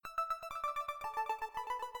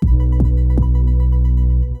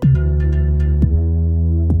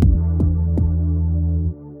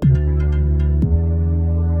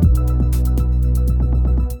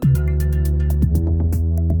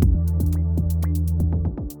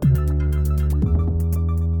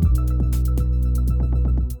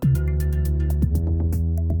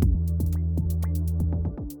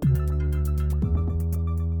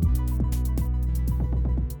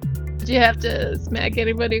you have to smack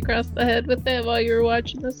anybody across the head with it while you were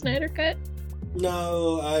watching the Snyder Cut?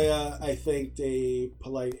 No, I thanked a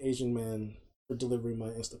polite Asian man for delivering my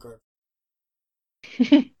Instacart.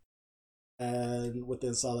 And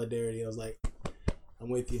within solidarity, I was like, I'm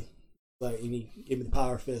with you. Like, you give me the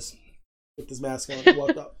power fist. Put this mask on,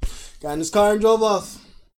 walked up. Got in his car and drove off.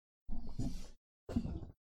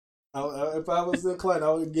 If I was inclined,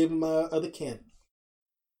 I would give him my other can.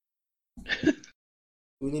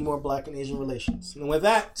 We need more Black and Asian relations. And with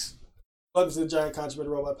that, welcome to the Giant Consummate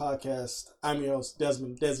Robot Podcast. I'm your host,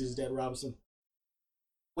 Desmond, Desi's Dad Robinson,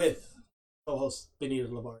 with co-host Benita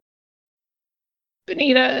Lavar.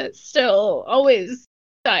 Benita still always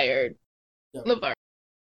tired. Yep. Lavar.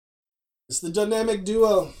 It's the dynamic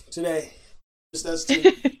duo today. Just us two.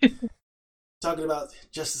 Talking about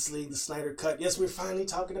Justice League, the Snyder Cut. Yes, we're finally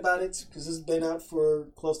talking about it because it's been out for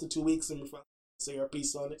close to 2 weeks and we're finally saying our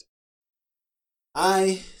piece on it.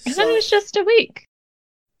 I thought it was just a week.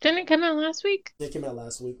 Didn't it come out last week? It came out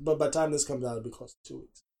last week, but by the time this comes out, it'll be close to 2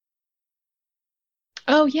 weeks.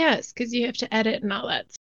 Oh, yes, because you have to edit and all that.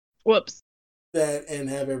 Whoops. That and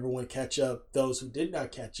have everyone catch up. Those who did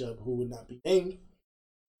not catch up, who would not be named.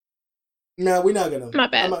 No, we're not gonna. My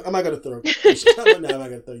bad. I'm not gonna throw. No, I'm not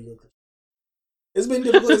gonna throw you. It's been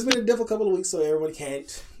difficult. It's been a difficult couple of weeks, so everyone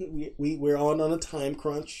can't. We're on a time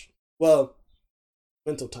crunch. Well,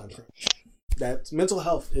 mental time crunch. That mental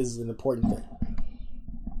health is an important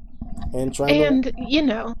thing. You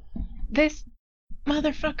know, this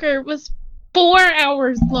motherfucker was 4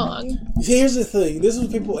 hours long. Here's the thing. This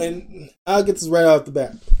is people, and I'll get this right off the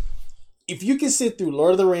bat. If you can sit through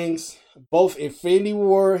Lord of the Rings, both Infinity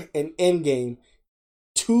War and Endgame,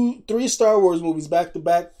 3 Star Wars movies back to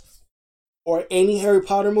back, or any Harry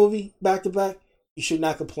Potter movie back to back, you should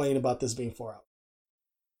not complain about this being 4 hours.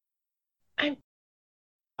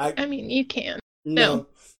 I mean, you can. No.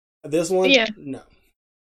 This one? Yeah. No.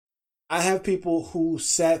 I have people who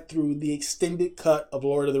sat through the extended cut of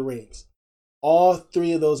Lord of the Rings. All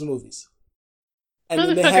 3 of those movies. And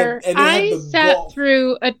I sat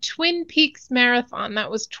through a Twin Peaks marathon that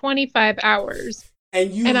was 25 hours.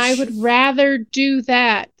 And I would rather do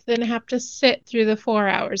that than have to sit through the 4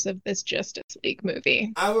 hours of this Justice League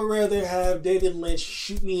movie. I would rather have David Lynch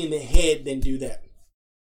shoot me in the head than do that.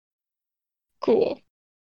 Cool.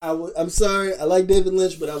 I'm sorry, I like David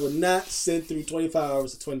Lynch, but I would not sit through 25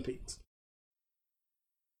 hours of Twin Peaks.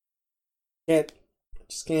 Can't. I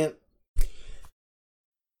just can't.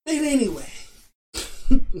 But anyway,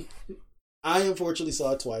 I unfortunately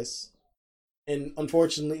saw it twice. And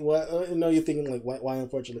unfortunately, you're thinking, like, why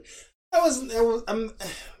unfortunately? I'm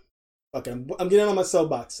getting on my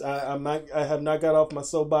soapbox. I have not got off my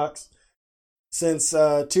soapbox since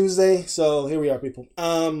Tuesday, so here we are, people.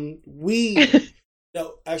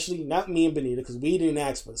 No, actually, not me and Benita, because we didn't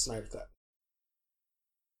ask for the Snyder Cut.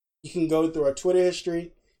 You can go through our Twitter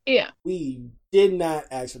history. Yeah. We did not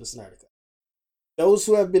ask for the Snyder Cut. Those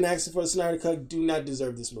who have been asking for the Snyder Cut do not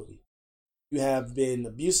deserve this movie. You have been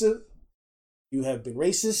abusive. You have been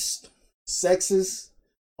racist, sexist,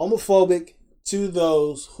 homophobic to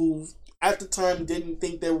those who, at the time, didn't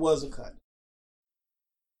think there was a cut.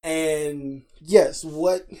 And yes,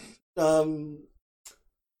 what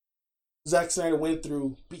Zack Snyder went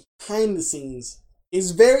through behind the scenes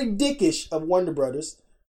is very dickish of Warner Brothers.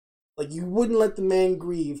 Like, you wouldn't let the man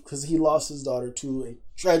grieve because he lost his daughter to a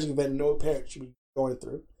tragic event no parent should be going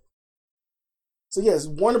through. So yes,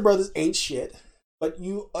 Warner Brothers ain't shit, but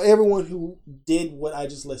everyone who did what I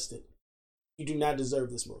just listed, you do not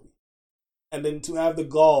deserve this movie. And then to have the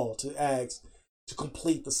gall to ask to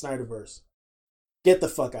complete the Snyderverse, get the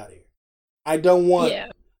fuck out of here. I don't want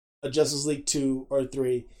a Justice League 2 or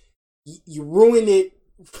 3. You ruined it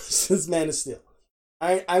since Man of Steel.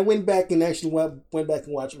 I went back and actually went back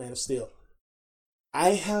and watched Man of Steel.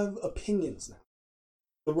 I have opinions now.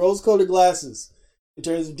 The rose-colored glasses in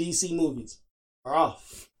terms of DC movies are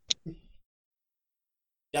off.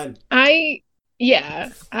 Done. I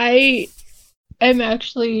am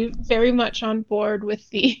actually very much on board with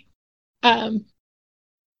the not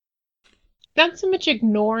so much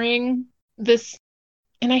ignoring this,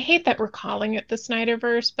 and I hate that we're calling it the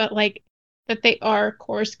Snyderverse, but like that they are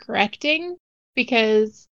course correcting,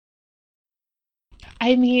 because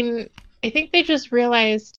I mean, I think they just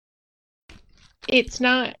realized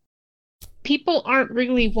people aren't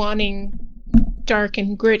really wanting dark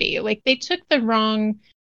and gritty. Like, they took the wrong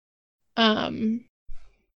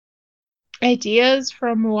ideas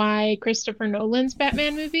from why Christopher Nolan's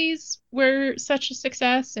Batman movies were such a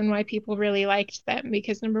success and why people really liked them,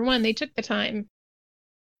 because number one, they took the time.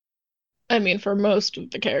 I mean, for most of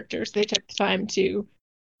the characters, they took the time to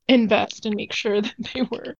invest and make sure that they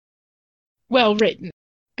were well written,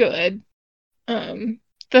 good.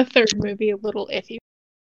 The third movie a little iffy,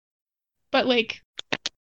 but like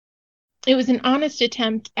it was an honest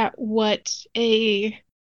attempt at what a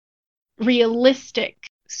realistic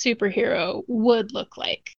superhero would look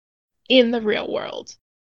like in the real world.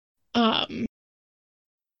 Um,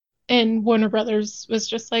 and Warner Brothers was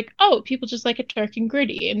just like, oh, people just like it dark and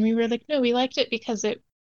gritty. And we were like, no, we liked it because it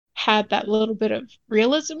had that little bit of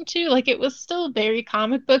realism too. Like it was still very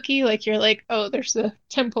comic booky. Like you're like, oh, there's a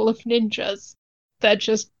temple of ninjas that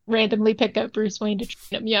just randomly pick up Bruce Wayne to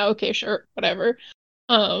train him. Yeah, okay, sure, whatever.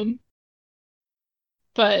 Um,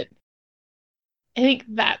 but I think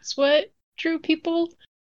that's what drew people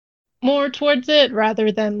more towards it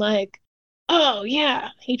rather than like, oh yeah,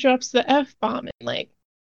 he drops the F-bomb and like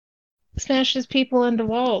smashes people into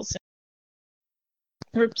walls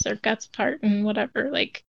and rips their guts apart and whatever.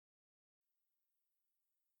 Like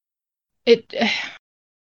it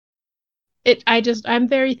I'm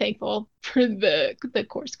very thankful for the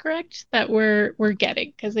course correct that we're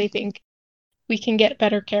getting because I think we can get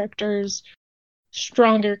better characters,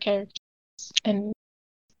 stronger characters, and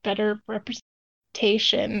better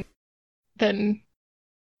representation than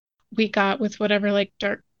we got with whatever like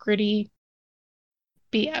dark gritty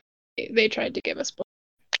BS they tried to give us.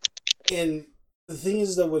 And the thing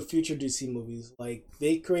is though with future DC movies, like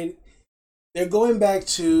they're going back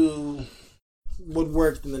to what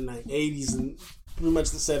worked in the 80s and pretty much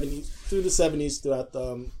the 70s through the 70s throughout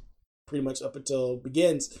the pretty much up until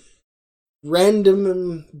Begins.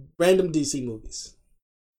 Random DC movies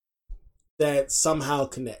that somehow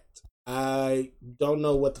connect. I don't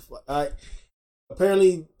know what the fuck.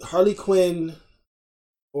 Apparently Harley Quinn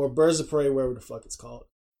or Birds of Prey, wherever the fuck it's called,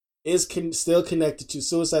 is still connected to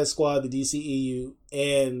Suicide Squad, the DCEU,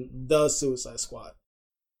 and the Suicide Squad.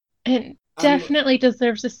 And definitely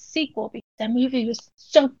deserves a sequel because that movie was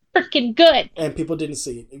so freaking good. And people didn't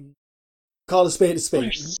see it. Call a spade a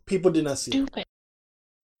spade. People did not see it.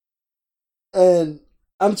 And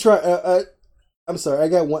I'm trying. I'm sorry. I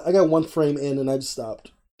got one frame in, and I just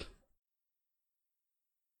stopped.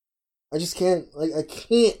 I just can't. Like I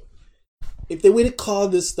can't. If they would have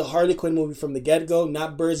called this the Harley Quinn movie from the get-go,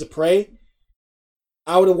 not Birds of Prey,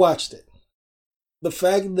 I would have watched it. The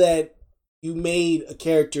fact that you made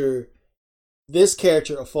this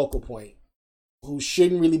character a focal point, who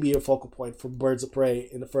shouldn't really be a focal point for Birds of Prey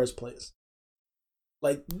in the first place.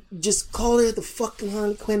 Like, just call it the fucking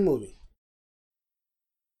Harley Quinn movie.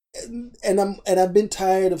 And I've been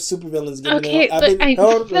tired of supervillains giving okay,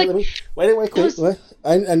 wait, quick.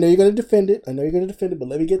 I know you're gonna defend it. But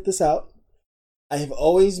let me get this out. I have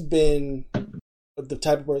always been the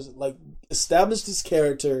type of person like establish this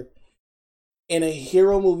character in a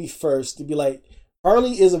hero movie first to be like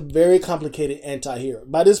Harley is a very complicated anti-hero.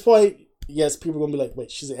 By this point, yes, people are gonna be like,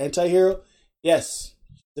 wait, she's an anti-hero? Yes,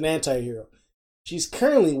 she's an anti-hero. She's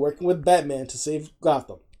currently working with Batman to save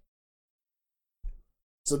Gotham.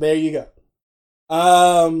 So there you go.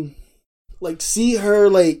 Like see her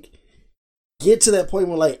like get to that point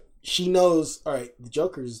where like she knows, all right, the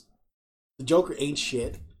Joker ain't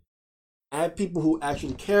shit. I have people who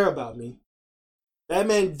actually care about me.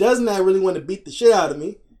 Batman does not really want to beat the shit out of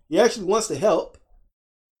me. He actually wants to help.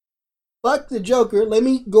 Fuck the Joker. Let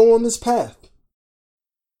me go on this path.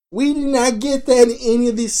 We did not get that in any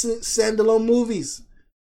of these standalone movies.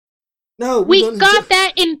 No, we got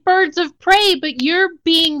that in Birds of Prey, but you're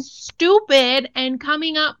being stupid and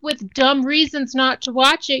coming up with dumb reasons not to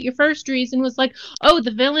watch it. Your first reason was like, oh,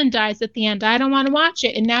 the villain dies at the end. I don't want to watch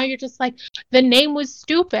it. And now you're just like, the name was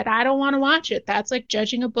stupid. I don't want to watch it. That's like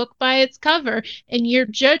judging a book by its cover. And you're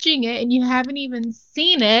judging it and you haven't even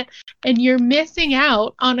seen it. And you're missing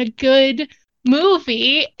out on a good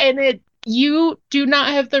movie. And you do not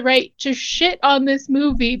have the right to shit on this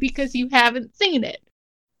movie because you haven't seen it.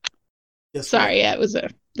 Sorry, yeah,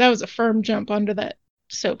 that was a firm jump onto that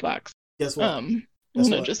soapbox. Guess what?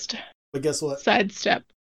 But guess what? Sidestep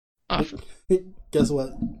off. Guess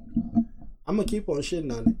what? I'm gonna keep on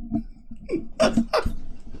shitting on it.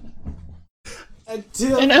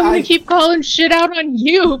 And I'm gonna keep calling shit out on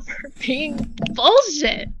you for being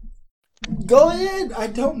bullshit. Go ahead, I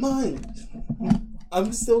don't mind.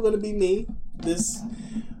 I'm still gonna be me. This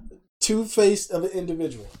two-faced of an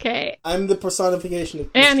individual. Okay. I'm the personification of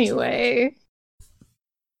anyway.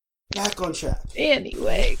 Back on track.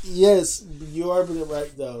 Anyway. Yes, you are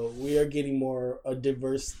right though. We are getting a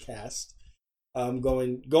diverse cast.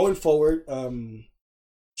 Going forward.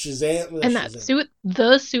 Shazam. And that's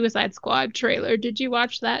the Suicide Squad trailer. Did you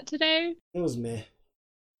watch that today? It was meh.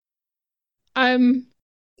 I'm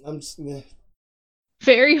meh.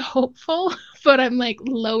 Very hopeful, but I'm like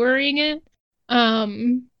lowering it.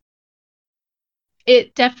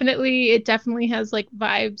 it definitely has like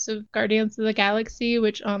vibes of Guardians of the Galaxy,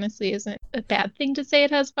 which honestly isn't a bad thing to say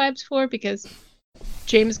it has vibes for because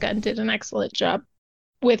James Gunn did an excellent job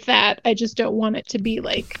with that. I just don't want it to be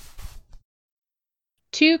like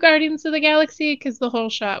too Guardians of the Galaxy because the whole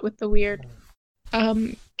shot with the weird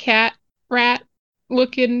cat rat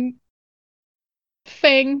looking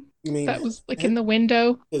thing You mean that was like in the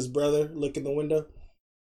window. his brother look in the window?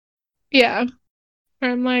 Yeah.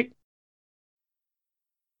 Where I'm like,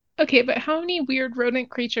 okay, but how many weird rodent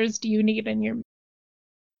creatures do you need in your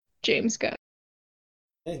James Gunn?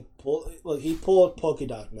 Hey, he pulled Polka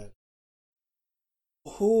Dot Man.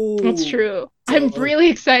 That's Ooh. true. So, I'm really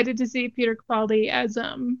excited to see Peter Capaldi as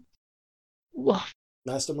Wolf.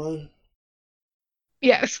 Mastermind?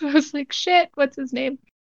 Yes, I was like, shit, what's his name?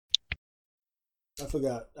 I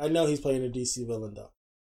forgot. I know he's playing a DC villain though.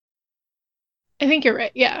 I think you're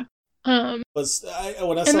right, yeah. But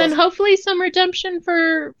when I And saw, then hopefully some redemption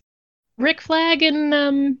for Rick Flag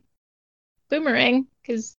and Boomerang,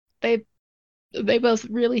 because they both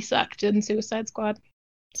really sucked in Suicide Squad.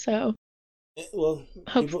 So well,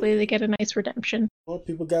 hopefully they get a nice redemption. Well,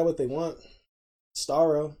 people got what they want.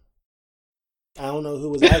 Starro. I don't know who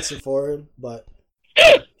was asking for him, but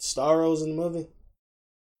Starro's in the movie.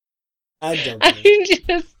 I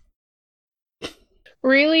just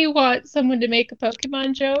really want someone to make a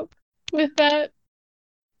Pokemon joke with that.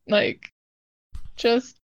 Like,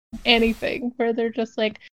 just anything where they're just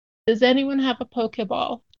like, does anyone have a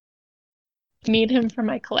Pokeball? Need him for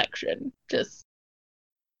my collection. Just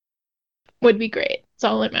would be great. It's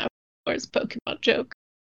all I'm asking for is a Pokemon joke.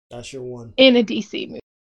 That's your one. In a DC movie.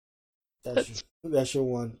 That's your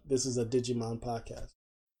one. This is a Digimon podcast.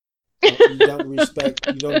 You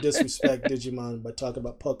don't disrespect Digimon by talking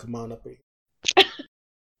about Pokemon up here.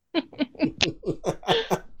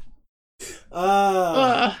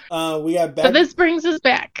 We got back. So this brings us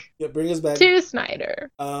back. Yeah, bring us back to Snyder.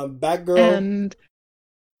 Batgirl. And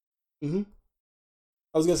I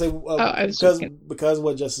was gonna say because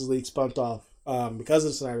what Justice League spunked off because of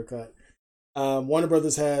the Snyder Cut. Warner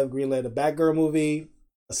Brothers have greenlit a Batgirl movie,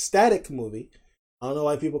 a Static movie. I don't know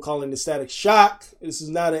why people call it Static Shock. This is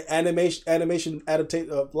not an animation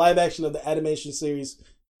adaptation, live action of the animation series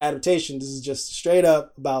adaptation. This is just straight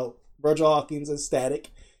up about Virgil Hawkins and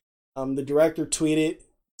Static. The director tweeted,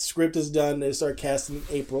 script is done. They start casting in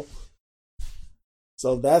April.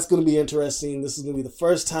 So that's going to be interesting. This is going to be the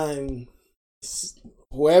first time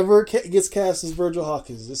whoever gets cast as Virgil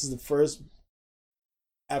Hawkins, this is the first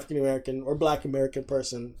African American or Black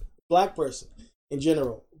person in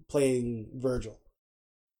general playing Virgil.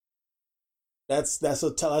 That's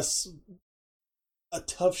a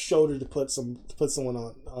tough shoulder to put someone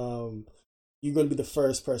on. You're going to be the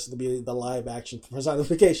first person to be the live action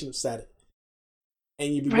personification of Static,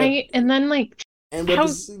 and you be right. And then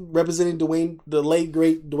representing the late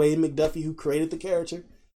great Dwayne McDuffie, who created the character.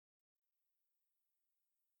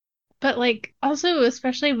 But also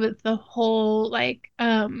especially with the whole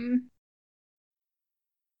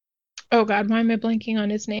oh god, why am I blanking on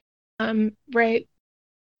his name? Ray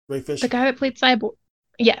Fisher, the guy that played Cyborg.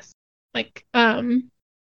 Yes,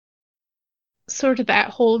 sort of that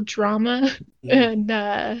whole drama and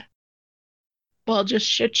just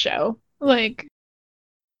shit show.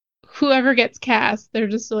 Whoever gets cast, they're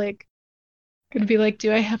just gonna be like,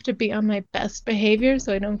 do I have to be on my best behavior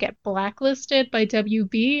so I don't get blacklisted by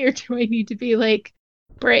WB, or do I need to be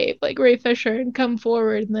brave like Ray Fisher and come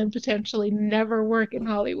forward and then potentially never work in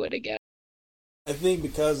Hollywood again? I think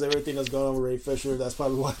because everything that's going on with Ray Fisher, that's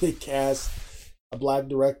probably why they cast a Black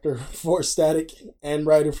director for Static and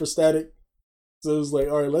writer for Static. So it was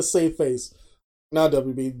all right, let's save face. Now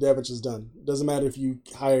WB, damage is done. Doesn't matter if you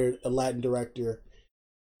hired a Latin director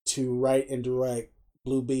to write and direct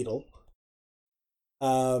Blue Beetle.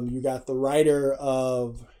 You got the writer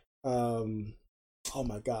of oh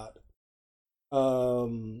my god.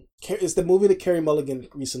 It's the movie that Carey Mulligan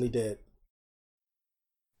recently did.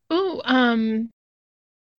 Oh,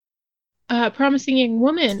 Promising Young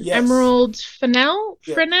Woman. Yes. Emerald Fennell?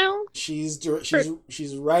 Yeah. Fresnel? She's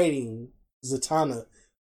writing Zatanna.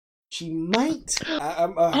 She might.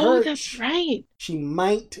 That's right. She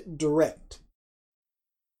might direct.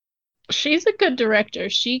 She's a good director.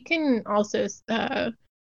 She can also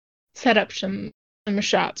set up some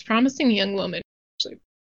shots. Promising Young Woman. Actually,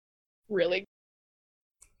 really.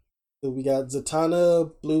 So we got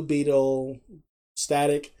Zatanna, Blue Beetle,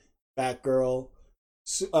 Static, Batgirl,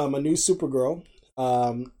 a new Supergirl,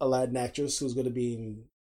 a Latin actress who's going to be in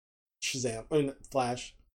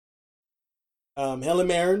Flash. Helen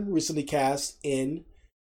Mirren recently cast in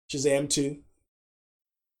Shazam 2.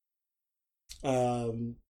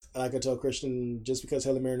 like I told Christian, just because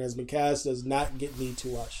Helen Mirren has been cast does not get me to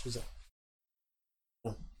watch Shazam.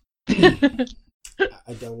 No.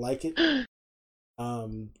 I don't like it.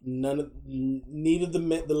 Neither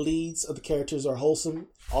the leads of the characters are wholesome.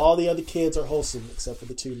 All the other kids are wholesome except for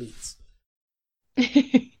the two leads.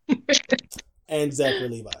 And Zachary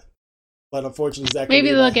Levi. But unfortunately, Zachary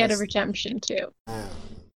Maybe Levi they'll get a redemption too.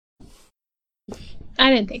 I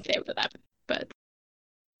didn't think they would have, but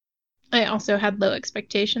I also had low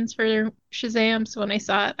expectations for Shazam, so when I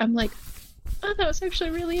saw it, I'm like, oh, that was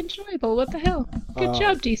actually really enjoyable. What the hell? Good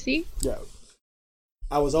job, DC. Yeah.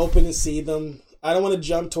 I was open to see them. I don't want to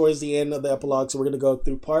jump towards the end of the epilogue, so we're going to go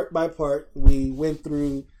through part by part. We went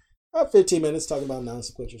through about 15 minutes talking about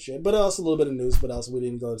non-sequential shit, but also a little bit of news, but also we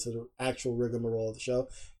didn't go into the actual rigmarole of the show.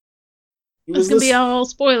 It's going to be all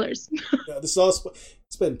spoilers. Yeah, this is all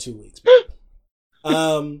it's been 2 weeks.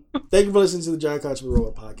 Thank you for listening to the Giant Controversy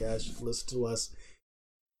Robot podcast. Listen to us.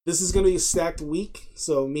 This is going to be a stacked week,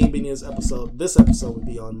 so me and Benya's this episode would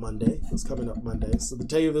be on Monday. It's coming up Monday. So the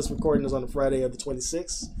day of this recording is on the Friday of the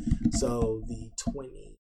 26th. So the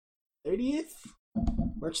 30th?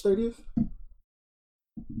 March 30th?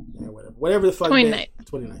 Yeah, whatever the fuck.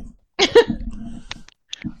 29th.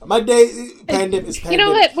 My day, is pandemic. You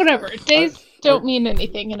know what? Whatever. Days don't mean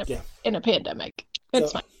anything in a pandemic.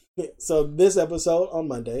 It's fine. So this episode on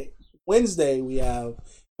Monday. Wednesday, we have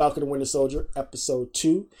Falcon and Winter Soldier, episode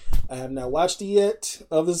 2. I have not watched it yet.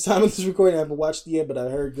 Of this time of this recording, I haven't watched it yet, but I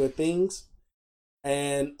heard good things.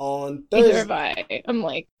 And on Thursday... Neither have I. I'm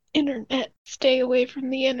like, internet, stay away from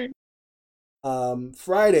the internet.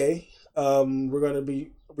 Friday, we're going to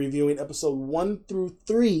be reviewing episode 1 through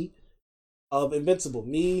 3 of Invincible.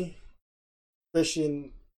 Me,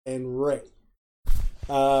 Christian, and Ray.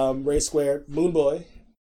 Ray Squared, Moon Boy.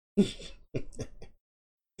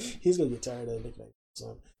 He's going to get tired of the nickname.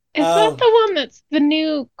 So. Is that the one that's the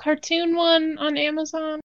new cartoon one on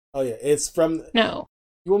Amazon? Oh, yeah. It's from... No.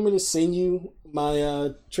 You want me to send you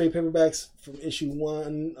my trade paperbacks from issue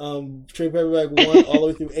 1, trade paperback 1 all the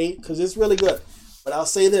way through 8? Because it's really good. But I'll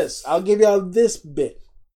say this. I'll give y'all this bit.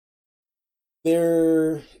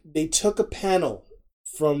 They took a panel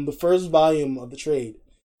from the first volume of the trade.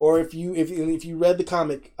 Or if you read the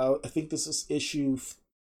comic, I think this is issue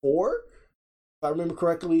 4, if I remember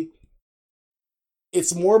correctly.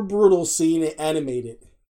 It's more brutal seeing it animated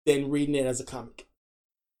than reading it as a comic.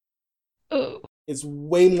 Oh. It's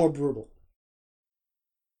way more brutal.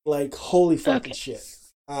 Like, holy fucking shit.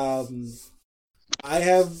 I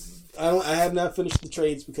have not finished the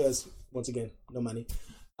trades because, once again, no money.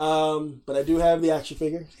 But I do have the action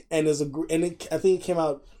figure, and I think it came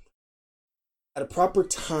out at a proper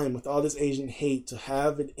time with all this Asian hate to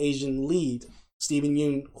have an Asian lead, Steven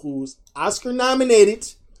Yeun, who's Oscar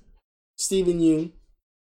nominated. Steven Yeun,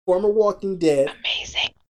 former Walking Dead. Amazing.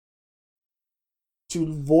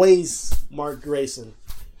 To voice Mark Grayson,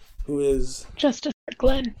 who is Justice for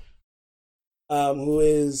Glenn. Who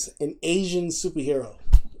is an Asian superhero,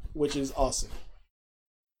 which is awesome.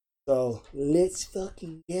 So let's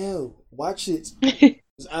fucking go. Watch it.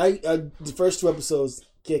 The first 2 episodes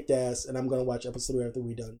kicked ass, and I'm gonna watch episode 3 after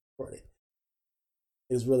we're done recording.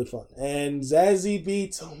 It's really fun. And Zazie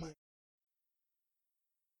Beetz, oh my,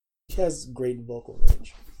 she has great vocal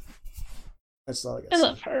range. That's all I got. I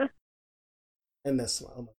love her. And that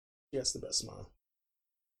smile. She has the best smile.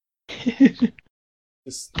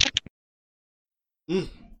 Just,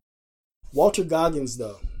 Walter Goggins,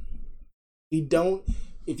 though.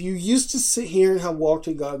 If you used to hearing how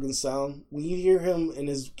Walter Goggins sound, when you hear him in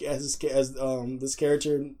as this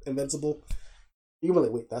character in Invincible, you can be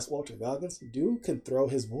like, wait, that's Walter Goggins? Dude can throw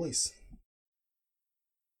his voice.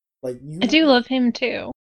 I do love him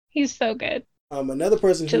too. He's so good. Another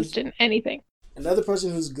person just in anything. Another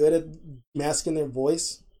person who's good at masking their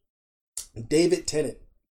voice, David Tennant.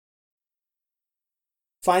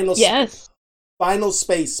 Final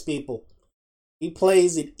Space, people. He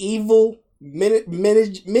plays an evil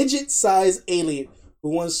midget-sized alien who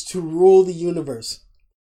wants to rule the universe.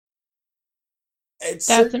 That's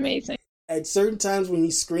amazing. At certain times when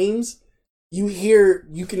he screams, you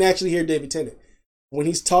can actually hear David Tennant. When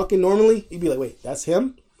he's talking normally, you'd be like, wait, that's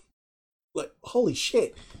him? Like, holy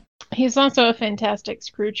shit. He's also a fantastic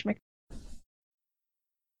Scrooge McDuck.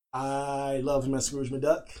 I love him as Scrooge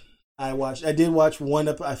McDuck. I did watch one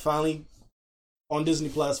I finally, on Disney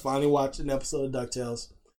Plus, finally watched an episode of DuckTales.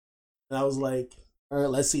 And I was like, all right,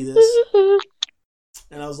 let's see this.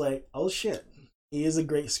 And I was like, oh shit. He is a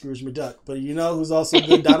great Scrooge McDuck. But you know who's also a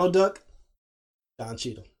good Donald Duck? Don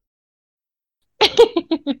Cheadle.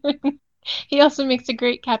 He also makes a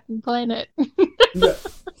great Captain Planet. Yeah.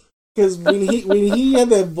 Because when he had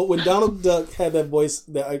that, when Donald Duck had that voice,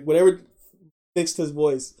 that like, whatever fixed his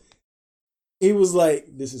voice, he was like,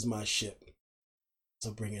 "This is my ship,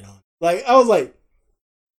 so bring it on." Like I was like,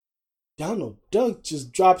 Donald Duck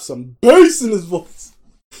just dropped some bass in his voice.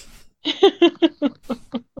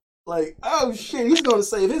 Like, oh shit, he's gonna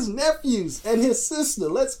save his nephews and his sister.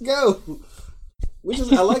 Let's go. Which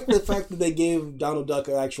is, I like the fact that they gave Donald Duck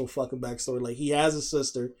an actual fucking backstory. Like, he has a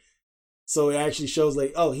sister, so it actually shows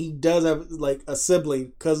like, oh, he does have like a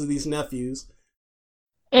sibling because of these nephews.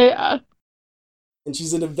 Yeah. And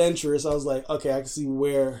she's an adventuress. I was like, okay, I can see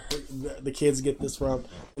where the kids get this from.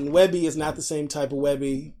 And Webby is not the same type of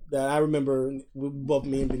Webby that I remember. Both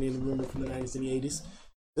me and Benny remember from the 90s and the 80s.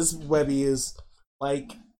 This Webby is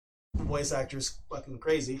like voice actress fucking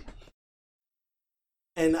crazy.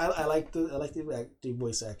 And I like the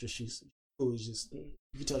voice actress. She's just, you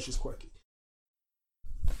can tell she's quirky.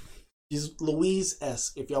 She's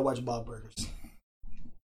Louise-esque if y'all watch Bob Burgers.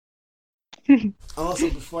 Also,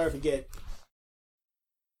 before I forget,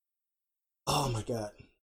 oh my god,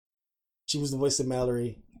 she was the voice of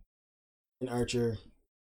Mallory in Archer.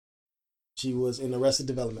 She was in Arrested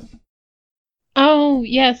Development. Oh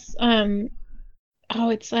yes.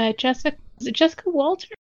 It's Jessica. Is it Jessica Walter?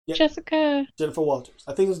 Yep. Jennifer Walters.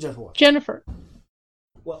 I think it was Jennifer Walters. Jennifer.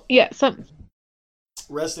 Well, yeah, something.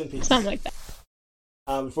 Rest in peace. Something like that.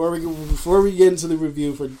 Before we get into the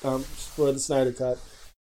review for the Snyder Cut,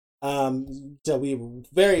 so we were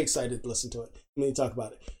very excited to listen to it. Let me talk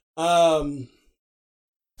about it.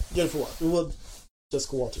 Jennifer Walters. Well,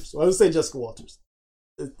 Jessica Walters. I would say Jessica Walters.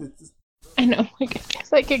 I know. I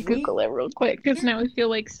guess I could Google it real quick because now I feel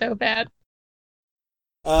like so bad.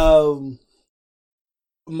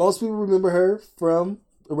 Most people remember her from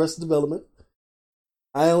Arrested Development.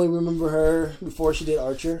 I only remember her before she did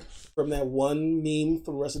Archer. From that one meme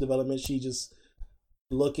from Arrested Development, she just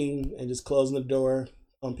looking and just closing the door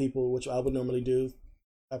on people, which I would normally do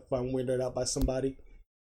if I'm weirded out by somebody.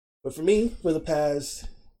 But for me, for the past,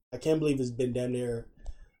 I can't believe it's been damn near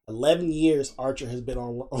 11 years Archer has been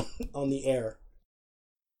on the air.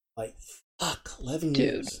 Like, fuck, 11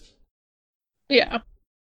 years. Yeah.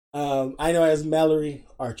 I know as Mallory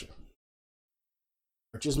Archer.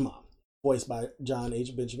 Archer's mom, voiced by John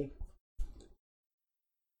H. Benjamin.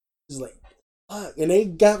 It's like, fuck. And they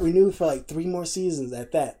got renewed for like 3 more seasons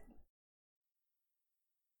at that.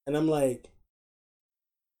 And I'm like,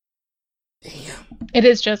 damn. It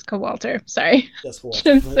is Jessica Walter. Sorry. Jessica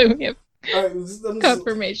Walter. Just so we have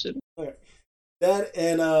confirmation. Okay. That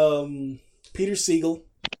and Peter Siegel,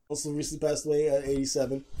 also recently passed away at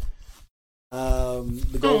 87.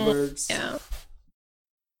 The Goldbergs. Yeah.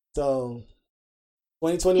 So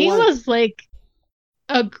 2021. He was like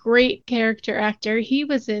a great character actor. He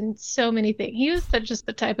was in so many things. He was just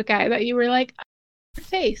the type of guy that you were like, your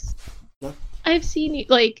face. Huh? I've seen you,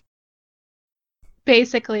 like,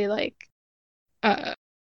 basically like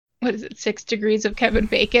what is it, 6 Degrees of Kevin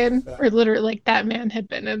Bacon? Yeah. Or literally like that man had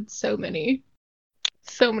been in so many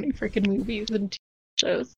freaking movies and TV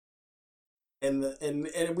shows. And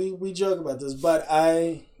we joke about this, but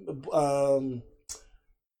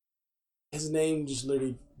his name just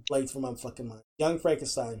literally blanked from my fucking mind. Young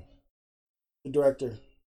Frankenstein, the director.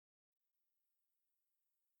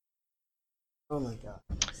 Oh my god.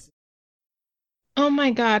 Oh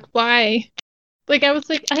my god, why? Like I was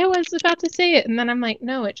about to say it, and then I'm like,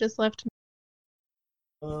 no, it just left me.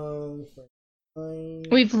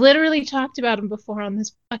 We've literally talked about him before on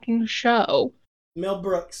this fucking show. Mel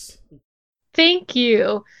Brooks. Thank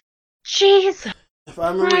you. Jesus. If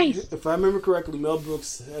I remember correctly, Mel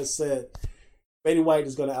Brooks has said Betty White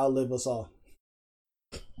is going to outlive us all.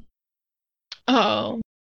 Oh.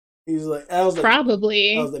 He's like,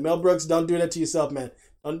 probably. I was like, Mel Brooks, don't do that to yourself, man.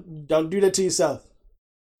 Don't do that to yourself.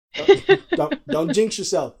 Don't jinx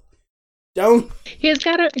yourself. Don't. He's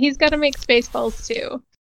got to make Spaceballs too,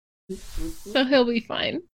 so he'll be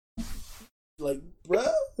fine. Like, bro,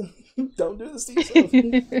 don't do this to yourself.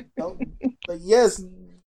 Don't. Like, yes,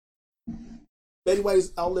 Betty White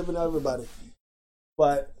is outliving everybody,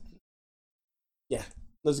 but yeah,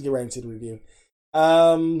 let's get right into the review.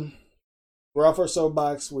 We're off our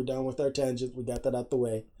soapbox. We're done with our tangents. We got that out the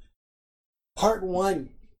way. Part 1.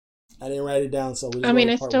 I didn't write it down, so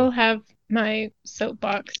I still have my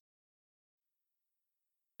soapbox.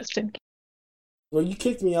 Well, you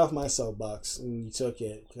kicked me off my soapbox and you took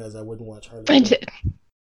it because I wouldn't watch Harley. I did.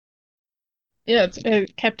 Yeah, I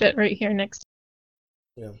kept it right here next.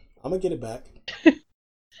 Yeah, I'm gonna get it back. I'm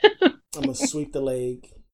gonna sweep the leg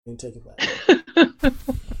and take it back.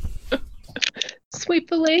 Sweep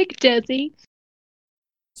the leg, Desi.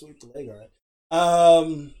 Sweep the leg, all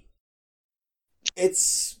right.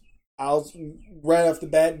 It's I'll right off the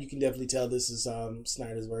bat, you can definitely tell this is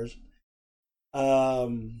Snyder's version. I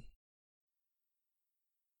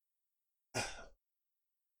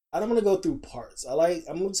don't want to go through parts.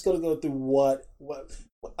 I'm just going to go through what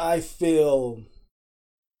I feel,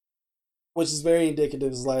 which is very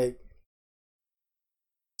indicative. Is like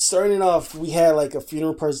starting off, we had like a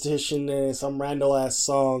funeral presentation and some random ass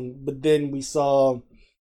song, but then we saw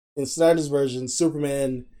in Snyder's version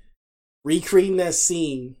Superman recreating that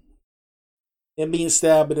scene, him being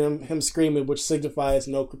stabbed and him screaming, which signifies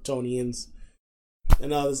no Kryptonians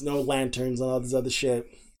and all this, no lanterns and all this other shit.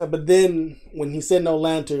 But then when he said no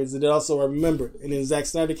lanterns, it also remembered. And then Zack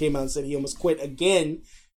Snyder came out and said he almost quit again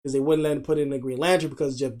because they wouldn't let him put in a Green Lantern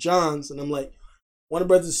because of Jeff Johns. And I'm like, Warner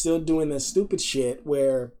Brothers is still doing that stupid shit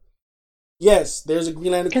where, yes, there's a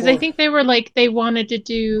Green Lantern. Because I think they were like they wanted to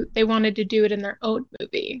do it in their own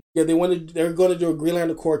movie. Yeah, they were going to do a Green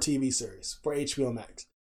Lantern Corps TV series for HBO Max.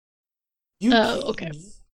 Okay.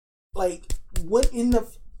 Like, what in the?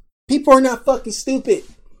 People are not fucking stupid.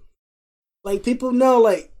 Like, people know,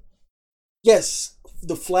 like, yes,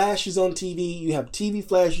 the Flash is on TV. You have TV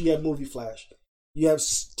Flash, you have movie Flash. You have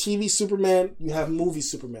TV Superman, you have movie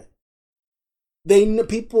Superman.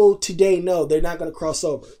 People today know they're not going to cross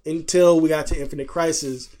over until we got to Infinite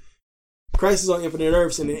Crisis. Crisis on Infinite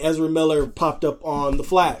Earths, and then Ezra Miller popped up on The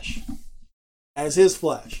Flash as his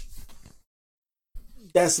Flash.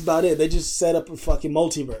 That's about it. They just set up a fucking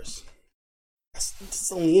multiverse.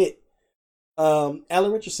 That's only it.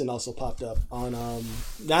 Alan Richardson also popped up on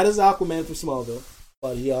not as Aquaman from Smallville,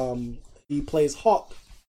 but he plays Hawk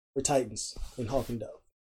for Titans in Hawk and Dove,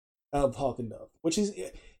 which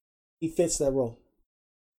he fits that role.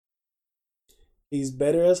 He's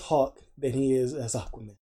better as Hawk than he is as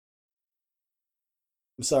Aquaman.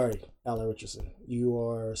 I'm sorry, Alan Richardson. You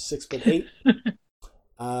are 6'8".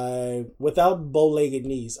 Without bow-legged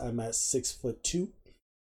knees, I'm at 6'2".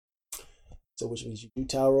 So which means you do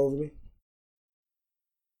tower over me.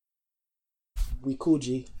 We cool,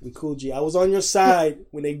 G. I was on your side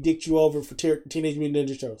when they dicked you over for Teenage Mutant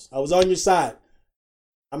Ninja Turtles. I was on your side.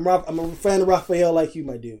 I'm a fan of Raphael like you,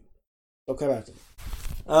 my dude. Don't come after me.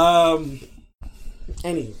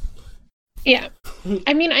 Anywho. Yeah.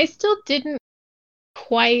 I mean, I still didn't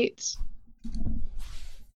quite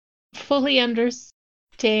fully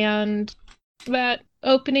understand that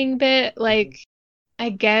opening bit. Like, I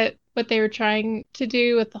get what they were trying to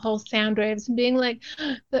do with the whole sound waves and being like,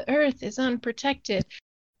 the Earth is unprotected.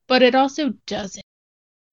 But it also doesn't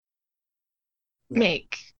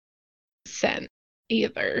make sense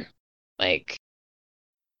either. Like,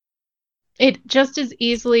 it just as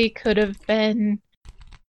easily could have been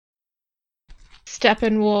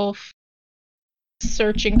Steppenwolf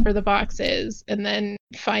searching for the boxes and then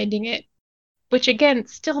finding it, which again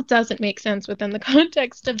still doesn't make sense within the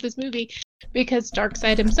context of this movie because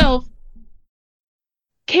Darkseid himself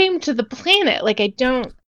came to the planet. Like,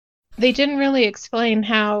 they didn't really explain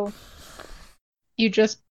how you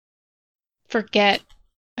just forget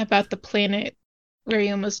about the planet where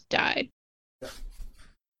you almost died.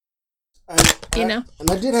 You know? And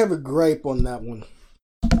I did have a gripe on that one.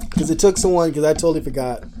 Because it took someone, because I totally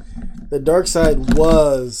forgot, that Darkseid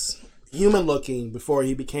was human looking before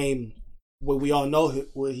he became what we all know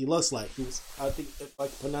what he looks like. He was, I think, if I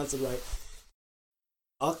can pronounce it right,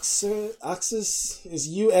 Oxus is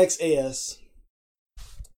Uxas.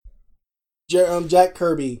 Jack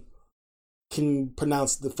Kirby can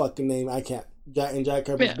pronounce the fucking name. I can't. Jack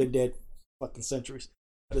Kirby's been dead fucking centuries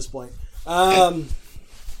at this point.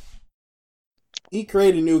 He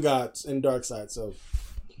created new gods in Darkseid, so.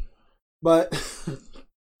 But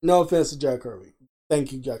no offense to Jack Kirby.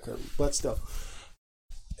 Thank you, Jack Kirby. But still,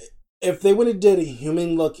 if they would have did a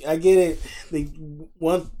human look, I get it. They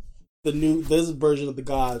want this version of the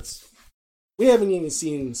gods. We haven't even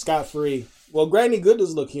seen Scott Free. Well, Granny Good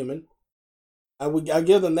does look human. I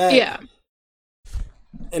give them that. Yeah.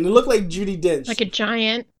 And it looked like Judi Dench, like a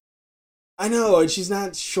giant. I know, and she's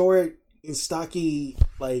not short and stocky,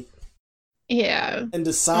 like. Yeah. And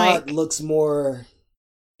Desaad looks more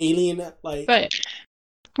alien, like. But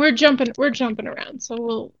we're jumping around, so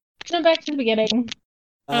we'll jump back to the beginning.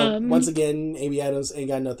 Once again, Amy Adams ain't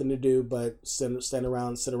got nothing to do but sit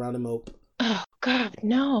around and mope. Oh God,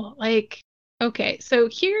 no! Like, okay, so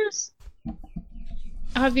here's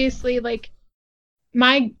obviously like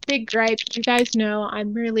my big gripe. You guys know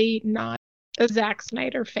I'm really not a Zack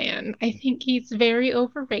Snyder fan. I think he's very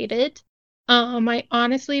overrated. I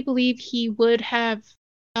honestly believe he would have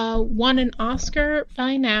won an Oscar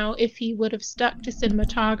by now if he would have stuck to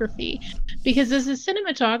cinematography. Because as a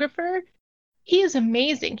cinematographer, he is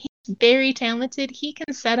amazing. He's very talented. He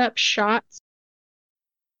can set up shots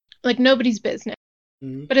like nobody's business.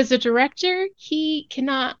 Mm-hmm. But as a director, he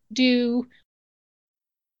cannot do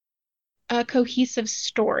a cohesive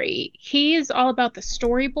story. He is all about the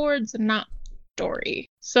storyboards and not story.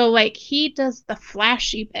 So like he does the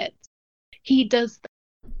flashy bits. He does the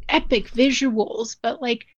epic visuals, but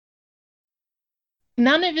like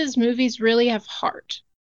none of his movies really have heart.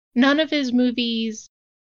 None of his movies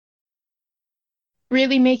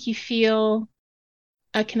really make you feel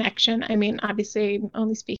a connection. I mean, obviously, I'm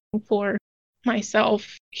only speaking for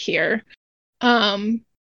myself here. But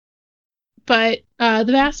the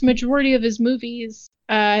vast majority of his movies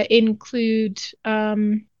include a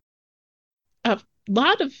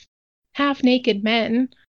lot of half-naked men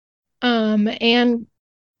and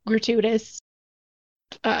gratuitous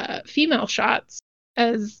female shots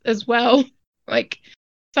as well. Like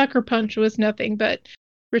Sucker Punch was nothing but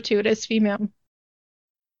gratuitous female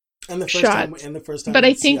And the first time, but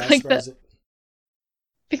I see think Oscar like Isaac.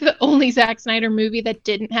 I think the only Zack Snyder movie that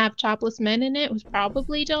didn't have topless men in it was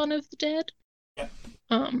probably Dawn of the Dead. Yeah.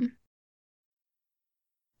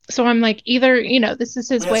 So I'm like, either, you know, this is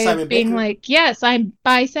his way Simon of being Baker. like, yes, I'm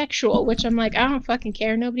bisexual, which I'm like, I don't fucking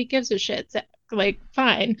care. Nobody gives a shit. Like,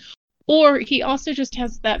 fine. Or he also just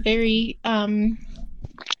has that very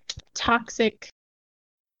toxic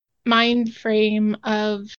mind frame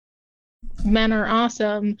of men are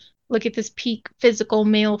awesome. Look at this peak physical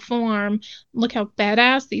male form. Look how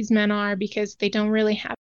badass these men are because they don't really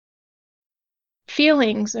have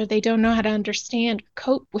feelings or they don't know how to understand or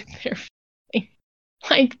cope with their feelings.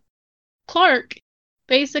 Like Clark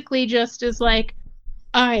basically just is like,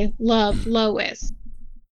 I love Lois.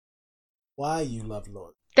 Why you love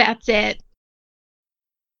Lois? That's it.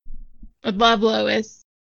 I love Lois.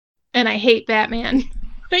 And I hate Batman.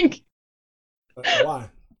 Like why?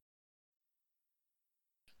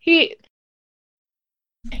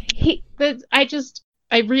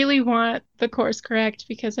 I really want the course correct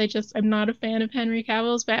because I'm not a fan of Henry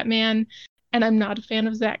Cavill's Batman, and I'm not a fan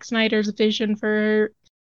of Zack Snyder's vision for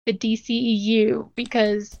the DCEU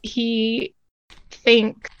because he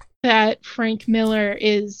thinks that Frank Miller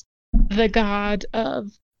is the god of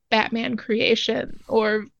Batman creation,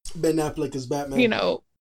 or Ben Affleck is Batman. you know,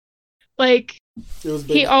 like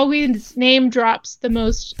he always name drops the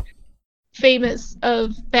most famous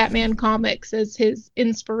of Batman comics as his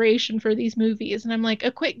inspiration for these movies, and I'm like,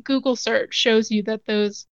 a quick Google search shows you that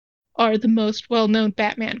those are the most well-known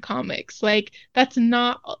Batman comics. Like, that's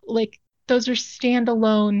not like, those are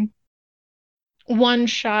standalone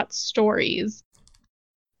one-shot stories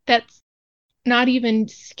that's not even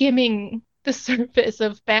skimming the surface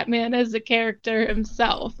of Batman as a character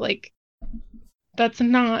himself. Like, that's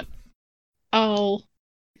not all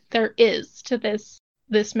there is to this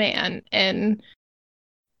man, and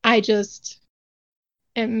I just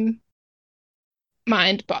am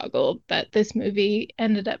mind boggled that this movie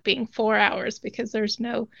ended up being 4 hours because there's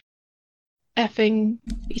no effing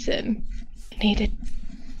reason needed.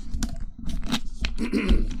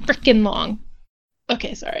 Freaking long.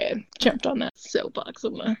 Okay, sorry, I jumped on that soapbox.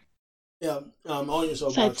 On your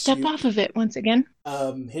soapbox. Sidestep off of it once again.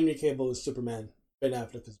 Henry Cavill is Superman. Ben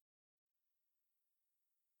Affleck is.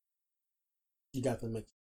 You got the mix.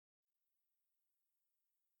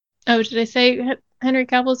 Oh, did I say Henry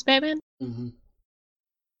Cavill's Batman? Mm-hmm.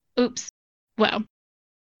 Oops. Well,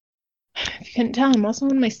 if you couldn't tell, I'm also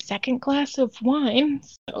on my second glass of wine,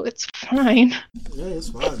 so it's fine. Yeah, it's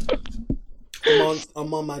fine.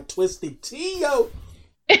 I'm on my twisted tea, yo.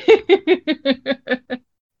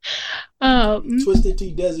 Twisted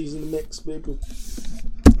tea Desi's in the mix, baby.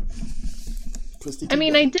 I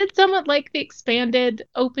mean, I did somewhat like the expanded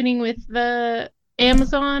opening with the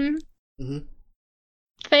Amazon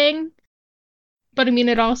thing, but I mean,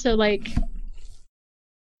 it also, like,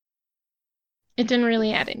 it didn't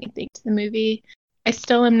really add anything to the movie. I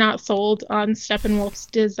still am not sold on Steppenwolf's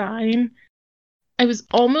design. I was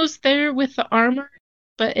almost there with the armor,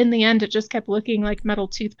 but in the end, it just kept looking like metal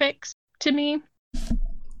toothpicks to me.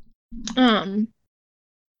 And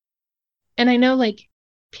I know, like,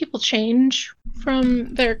 people change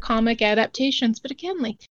from their comic adaptations, but again,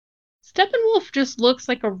 like, Steppenwolf just looks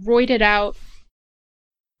like a roided out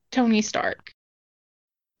Tony Stark.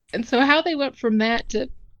 And so how they went from that to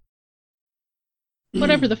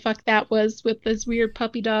whatever the fuck that was with this weird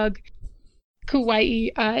puppy dog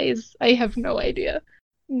kawaii eyes, I have no idea.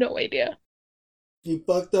 No idea. He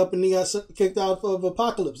fucked up and he got kicked out of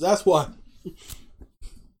Apocalypse. That's why.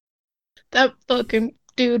 That fucking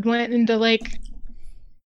dude went into, like,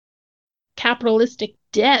 capitalistic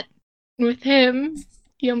debt with him.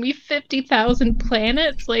 You know, me 50,000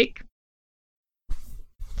 planets, like,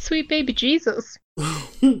 sweet baby Jesus.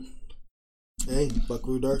 Hey,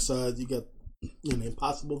 Buckaroo Darkseid, you got an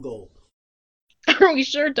impossible goal. Are we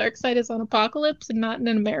sure Darkseid is on Apocalypse and not in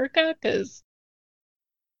America? Because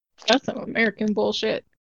that's some American bullshit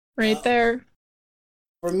right Uh, there.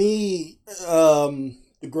 for me,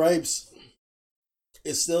 the gripes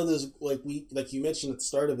is still this like you mentioned at the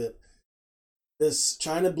start of it, this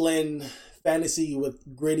trying to blend fantasy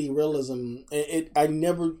with gritty realism. I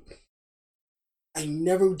never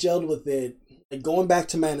gelled with it. Like going back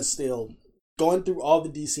to Man of Steel, going through all the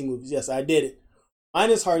DC movies. Yes, I did it.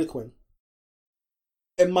 Minus Harley Quinn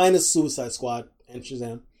and minus Suicide Squad and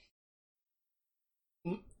Shazam.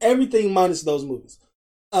 Everything minus those movies.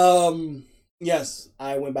 Yes,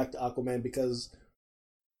 I went back to Aquaman because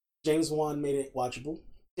James Wan made it watchable,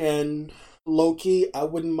 and low key, I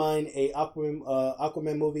wouldn't mind a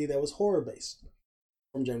Aquaman movie that was horror based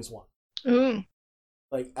from James Wan. Ooh.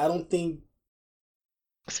 Like, I don't think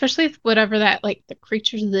Especially with whatever that, like, the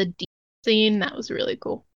Creatures of the Deep scene, that was really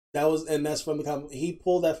cool. that's from the comic. He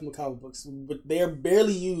pulled that from the comic books, but they are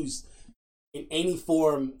barely used in any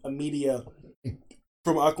form of media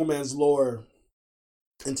from Aquaman's lore,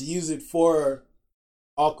 and to use it for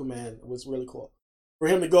Aquaman was really cool for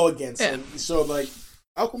him to go against. Yeah. And so, like,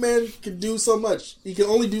 Aquaman can do so much. He can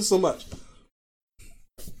only do so much.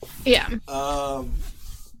 Yeah.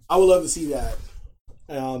 I would love to see that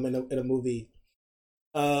in a movie.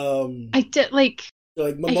 I did, like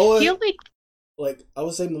Momoa. I feel like I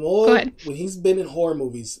would say Go Momoa, ahead. when he's been in horror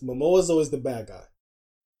movies, Momoa's always the bad guy.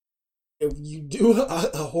 If you do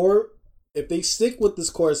a horror, if they stick with this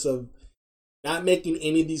course of not making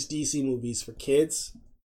any of these DC movies for kids,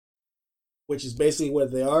 which is basically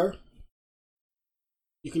what they are,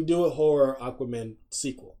 you can do a horror Aquaman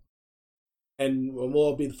sequel. And Momoa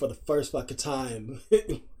will be for the first fucking time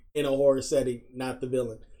in a horror setting, not the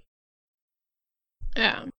villain.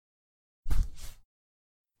 yeah.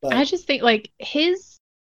 But I just think like his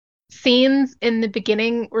scenes in the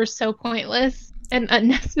beginning were so pointless and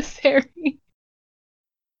unnecessary.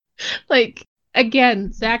 Like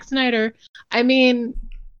again, Zack Snyder. I mean,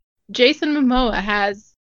 Jason Momoa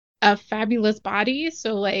has a fabulous body,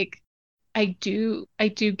 so like I do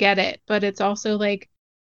get it, but it's also like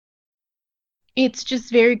it's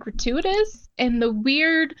just very gratuitous and the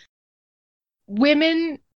weird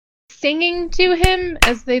women singing to him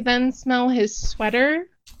as they then smell his sweater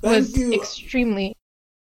was extremely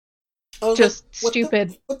just like,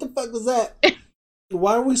 stupid. What the fuck was that?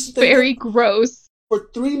 Why are we Very gross. For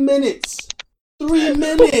 3 minutes? 3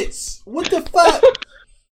 minutes! What the fuck?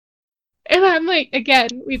 And I'm like, again,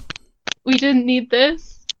 we didn't need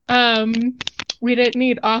this. We didn't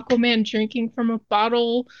need Aquaman drinking from a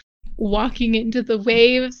bottle, walking into the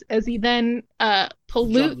waves as he then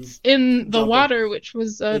pollutes in the water, which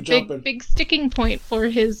was a big sticking point for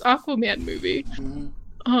his Aquaman movie. Mm-hmm.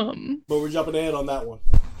 But we're jumping ahead on that one.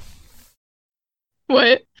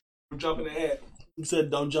 What? We're jumping ahead. You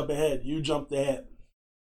said don't jump ahead. You jumped ahead.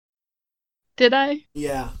 Did I?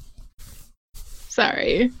 Yeah.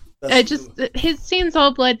 Sorry. His scenes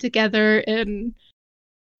all bled together, and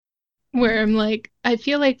where I'm like, I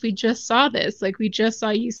feel like we just saw this. Like, we just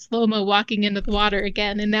saw you slow-mo walking into the water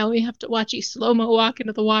again, and now we have to watch you slow-mo walk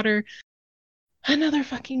into the water another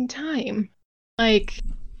fucking time. Like,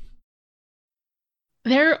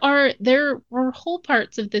 there were whole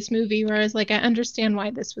parts of this movie where I was like, I understand why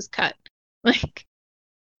this was cut. Like,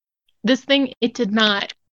 this thing, it did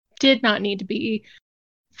not need to be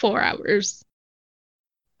 4 hours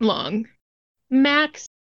long. Max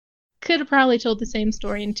could have probably told the same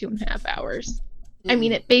story in 2.5 hours. I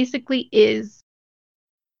mean, it basically is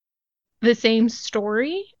the same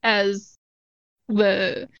story as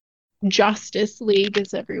the Justice League,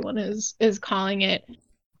 as everyone is calling it,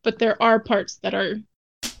 but there are parts that are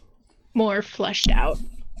more fleshed out.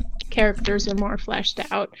 Characters are more fleshed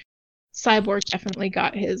out. Cyborg definitely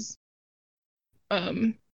got his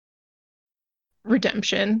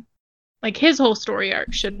redemption. Like, his whole story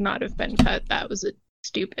arc should not have been cut. That was a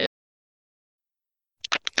stupid,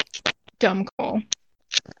 dumb call.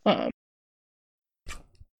 No,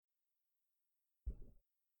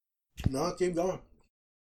 keep going.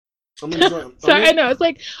 I'm enjoying. Sorry, I know. It's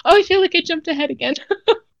like, oh, I feel like I jumped ahead again.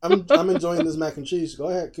 I'm enjoying this mac and cheese. Go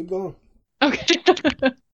ahead, keep going. Okay.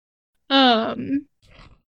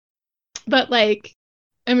 But like,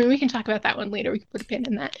 I mean, we can talk about that one later. We can put a pin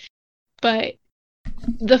in that. But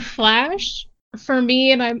The Flash, for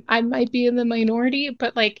me, and I might be in the minority,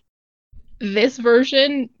 but like, this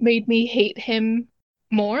version made me hate him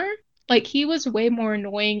more. Like, he was way more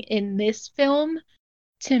annoying in this film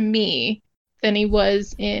to me than he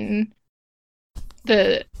was in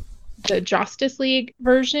the Justice League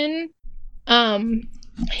version.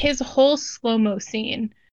 his whole slow-mo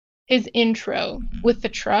scene, his intro with the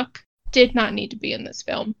truck, did not need to be in this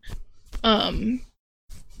film. And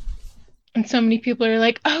so many people are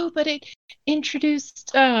like, oh, but it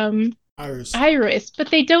introduced Iris, but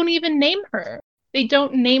they don't even name her. They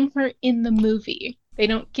don't name her in the movie. They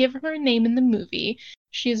don't give her a name in the movie.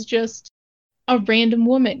 She's just a random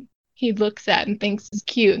woman he looks at and thinks is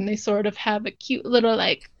cute, and they sort of have a cute little,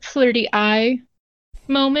 like, flirty eye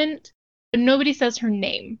moment, but nobody says her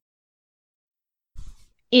name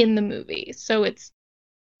in the movie. So it's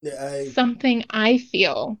something I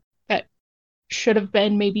feel that should have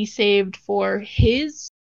been maybe saved for his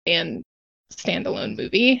standalone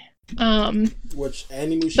movie. Which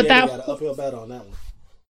Andy Muschietti got an uphill battle on that one.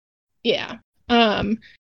 Yeah.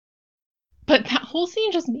 But that whole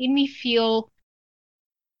scene just made me feel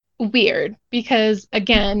weird because,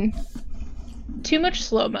 again, too much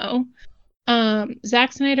slow-mo.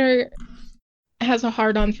 Zack Snyder has a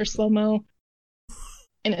hard-on for slow-mo,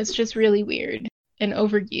 and it's just really weird and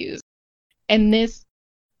overused. And this,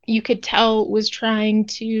 you could tell, was trying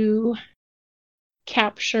to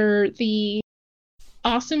capture the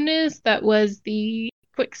awesomeness that was the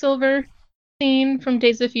Quicksilver scene from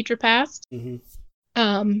Days of Future Past.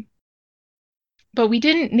 Mm-hmm. But we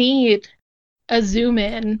didn't need a zoom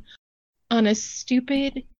in on a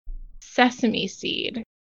stupid sesame seed.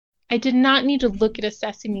 I did not need to look at a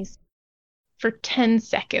sesame seed for 10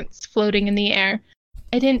 seconds floating in the air.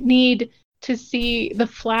 I didn't need to see the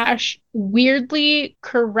Flash weirdly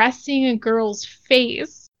caressing a girl's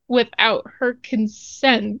face without her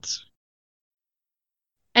consent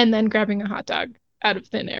and then grabbing a hot dog out of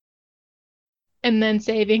thin air and then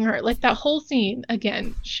saving her. Like, that whole scene,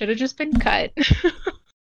 again, should have just been cut.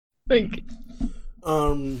 Like,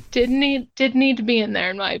 didn't need to be in there,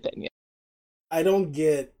 in my opinion. I don't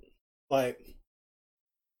get, like,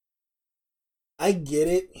 I get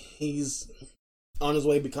it. He's on his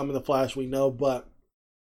way becoming the Flash, we know, but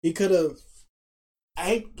he could have. I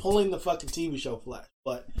hate pulling the fucking TV show Flash,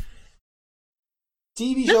 but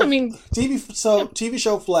TV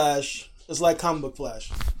show Flash is like comic book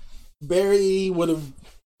Flash. Barry would have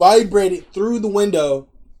vibrated through the window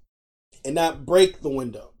and not break the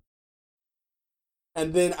window.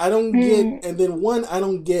 And then I don't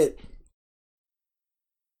get,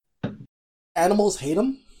 animals hate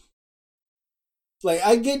him. Like,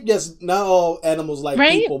 I get just not all animals like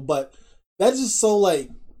people, but that's just so, like,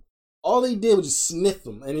 all they did was just sniff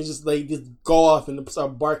them, and it just, like, just go off and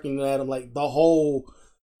start barking at them, like, the whole,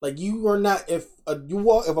 like, you are not, if a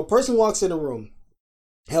person walks in a room,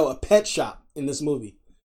 hell, a pet shop in this movie,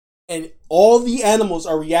 and all the animals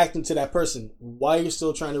are reacting to that person, why are you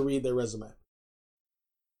still trying to read their resume?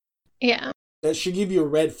 Yeah. That should give you a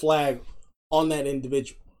red flag on that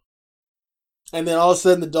individual. And then all of a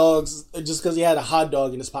sudden the dogs, just because he had a hot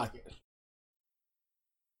dog in his pocket.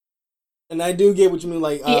 And I do get what you mean,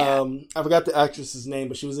 like, I forgot the actress's name,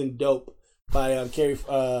 but she was in Dope by not Carrie.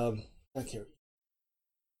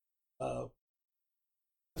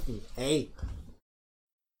 Hey.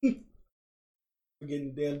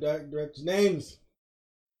 Forgetting the damn director's names.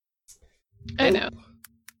 I know.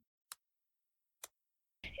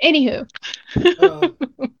 Anywho. I'm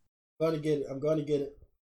going to get it.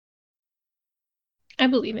 I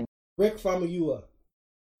believe in Rick Famuyiwa.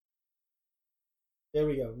 There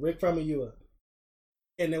we go. Rick Famuyiwa.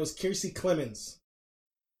 And there was Kiersey Clemens.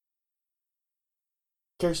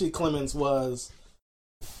 Kiersey Clemens was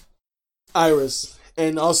Iris.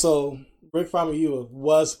 And also, Rick Famuyiwa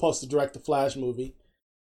was supposed to direct the Flash movie.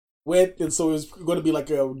 And so it was going to be like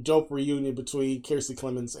a dope reunion between Kiersey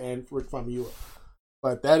Clemens and Rick Famuyiwa.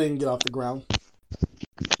 But that didn't get off the ground.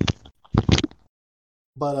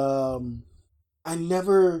 But I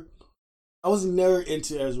was never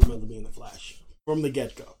into Ezra Miller being the Flash from the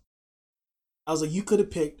get-go. I was like, you could have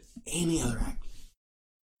picked any other actor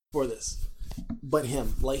for this, but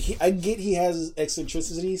him. Like, I get he has his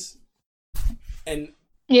eccentricities, and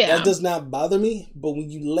that does not bother me. But when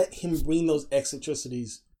you let him bring those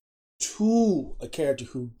eccentricities to a character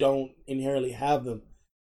who don't inherently have them,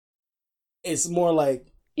 it's more like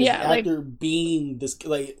the actor being this.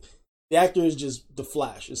 Like, the actor is just the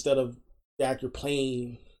Flash instead of the actor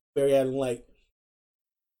playing Barry Allen. Like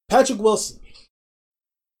Patrick Wilson,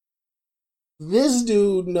 this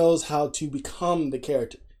dude knows how to become the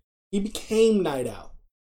character. He became Night Owl.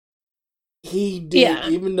 He did,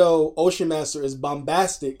 even though Ocean Master is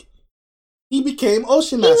bombastic, he became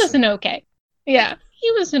Ocean Master. He was an okay. Yeah,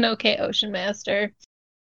 he was an okay Ocean Master.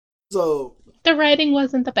 So the writing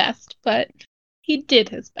wasn't the best, but he did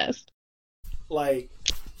his best. Like,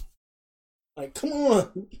 come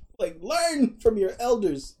on. Like, learn from your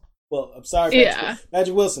elders. Well, I'm sorry, Yeah.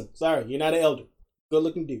 Patrick Wilson. Sorry, you're not an elder. Good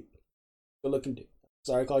looking dude. Good looking dude.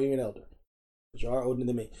 Sorry, I call you an elder, but you are older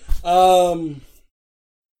than me.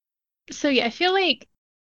 So yeah, I feel like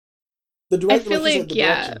the director, like you said, the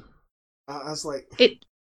direction. I was like, it.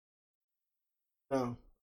 no.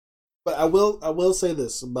 But I will say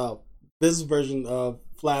this about this version of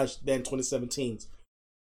Flash than 2017's.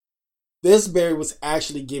 This Barry was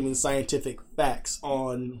actually giving scientific facts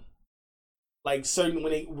on, like, certain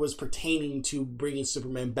when it was pertaining to bringing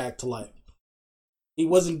Superman back to life. He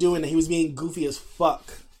wasn't doing that. He was being goofy as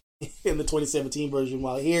fuck in the 2017 version,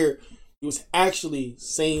 while here he was actually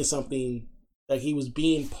saying something, like he was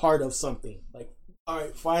being part of something. Like, all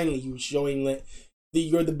right, finally, you showing that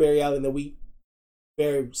you're the Barry Allen that we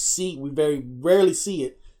very rarely see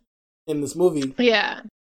it in this movie. Yeah.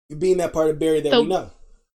 You're being that part of Barry that we know.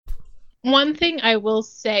 One thing I will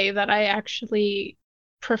say that I actually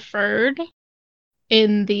preferred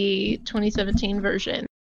in the 2017 version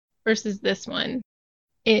versus this one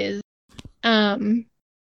is the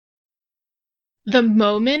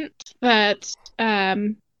moment that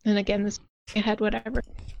and again this ahead whatever,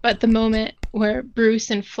 but the moment where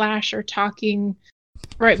Bruce and Flash are talking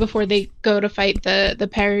right before they go to fight the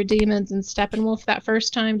parademons and Steppenwolf that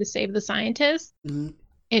first time to save the scientists. Mm-hmm.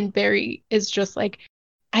 And Barry is just like,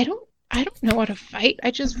 I don't know how to fight.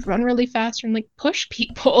 I just run really fast and like push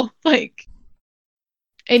people. Like,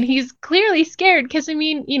 and he's clearly scared because I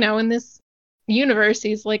mean, you know, in this universe,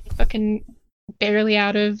 he's like fucking barely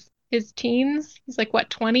out of his teens. He's like what,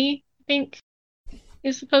 20, I think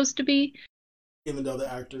he's supposed to be. Even though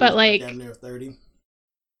the actor but is like damn near 30.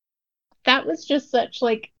 That was just such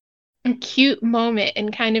like a cute moment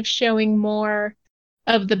and kind of showing more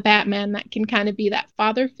of the Batman that can kind of be that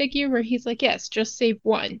father figure where he's like, yes, just save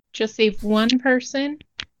one person,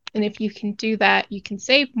 and if you can do that you can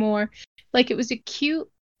save more. Like, it was a cute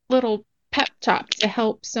little pep talk to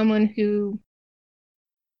help someone who,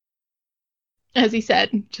 as he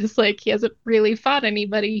said, just like he hasn't really fought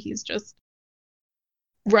anybody, he's just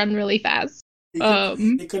run really fast. He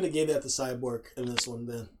could have gave that to Cyborg in this one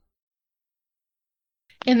then.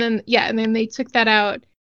 And then they took that out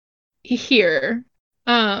here.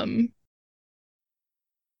 And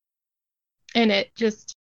it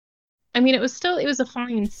just, I mean, it was a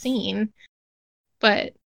fine scene,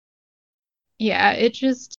 but yeah, it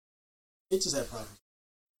just had problems.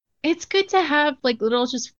 It's good to have like little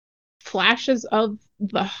just flashes of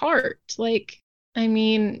the heart. Like, I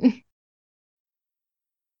mean,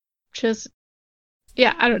 just,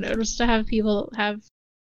 yeah, I don't know, just to have people have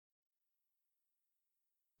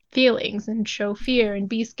feelings and show fear and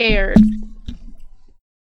be scared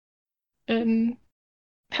and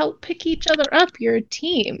help pick each other up. You're a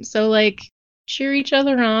team, so like cheer each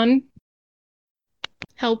other on,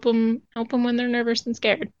 help them when they're nervous and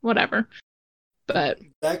scared, whatever. But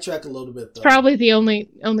backtrack a little bit though. Probably the only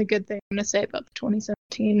good thing I'm gonna say about the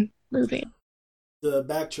 2017 movie. The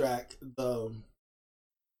backtrack though,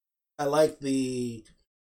 I like the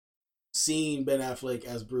seeing Ben Affleck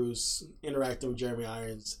as Bruce interacting with Jeremy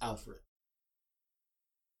Irons' Alfred.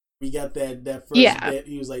 We got that first bit.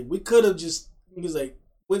 He was like, we could have just, he was like,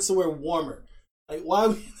 went somewhere warmer. Like, why are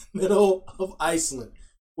we in the middle of Iceland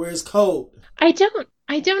where it's cold? I don't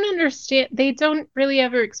understand. They don't really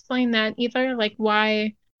ever explain that either. Like,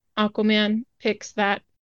 why Aquaman picks that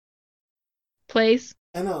place.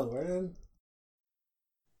 I know, right?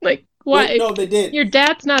 Like, why? Wait, no, they did. Your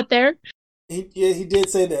dad's not there. He did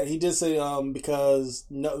say that. He did say because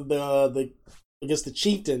the I guess the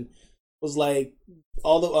chieftain was like,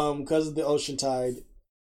 all the because of the ocean tide,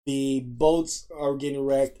 the boats are getting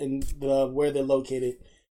wrecked, and where they're located,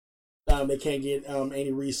 they can't get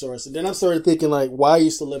any resource. And then I'm started thinking, like, why are you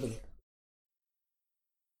still living here?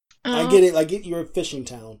 I get it. I get you're a fishing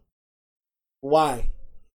town. Why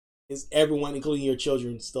is everyone, including your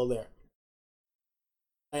children, still there?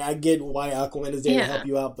 I get why Aquaman is there to help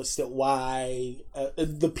you out, but still, why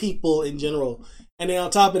the people in general? And then on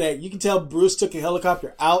top of that, you can tell Bruce took a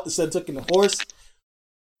helicopter out instead of taking the horse.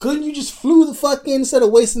 Couldn't you just flew the fuck in instead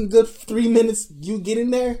of wasting a good 3 minutes you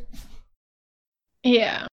getting there?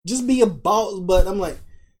 Yeah. Just be a boss. But I'm like,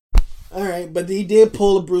 all right. But he did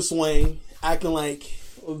pull a Bruce Wayne, acting like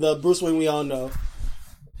the Bruce Wayne we all know,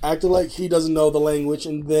 acting like he doesn't know the language,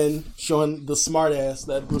 and then showing the smart ass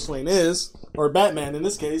that Bruce Wayne is, or Batman in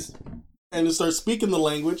this case, and to start speaking the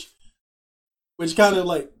language, which kind of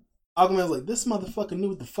like, Aquaman's like, this motherfucker knew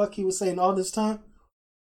what the fuck he was saying all this time.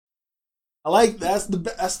 I like that's the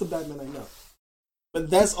Batman I know, but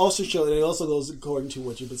that's also showing. It also goes according to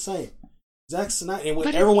what you've been saying. Zack Snyder, and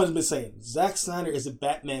what everyone's been saying, Zack Snyder is a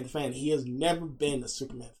Batman fan. He has never been a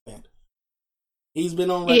Superman fan. He's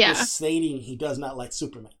been on record stating he does not like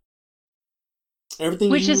Superman. Everything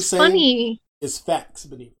which you is saying funny is facts,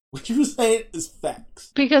 Benita. What you saying is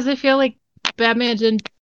facts. because I feel like Batman didn't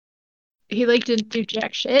do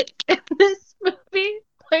jack shit in this movie.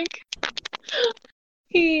 Like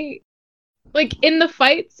he in the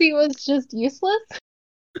fights he was just useless.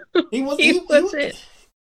 He wasn't.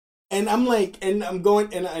 And I'm like, and I'm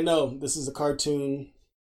going, and I know this is a cartoon,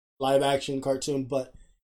 live action cartoon, but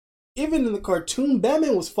even in the cartoon,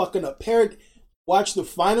 Batman was fucking up. Watch the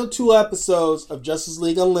final 2 episodes of Justice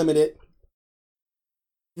League Unlimited.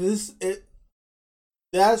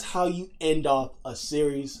 That's how you end off a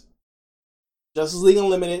series. Justice League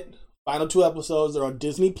Unlimited, final 2 episodes. They're on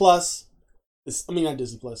Disney Plus. Not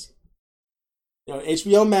Disney Plus.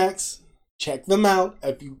 HBO Max. Check them out.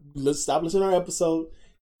 If you stop listening to our episode,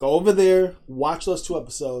 go over there, watch those 2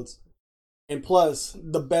 episodes. And plus,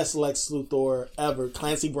 the best Lex Luthor ever,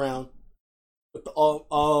 Clancy Brown, with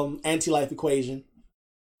the anti-life equation,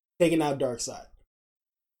 taking out Darkseid.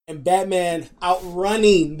 And Batman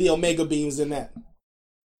outrunning the Omega Beams in that.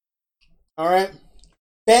 Alright?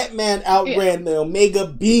 Batman outran the Omega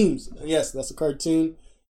Beams. Yes, that's a cartoon.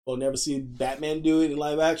 We'll never see Batman do it in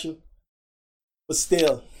live action. But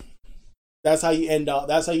still, that's how you end up.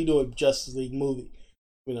 That's how you do a Justice League movie.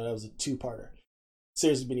 That was a 2-parter.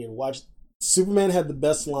 Seriously, been here to watch. Superman had the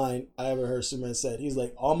best line I ever heard Superman said. He's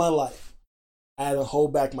like, all my life, I had to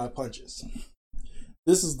hold back my punches.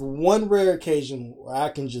 This is the one rare occasion where I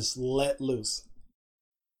can just let loose.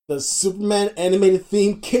 The Superman animated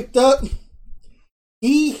theme kicked up.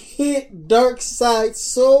 He hit Darkseid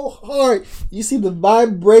so hard. You see the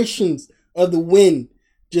vibrations of the wind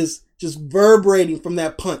just vibrating from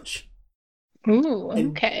that punch. Ooh,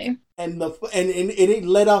 okay. And it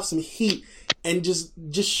let off some heat and just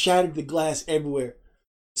shattered the glass everywhere.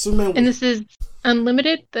 Superman. And this is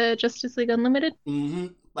Unlimited, the Justice League Unlimited? Mm-hmm.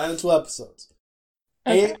 Final 2 episodes.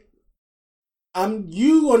 Okay. And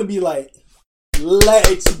you want to be like,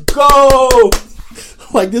 let's go!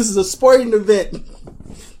 Like this is a sporting event.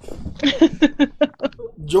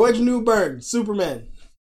 George Newbern, Superman.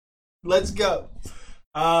 Let's go.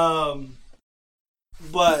 But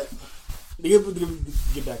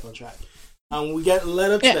get back on track. We got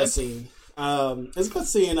led up to that scene. It's good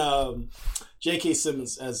seeing J.K.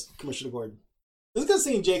 Simmons as Commissioner Gordon. It's good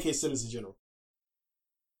seeing J.K. Simmons in general.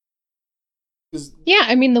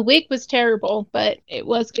 Yeah, the wig was terrible, but it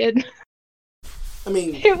was good.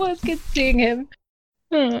 It was good seeing him.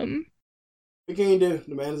 What can you do?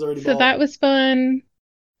 The man is already bald. So that was fun.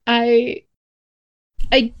 I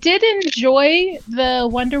did enjoy the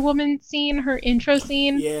Wonder Woman scene, her intro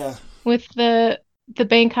scene. Yeah. With the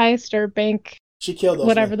bank heist or bank. She killed those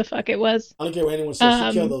whatever men. The fuck it was. I don't care what anyone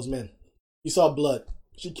says. She killed those men. You saw blood.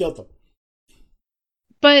 She killed them.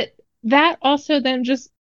 But that also then just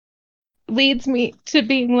leads me to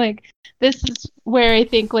being like, this is where I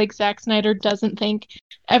think like Zack Snyder doesn't think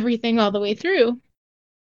everything all the way through.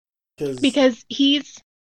 Because he's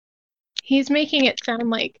making it sound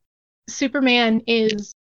like Superman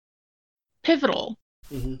is pivotal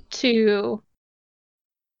to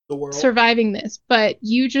the world surviving this. But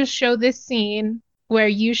you just show this scene where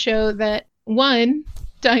you show that, one,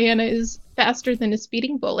 Diana is faster than a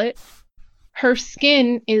speeding bullet. Her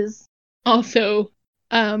skin is also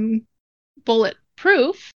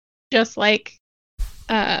bulletproof, just like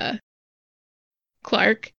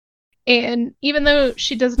Clark. And even though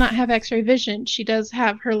she does not have X-ray vision, she does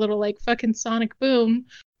have her little like fucking sonic boom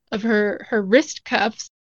of her wrist cuffs,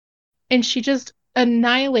 and she just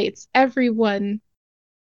annihilates everyone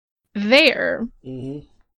there. Mm-hmm.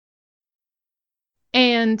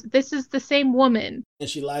 And this is the same woman and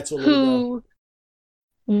she lied to who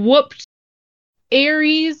whooped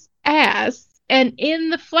Ares' ass. And in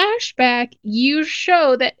the flashback, you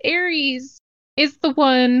show that Ares is the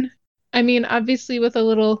one. Obviously with a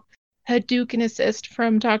little Hadouken assist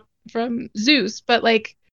from Zeus, but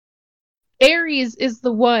like Ares is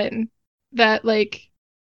the one that like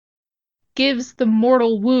gives the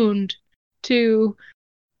mortal wound to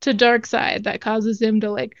Darkseid that causes him to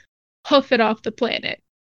like hoof it off the planet.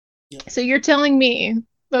 Yep. So you're telling me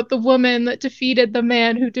that the woman that defeated the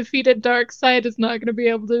man who defeated Darkseid is not going to be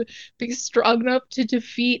able to be strong enough to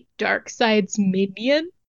defeat Darkseid's minion?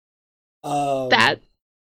 That's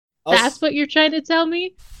what you're trying to tell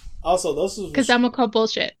me? Also, those was because I'm gonna call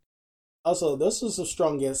bullshit. Also, this was some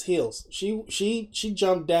strong ass heels. She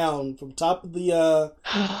jumped down from top of the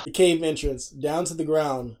cave entrance down to the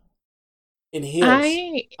ground in heels.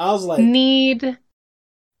 I was like, need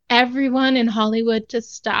everyone in Hollywood to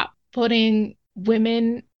stop putting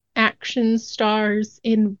women action stars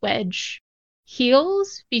in wedge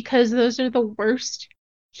heels because those are the worst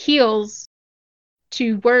heels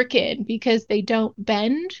to work in because they don't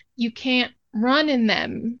bend. You can't run in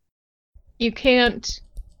them. You can't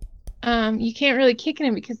really kick in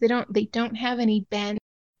them because they don't have any bend.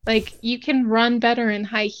 Like, you can run better in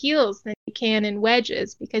high heels than you can in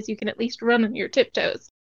wedges because you can at least run on your tiptoes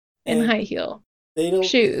in high heel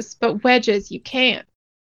shoes. But wedges, you can't.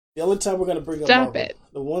 The only time we're going to bring up Stop Marvel, it.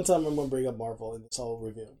 the one time I'm going to bring up Marvel in this whole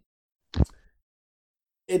review,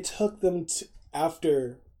 it took them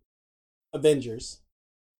after Avengers,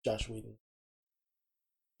 Joss Whedon.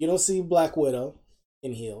 You don't see Black Widow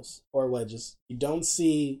in heels or wedges. You don't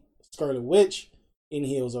see Scarlet Witch in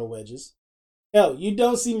heels or wedges. Hell, you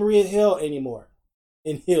don't see Maria Hill anymore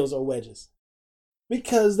in heels or wedges.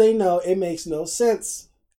 Because they know it makes no sense.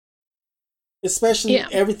 Especially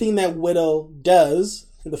everything that Widow does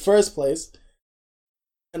in the first place.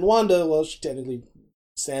 And Wanda, well, she technically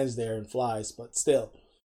stands there and flies, but still.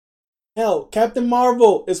 Hell, Captain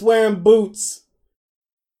Marvel is wearing boots.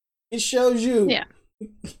 It shows you. Yeah.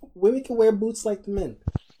 Women can wear boots like the men.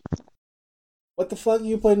 What the fuck are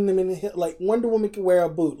you putting them in the hip? Like, Wonder Woman can wear a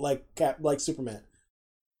boot like Superman.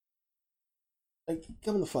 Like,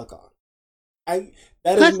 come the fuck on.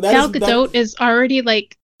 Plus, Gal Gadot is already,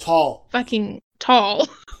 like, tall. Fucking tall.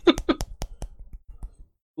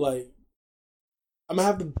 Like, I'm gonna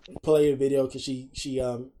have to play a video because she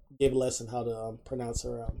gave a lesson how to pronounce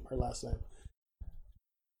her last name.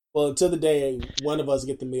 Well, until the day one of us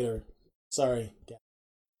get to meet her. Sorry,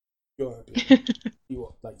 you're you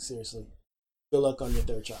are, like, seriously. Good luck on your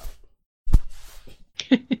third child.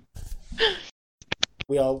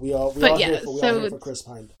 we all here for Chris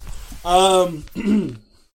Pine.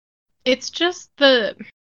 It's just and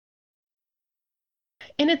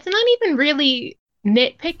it's not even really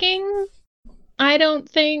nitpicking, I don't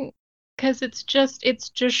think, because it's just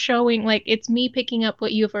showing, like, it's me picking up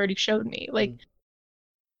what you've already showed me. Like,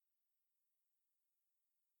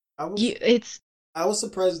 I was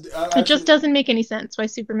surprised. It just doesn't make any sense why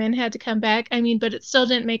Superman had to come back. I mean, but it still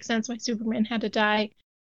didn't make sense why Superman had to die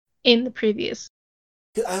in the previous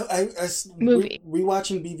movie.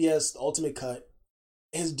 Rewatching BVS Ultimate Cut,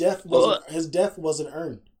 his death wasn't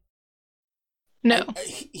earned. No,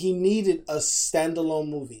 he needed a standalone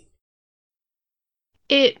movie.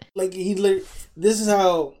 This is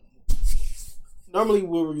how. Normally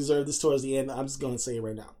we'll reserve this towards the end. I'm just going to say it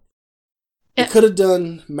right now. It could have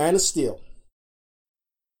done Man of Steel.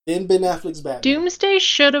 Then Ben Affleck's Batman. Doomsday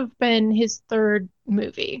should have been his third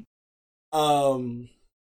movie. Then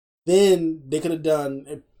they could have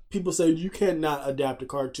done. People say you cannot adapt a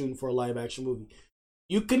cartoon for a live action movie.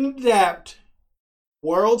 You can adapt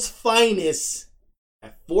World's Finest, a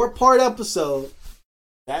 4-part episode,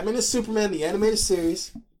 Batman and Superman, the animated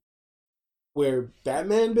series, where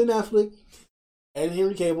Batman and Ben Affleck and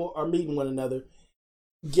Henry Cavill are meeting one another.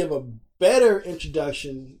 Give a better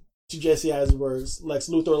introduction to Jesse Eisenberg's Lex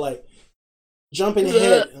Luthor, like jumping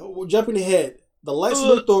ahead. The Lex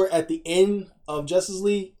Luthor at the end of Justice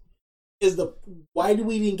League is why do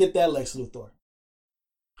we even get that Lex Luthor?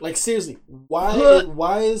 Like, seriously,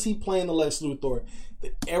 why is he playing the Lex Luthor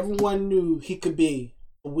that everyone knew he could be?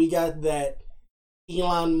 We got that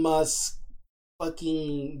Elon Musk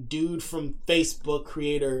fucking dude from Facebook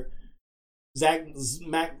creator,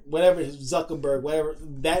 Zuckerberg, whatever,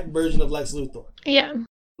 that version of Lex Luthor. Yeah.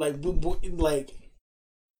 Like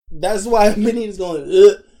that's why many is going,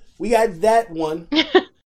 ugh. We got that one.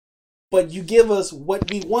 But you give us what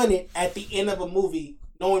we wanted at the end of a movie,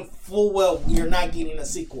 knowing full well we are not getting a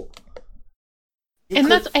sequel.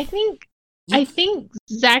 I think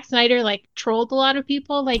Zack Snyder, like, trolled a lot of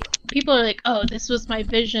people. Like, people are like, oh, this was my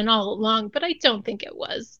vision all along, but I don't think it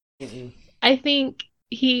was. Mm-mm. I think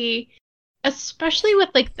he, especially with,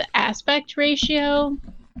 like, the aspect ratio,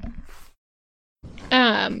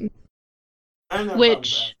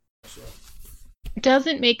 which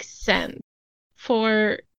doesn't make sense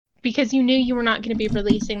because you knew you were not going to be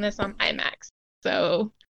releasing this on IMAX,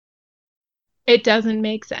 so it doesn't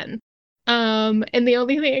make sense. And the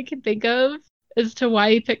only thing I can think of as to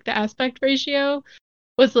why he picked the aspect ratio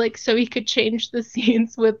was, like, so he could change the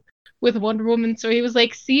scenes with Wonder Woman. So he was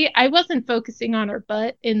like, see, I wasn't focusing on her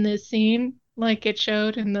butt in this scene like it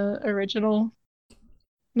showed in the original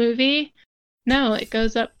movie. No, it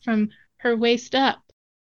goes up from her waist up.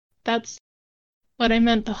 That's what I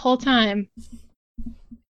meant the whole time.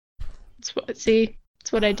 It's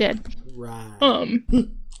what I did. Right.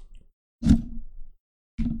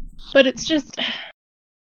 But it's just,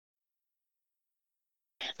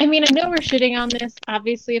 I mean, I know we're shitting on this.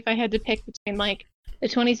 Obviously, if I had to pick between, like, the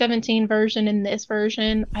 2017 version and this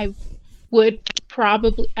version, I would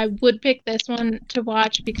pick this one to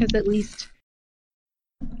watch because at least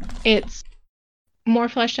it's more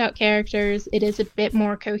fleshed out characters. It is a bit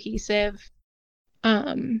more cohesive.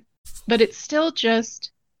 But it's still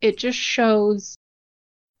it just shows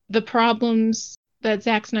the problems that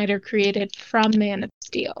Zack Snyder created from Man of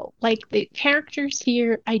Steel. Like, the characters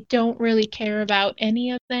here, I don't really care about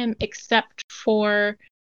any of them except for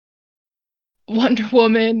Wonder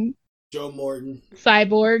Woman, Joe Morton,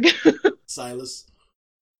 Cyborg, Silas,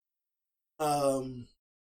 and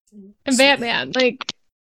Batman. Like,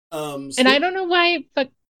 and I don't know why,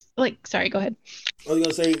 but like, sorry, go ahead. I was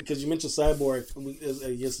gonna say, because you mentioned Cyborg,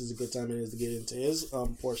 I guess it's a good time to get into his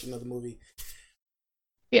portion of the movie.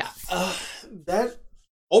 Yeah, that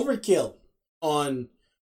overkill on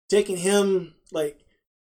taking him, like,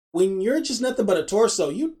 when you're just nothing but a torso,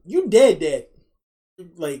 you dead.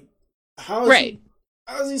 Like, how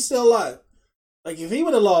is he still alive? Like, if he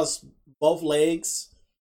would have lost both legs,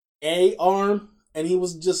 a arm, and he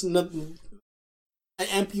was just nothing. An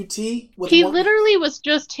amputee with he literally was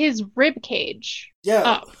just his rib cage.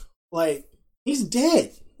 Yeah, like, he's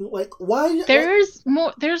dead. Like, why?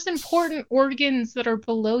 There's important organs that are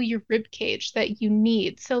below your rib cage that you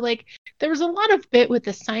need. So, like, there was a lot of bit with the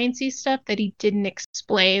sciencey stuff that he didn't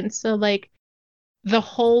explain. So, like, the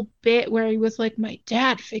whole bit where he was like, my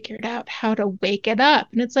dad figured out how to wake it up,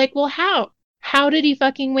 and it's like, well, how did he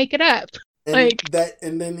fucking wake it up? And like that,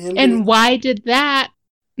 and then him, and why did that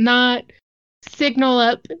not signal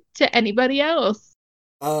up to anybody else?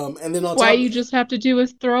 And then why you just have to do a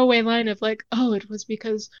throwaway line of like, oh, it was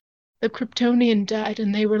because the Kryptonian died,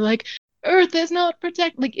 and they were like, Earth is not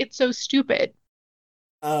protected. Like, it's so stupid.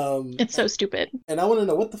 It's so stupid. And I want to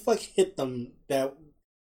know what the fuck hit them that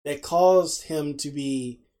caused him to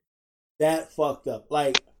be that fucked up.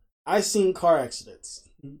 Like, I've seen car accidents,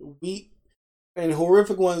 and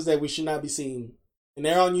horrific ones that we should not be seeing, and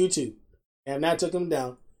they're on YouTube, and I took them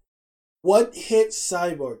down. What hit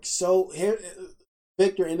Cyborg? So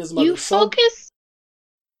Victor and his mother. You focus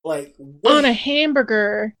on a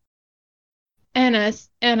hamburger and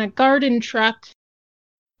a garden truck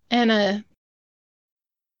and a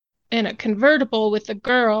convertible with a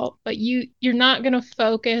girl, but you're not gonna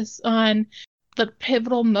focus on the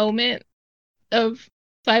pivotal moment of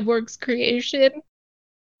Cyborg's creation.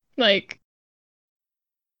 Like,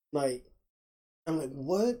 I'm like,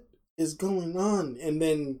 what is going on? And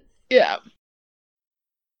then yeah.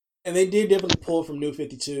 And they did definitely pull from New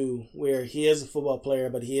 52, where he is a football player,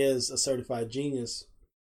 but he is a certified genius.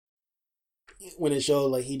 When it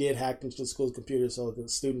showed, like, he did hack into the school's computer so the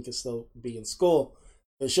student could still be in school.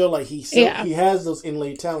 It showed, like, he has those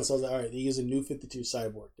inlaid talents. So I was like, all right, they're using New 52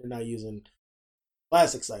 Cyborg. They're not using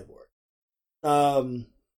classic Cyborg.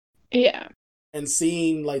 Yeah. And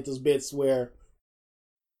seeing, like, those bits where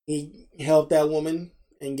he helped that woman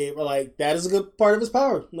and gave her, like, that is a good part of his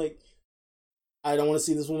power. Like, I don't want to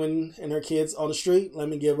see this woman and her kids on the street. Let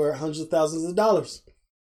me give her hundreds of thousands of dollars.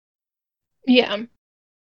 Yeah.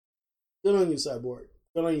 Good on you, Cyborg.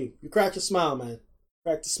 Good on you. You cracked a smile, man.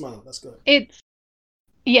 Cracked a smile. That's good.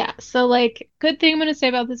 Yeah. So, like, good thing I'm going to say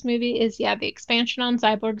about this movie is, the expansion on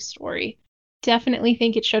Cyborg's story. Definitely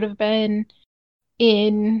think it should have been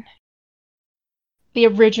in the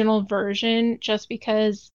original version, just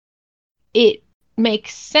because it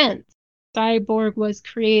makes sense. Cyborg was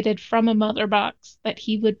created from a mother box, that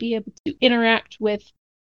he would be able to interact with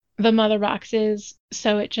the mother boxes,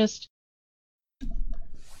 so it just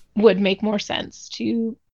would make more sense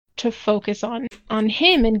to focus on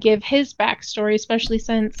him and give his backstory, especially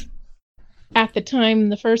since at the time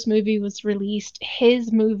the first movie was released,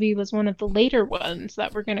 his movie was one of the later ones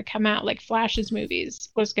that were going to come out. Like, Flash's movies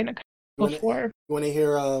was going to come before you want to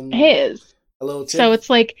hear his. A little tip? So it's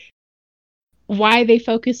like, why they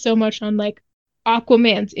focus so much on, like,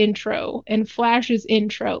 Aquaman's intro and Flash's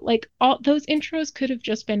intro. Like, all those intros could have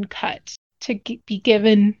just been cut to be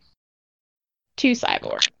given to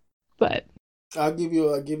Cyborg. But I'll give you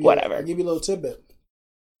whatever. I'll give you a little tidbit.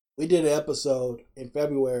 We did an episode in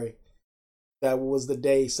February that was the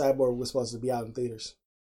day Cyborg was supposed to be out in theaters.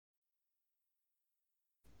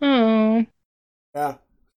 Oh. Yeah.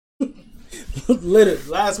 Literally,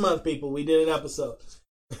 last month, people, we did an episode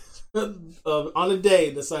on the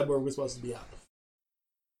day that Cyborg was supposed to be out.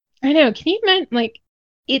 I know. Can you imagine, like,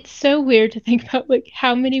 it's so weird to think about, like,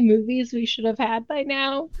 how many movies we should have had by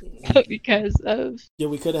now, but because of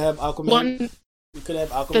we could have Aquaman. One, we could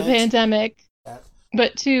have Aquaman. The pandemic,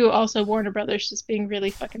 but two, also Warner Brothers just being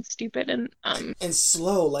really fucking stupid and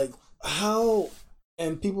slow. Like, how?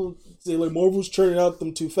 And people say, like, Marvel's churning out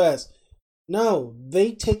them too fast. No,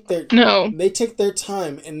 they take their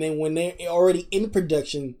time, and then when they're already in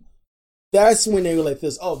production, That's when they were like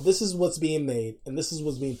this. Oh, this is what's being made, and this is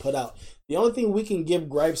what's being put out. The only thing we can give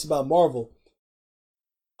gripes about Marvel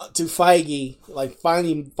to Feige, like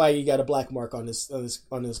finally Feige got a black mark on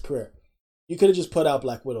his career. You could have just put out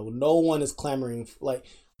Black Widow. No one is clamoring like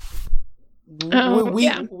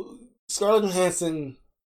Yeah. Scarlett Johansson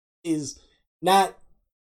is not.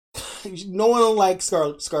 No one likes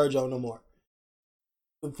ScarJo no more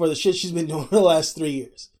for the shit she's been doing the last 3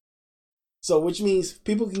 years. So, which means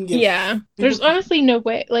people can get. Yeah. There's honestly no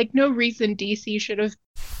way, like, no reason DC should have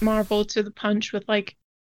Marvel to the punch with, like,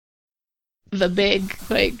 the big,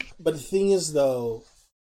 like. But the thing is, though,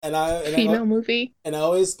 female movie. And I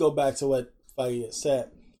always go back to what Feige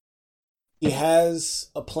said. He has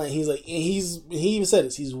a plan. He's like, he even said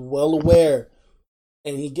this. He's well aware,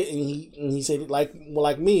 and he said, like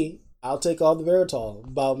me, I'll take all the Veritol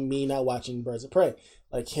about me not watching Birds of Prey.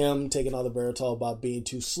 Like him taking all the Veritol about being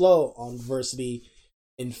too slow on diversity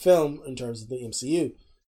in film in terms of the MCU. He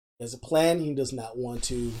has a plan. He does not want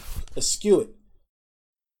to eschew it.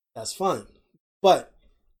 That's fine. But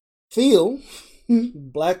feel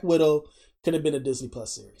Black Widow could have been a Disney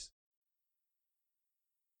Plus series.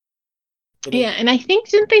 Yeah, and I think,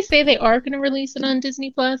 didn't they say they are going to release it on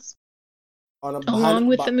Disney Plus? Along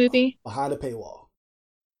with the movie? Behind a paywall.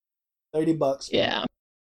 $30. Yeah.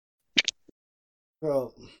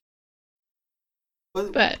 Bro.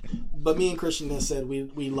 But me and Christian has said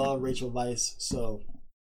we love Rachel Weisz, so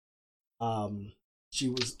she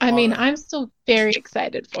was. I mean, I'm still very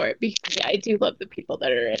excited for it because I do love the people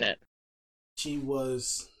that are in it. She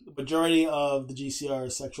was the majority of the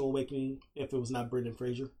GCR sexual awakening if it was not Brendan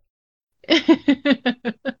Fraser.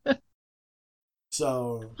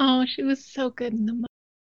 So. Oh, she was so good in the movie.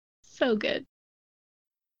 So good.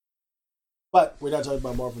 But we're not talking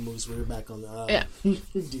about Marvel movies. We're back on the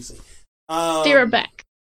DC. Steer her back.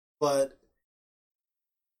 But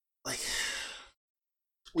like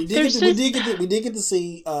we did get to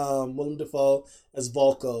see Willem Dafoe as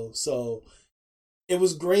Vulko. So it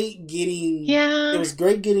was great getting. Yeah. It was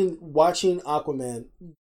great watching Aquaman.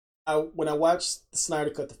 When I watched the Snyder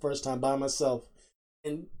Cut the first time by myself,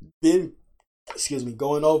 and then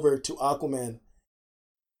going over to Aquaman,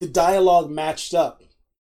 the dialogue matched up.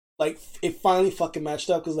 Like, it finally fucking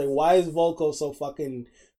matched up because, like, why is Vulko so fucking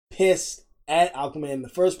pissed at Aquaman in the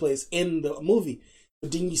first place in the movie?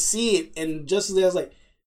 But then you see it, and just as I was like,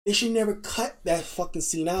 they should never cut that fucking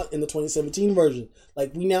scene out in the 2017 version.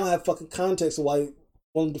 Like, we now have fucking context of why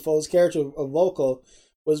Willem Dafoe's character of Vulko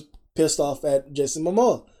was pissed off at Jason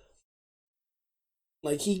Momoa.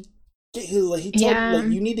 Like, he told him,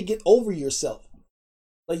 like, you need to get over yourself.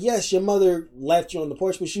 Like, yes, your mother left you on the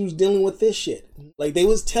porch, but she was dealing with this shit. Like, they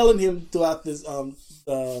was telling him throughout this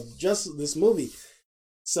this movie.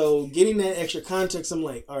 So getting that extra context, I'm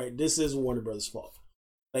like, all right, this is Warner Brothers' fault.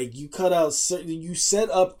 Like, you set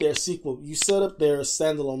up their sequel, you set up their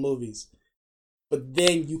standalone movies, but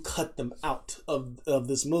then you cut them out of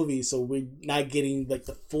this movie, so we're not getting like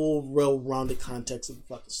the full, well-rounded context of the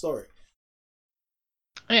fucking story.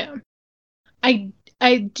 Yeah, I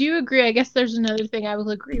do agree. I guess there's another thing I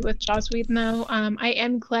will agree with Joss Whedon, though. I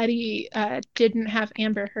am glad he didn't have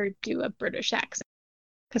Amber Heard do a British accent,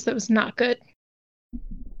 because it was not good.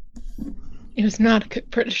 It was not a good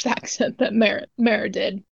British accent that Mara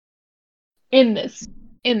did in this.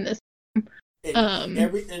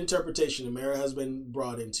 Every interpretation of Mara has been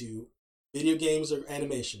brought into video games or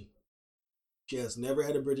animation. She has never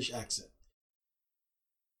had a British accent.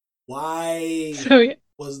 Why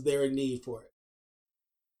was there a need for it?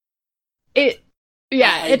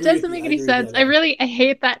 It doesn't make any sense. I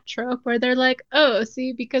hate that trope where they're like, oh,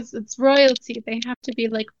 see, because it's royalty, they have to be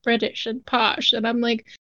like British and posh. And I'm like,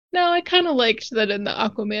 no, I kind of liked that in the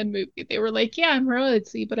Aquaman movie. They were like, yeah, I'm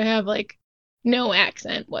royalty, but I have like no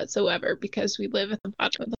accent whatsoever because we live at the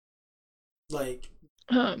bottom of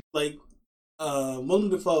the Willem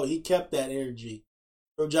Dafoe, he kept that energy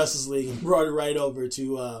from Justice League and brought it right over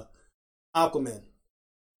to Aquaman.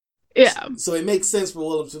 Yeah. So it makes sense for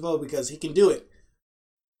Willem Dafoe because he can do it.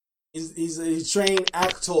 He's a trained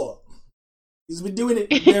actor. He's been doing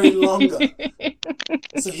it very longer.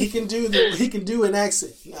 So he can do an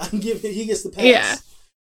accent. He gets the pass. Yeah.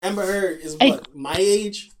 Amber Heard is what? My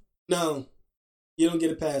age? No. You don't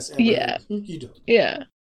get a pass, Amber Heard. You don't. Yeah.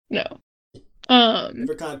 No.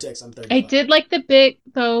 For context, I'm 35. I did like the bit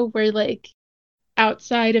though where like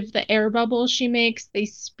outside of the air bubble she makes, they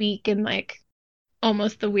speak in like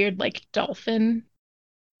almost the weird like dolphin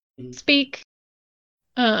speak.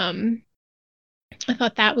 I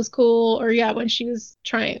thought that was cool. Or when she was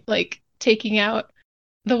taking out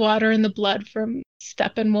the water and the blood from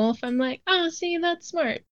Steppenwolf, I'm like, oh, see, that's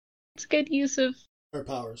smart. It's good use of Her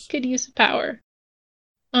powers. Could use a power.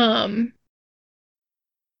 Um,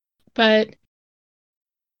 but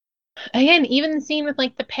again, even the scene with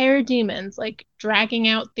like the parademons, like dragging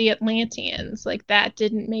out the Atlanteans, like that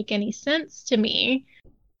didn't make any sense to me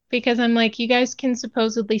because I'm like, you guys can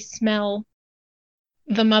supposedly smell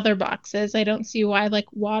the mother boxes. I don't see why like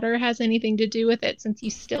water has anything to do with it since you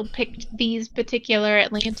still picked these particular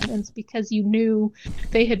Atlanteans because you knew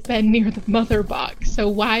they had been near the mother box. So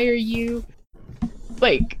why are you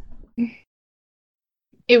like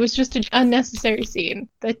it was just an unnecessary scene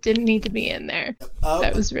that didn't need to be in there.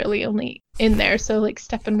 That was really only in there so like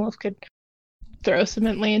Steppenwolf could throw some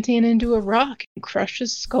Atlantean into a rock and crush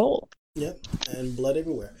his skull. Yep, and blood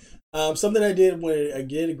everywhere. Something I did when I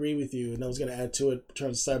did agree with you, and I was going to add to it in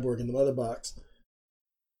terms of Cyborg in the Mother Box.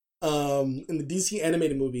 In the DC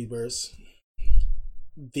animated movie verse,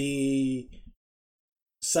 the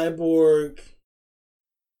Cyborg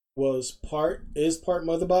is part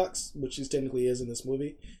Mother Box, which he technically is in this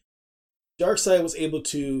movie. Darkseid was able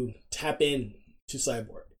to tap in to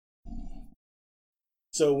Cyborg.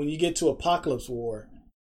 So when you get to Apocalypse War,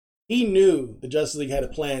 he knew the Justice League had a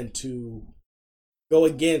plan to go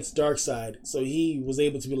against Darkseid. So he was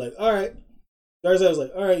able to be like, all right. Darkseid was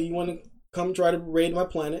like, all right, you want to come try to raid my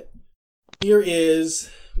planet? Here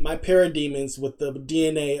is my parademons with the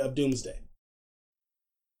DNA of Doomsday.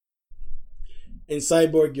 And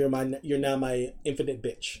Cyborg, you're now my infinite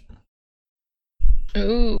bitch.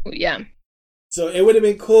 Ooh, yeah. So it would have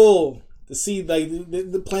been cool to see like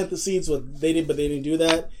the plant the seeds. What they did, but they didn't do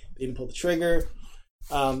that. They didn't pull the trigger.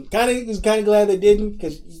 Was kind of glad they didn't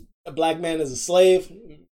because a black man as a slave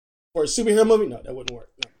for a superhero movie, no, that wouldn't work.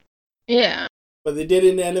 No. Yeah. But they did it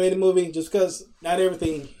in the animated movie just because not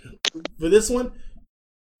everything for this one.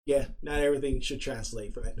 Yeah, not everything should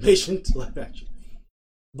translate from animation to live action.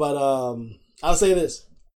 But I'll say this: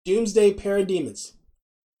 Doomsday Parademons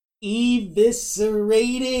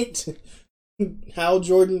eviscerated Hal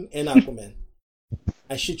Jordan and Aquaman.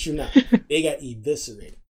 I shit you not, they got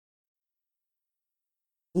eviscerated.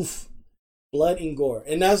 Oof, blood and gore,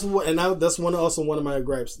 and that's one of my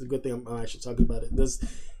gripes. The good thing I'm actually talking about it.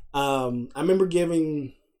 I remember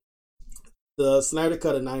giving the Snyder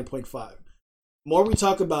Cut a 9.5. The more we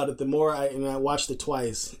talk about it, the more I watched it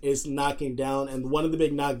twice. It's knocking down, and one of the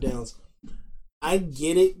big knockdowns. I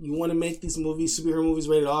get it. You want to make these movies, superhero movies,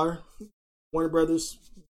 rated R, Warner Brothers,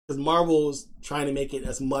 because Marvel is trying to make it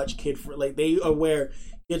as much kid for. Like they are aware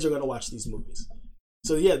kids are going to watch these movies.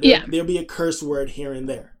 So there'll be a curse word here and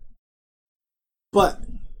there. But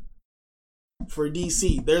for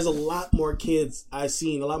DC, there's a lot more kids I've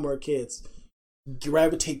seen. A lot more kids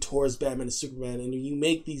gravitate towards Batman and Superman, and you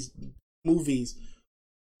make these movies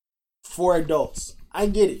for adults. I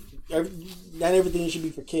get it. Not everything should be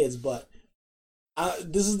for kids, but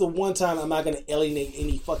this is the one time I'm not going to alienate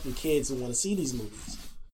any fucking kids who want to see these movies,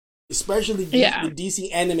 especially the DC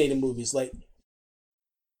animated movies. Like,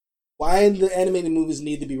 why the animated movies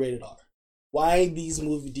need to be rated R? Why these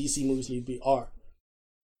DC movies need to be R?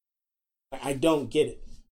 I don't get it,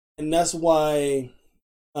 and that's why.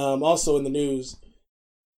 Also in the news,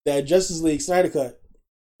 that Justice League Snyder Cut,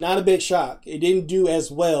 not a big shock. It didn't do as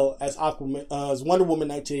well as as Wonder Woman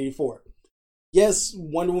 1984. Yes,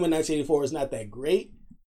 Wonder Woman 1984 is not that great,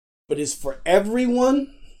 but it's for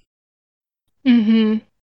everyone. Mm-hmm.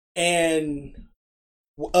 And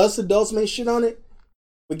us adults may shit on it,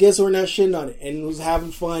 but guess who are not shitting on it and who's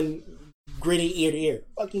having fun grinning ear to ear?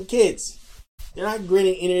 Fucking kids. They're not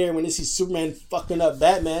grinning ear to ear when they see Superman fucking up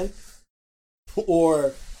Batman.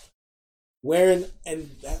 Or wearing, and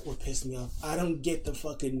that would piss me off. I don't get the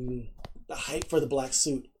hype for the black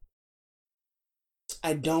suit.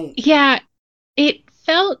 I don't. Yeah,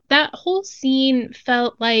 that whole scene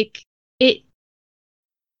felt like it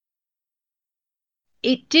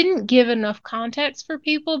didn't give enough context for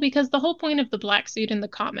people because the whole point of the black suit in the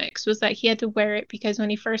comics was that he had to wear it because when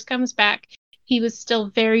he first comes back, he was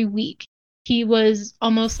still very weak. He was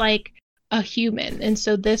almost like a human, and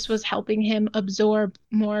so this was helping him absorb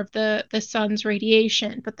more of the sun's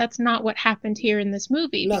radiation, but that's not what happened here in this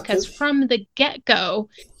movie because from the get-go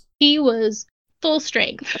he was full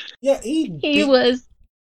strength. Yeah, he was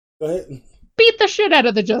go ahead. Beat the shit out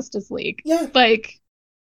of the Justice League. Yeah, like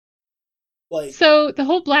so the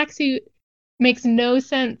whole black suit makes no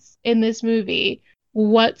sense in this movie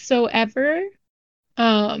whatsoever,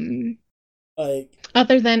 other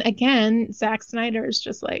than again Zack Snyder is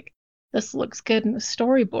just like, this looks good in the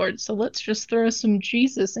storyboard, so let's just throw some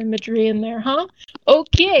Jesus imagery in there, huh?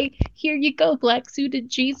 Okay, here you go, black-suited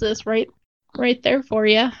Jesus, right there for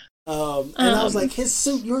you. And I was like,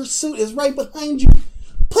 your suit is right behind you.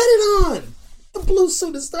 Put it on! The blue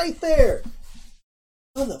suit is right there.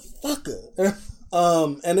 motherfucker.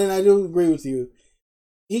 And then I do agree with you.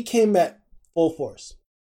 He came back full force.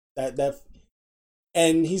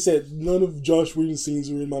 And he said none of Josh Whedon's scenes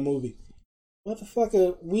were in my movie.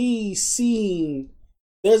 Motherfucker, we seen.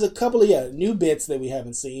 There's a couple of new bits that we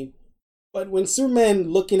haven't seen, but when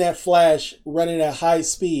Superman looking at Flash running at high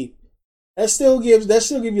speed, that still give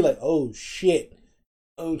you like, oh shit.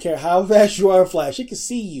 I don't care how fast you are, Flash. He can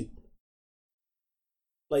see you.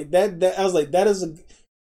 Like that. I was like, that is a.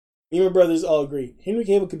 Me and my brothers all agree. Henry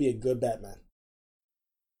Cavill could be a good Batman.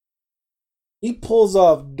 He pulls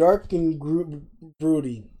off dark and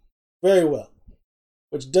broody very well,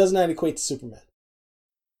 which does not equate to Superman.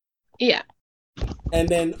 Yeah. And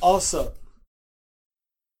then also,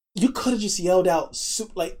 you could have just yelled out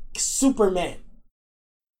like Superman.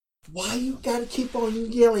 Why you gotta keep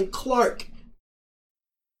on yelling Clark?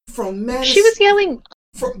 From Man, she was yelling.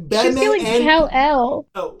 From Batman, she was yelling and Kal-El.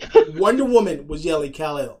 Oh, Wonder Woman was yelling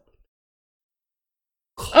Kal-El.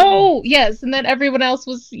 Oh yes, and then everyone else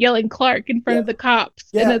was yelling Clark in front of the cops,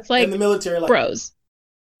 and it's like, and the military, like, bros.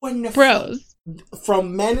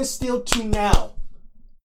 From Man of Steel to now,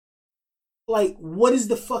 like, what is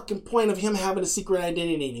the fucking point of him having a secret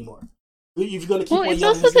identity anymore? If you're gonna keep on it's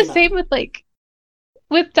yelling also his the name same out.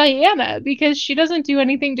 with Diana, because she doesn't do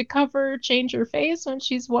anything to cover or change her face when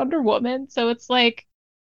she's Wonder Woman. So it's like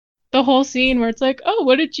the whole scene where it's like, oh,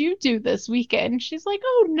 what did you do this weekend? She's like,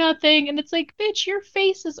 oh, nothing. And it's like, bitch, your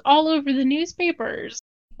face is all over the newspapers.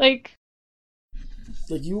 Like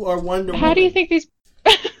you are Wonder Woman. How do you think these...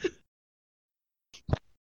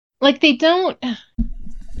 like, they don't...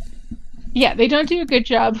 Yeah, they don't do a good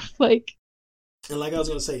job, like... And like I was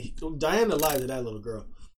gonna say, Diana lied to that little girl.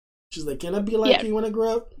 She's like, can I be like you when I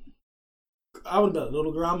grow up? I would have been a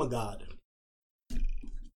little girl, I'm a god.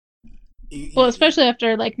 Well, especially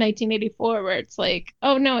after, like, 1984, where it's like,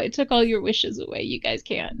 oh, no, it took all your wishes away. You guys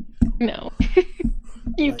can't. No.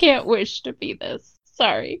 You can't wish to be this.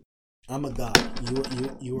 Sorry. I'm a god.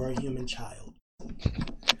 You are a human child.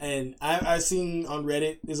 And I seen on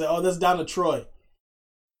Reddit, it's like, oh, that's Donna Troy.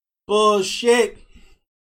 Bullshit.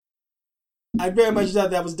 I very much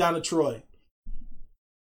thought that was Donna Troy.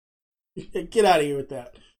 Get out of here with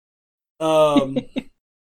that.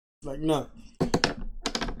 Like, no.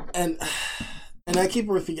 And I keep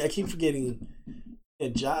forgetting.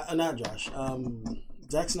 Not Josh.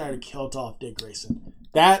 Zack Snyder killed off Dick Grayson.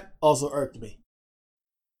 That also irked me.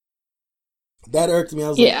 I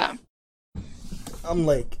was like, I'm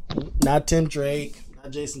like, not Tim Drake,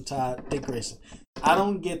 not Jason Todd, Dick Grayson. I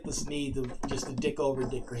don't get this need to just to dick over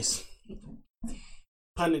Dick Grayson.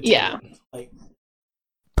 Pun intended. Yeah. Like,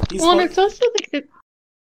 well, it's also like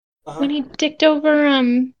when he dicked over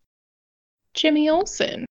Jimmy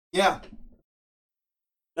Olsen. Yeah.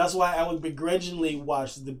 That's why I would begrudgingly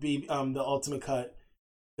watch the Ultimate Cut,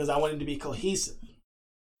 because I wanted to be cohesive.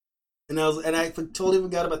 And I totally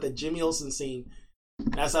forgot about that Jimmy Olsen scene.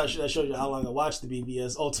 That's how I showed you how long I watched the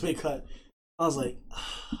BVS Ultimate Cut. I was like,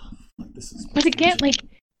 this is. But again, like,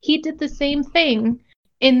 he did the same thing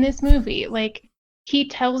in this movie. Like, he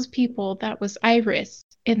tells people that was Iris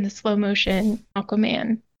in the slow motion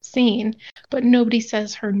Aquaman scene, but nobody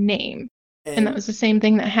says her name. And that was the same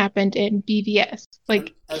thing that happened in BVS.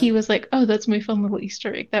 Like, he was like, oh, that's my fun little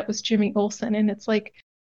Easter egg. That was Jimmy Olsen. And it's like,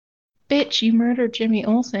 bitch, you murdered Jimmy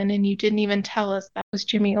Olsen and you didn't even tell us that was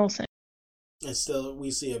Jimmy Olsen. And still, we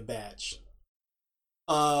see a badge.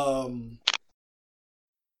 It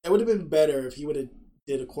would have been better if he would have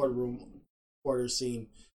did a quarter scene.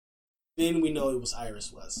 Then we know it was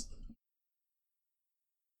Iris West.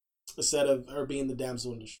 Instead of her being the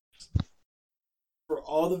damsel in distress. For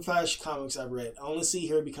all the Flash comics I've read, I only see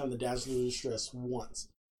her become the damsel in distress once.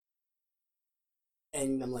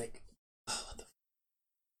 And I'm like, oh, what the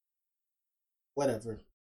whatever.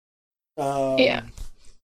 Yeah.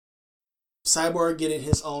 Cyborg getting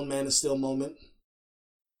his own Man of Steel moment.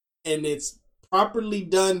 And it's properly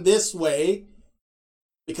done this way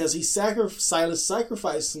because Silas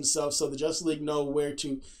sacrificed himself so the Justice League know where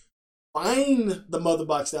to find the mother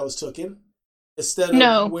box that was taken. Instead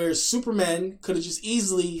of where Superman could have just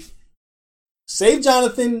easily saved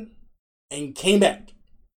Jonathan and came back.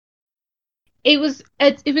 It was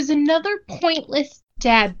another pointless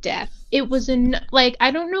dad death. It was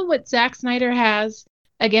I don't know what Zack Snyder has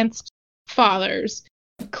against fathers.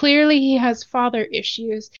 Clearly he has father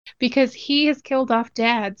issues because he has killed off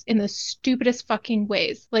dads in the stupidest fucking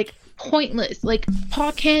ways. Like, pointless. Like,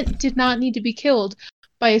 Pa Kent did not need to be killed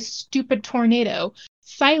by a stupid tornado.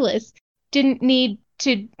 Silas didn't need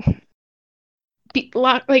to be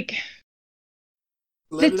locked. Like,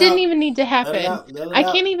 that didn't even need to happen. I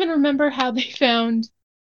can't even remember how they found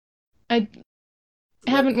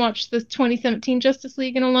haven't watched the 2017 Justice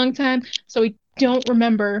League in a long time, so I don't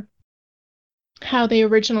remember how they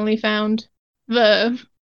originally found the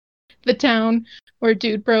town where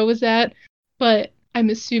Dude Bro was at, but I'm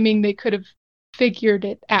assuming they could have figured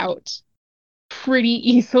it out pretty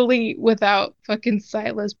easily without fucking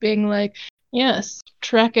Silas being like, yes,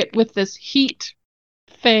 track it with this heat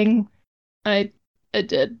thing. I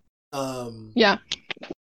did. Yeah.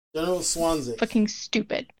 General Swanzik. Fucking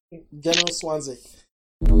stupid. General Swanzik.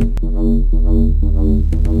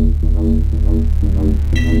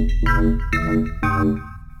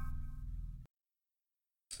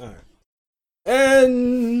 Alright.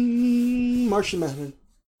 And Martian Manhunter.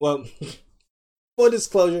 Well, full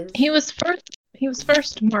disclosure. He was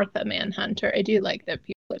first Martha Manhunter. I do like that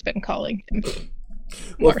people have been calling him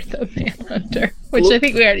Martha Manhunter, which I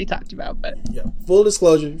think we already talked about, but yeah. Full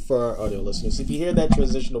disclosure for our audio listeners. If you hear that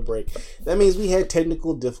transitional break, that means we had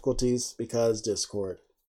technical difficulties because Discord.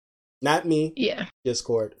 Not me. Yeah.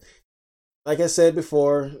 Discord. Like I said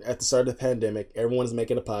before, at the start of the pandemic, everyone's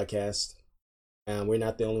making a podcast, and we're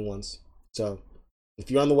not the only ones. So, if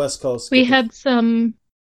you're on the West Coast, we had some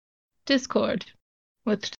Discord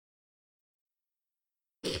with.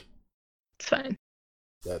 It's fine.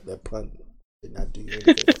 That pun did not do you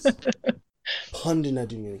any favors. Pun did not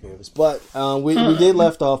do me any favors. But we did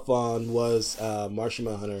left off on was Martian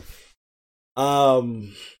Manhunter.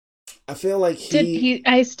 I feel like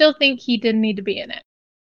I still think he didn't need to be in it.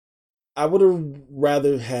 I would have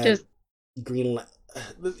rather had Green Lantern.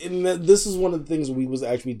 And this is one of the things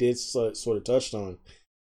we did sort of touched on.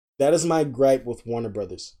 That is my gripe with Warner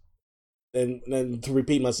Brothers. And to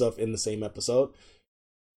repeat myself in the same episode,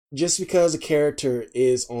 just because a character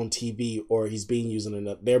is on TV or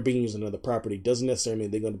they're being used in another property doesn't necessarily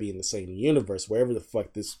mean they're going to be in the same universe, wherever the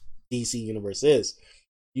fuck this DC universe is.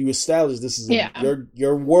 You establish this is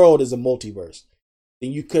your world is a multiverse.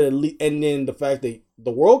 Then you could and then the fact that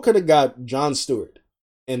the world could have got Jon Stewart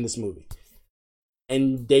in this movie,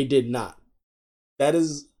 and they did not. That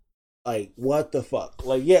is like, what the fuck?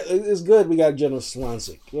 Like, yeah, it's good we got General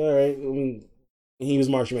Swanzik. All right, I mean, he was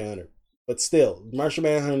Martian Manhunter. But still, Martian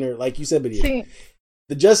Manhunter, like you said, the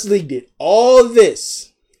Justice League did all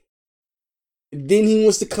this. Then he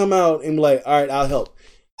wants to come out and be like, all right, I'll help.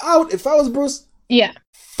 If I was Bruce, yeah,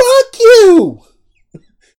 fuck you.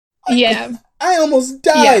 Yeah, I almost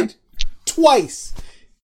died twice.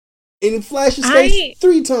 And Flash's face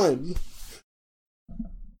 3 times.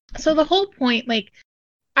 So the whole point, like,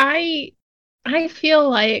 I feel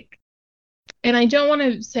like, and I don't want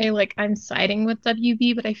to say like I'm siding with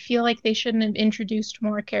WB, but I feel like they shouldn't have introduced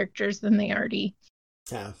more characters than they already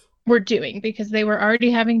were doing, because they were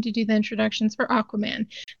already having to do the introductions for Aquaman.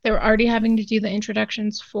 They were already having to do the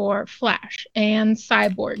introductions for Flash and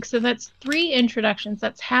Cyborg. So that's 3 introductions.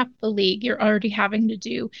 That's half the league you're already having to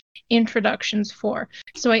do introductions for.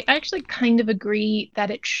 So I actually kind of agree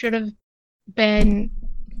that it should have been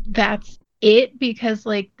that's it, because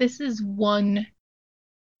like this is one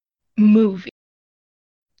movie.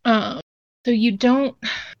 So you don't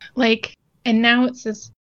like, and now it's this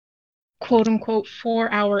quote unquote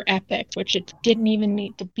 4-hour epic, which it didn't even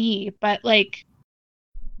need to be. But like,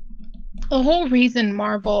 the whole reason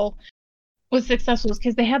Marvel was successful is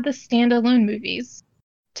because they had the standalone movies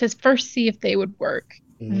to first see if they would work.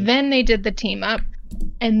 Mm-hmm. Then they did the team up,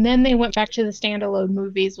 and then they went back to the standalone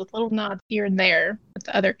movies with little nods here and there with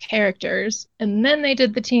the other characters, and then they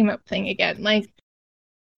did the team up thing again. Like,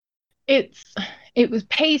 it was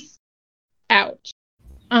paced out.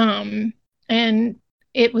 And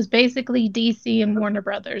it was basically DC and Warner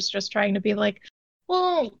Brothers just trying to be like,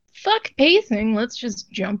 well, fuck pacing, let's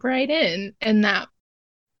just jump right in. And that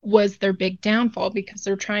was their big downfall, because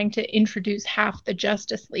they're trying to introduce half the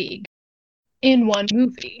Justice League in one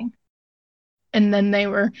movie. And then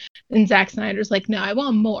Zack Snyder's like, no, I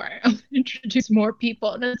want more. I'll introduce more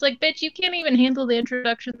people. And it's like, bitch, you can't even handle the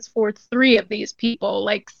introductions for 3 of these people.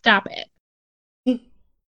 Like, stop it.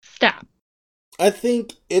 Stop. I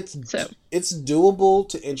think it's doable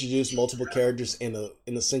to introduce multiple characters in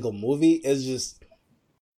a single movie. It's just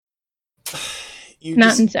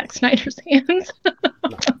not in Zack Snyder's hands.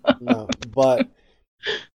 no, but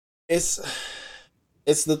it's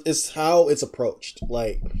how it's approached.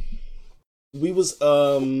 Like, we was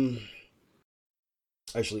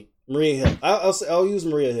actually Maria Hill. I'll use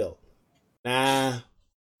Maria Hill. Nah,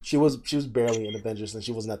 she was barely in Avengers, and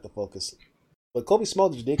she wasn't at the focus. But Kobe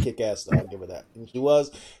Smulders did kick ass, though. I'll give her that. And she was.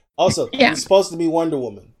 Also, she was supposed to be Wonder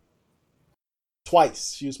Woman.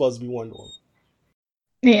 Twice, she was supposed to be Wonder Woman.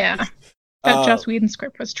 Yeah. That Joss Whedon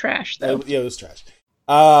script was trash, though. Yeah, it was trash.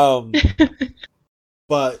 But,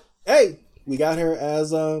 hey, we got her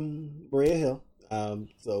as Maria Hill.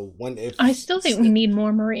 So one if I still think we need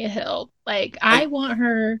more Maria Hill. Like, I want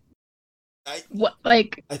her. I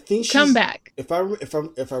think come back. If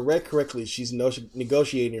I read correctly, she's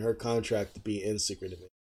negotiating her contract to be in Secret Invasion.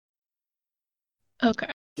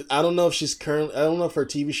 Okay. I don't know if she's I don't know if her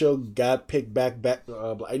TV show got picked back.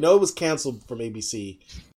 I know it was canceled from ABC.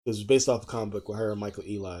 It was based off a comic book with her and Michael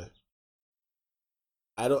Ealy.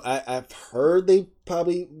 I've heard they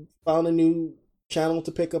probably found a new channel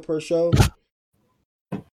to pick up her show,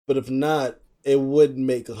 but if not, it would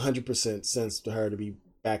make 100% sense to her to be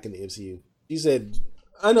back in the MCU. She said,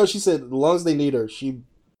 as long as they need her, she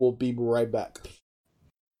will be right back.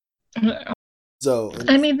 So,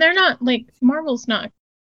 I mean, they're not, like, Marvel's not,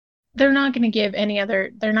 they're not going to give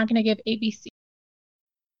they're not going to give ABC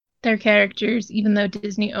their characters, even though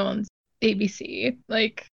Disney owns ABC.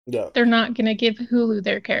 Like, yeah. They're not going to give Hulu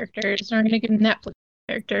their characters. They're not going to give Netflix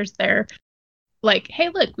characters. They're like, hey,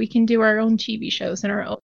 look, we can do our own TV shows and our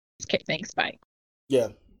own. Okay, thanks, bye. Yeah.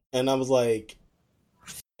 And I was like,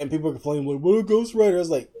 and people are complaining, like, what a Ghost Rider? I was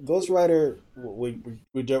like, Ghost Rider, we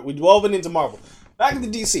delving into Marvel. Back into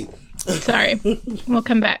DC. Sorry. We'll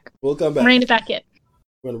come back. Rein it back in.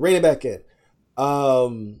 We're going to rein it back in. I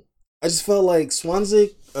just felt like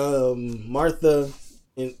Swanzik, Martha,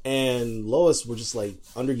 and Lois were just, like,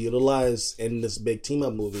 underutilized in this big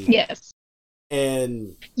team-up movie. Yes.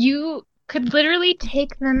 And you could literally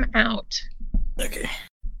take them out. Okay.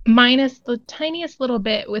 Minus the tiniest little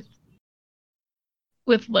bit with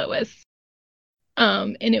Lois.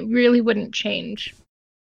 And it really wouldn't change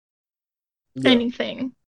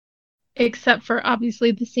anything. Except for,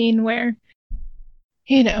 obviously, the scene where,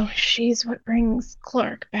 she's what brings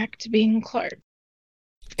Clark back to being Clark.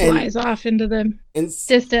 Flies off into the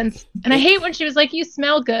distance. And I hate when she was like, you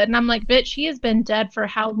smell good. And I'm like, bitch, he has been dead for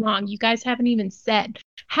how long? You guys haven't even said.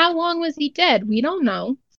 How long was he dead? We don't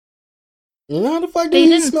know. How the fuck did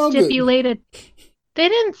he smell good? They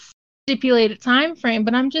didn't stipulate a time frame,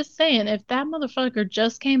 but I'm just saying, if that motherfucker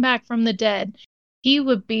just came back from the dead, he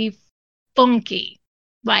would be funky.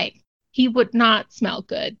 Like, he would not smell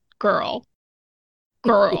good. Girl.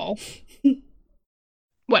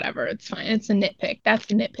 Whatever, it's fine. It's a nitpick. That's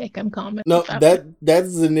a nitpick. I'm calling it. No, that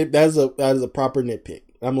is a proper nitpick.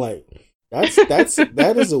 I'm like,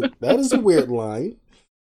 that is a weird line.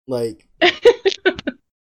 Like,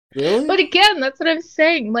 really? But again, that's what I'm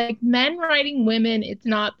saying. Like, men writing women, it's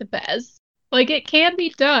not the best. Like, it can be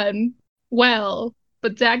done well,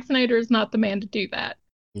 but Zack Snyder is not the man to do that.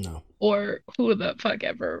 No. Or who the fuck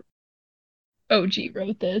ever OG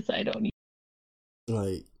wrote this. I don't even.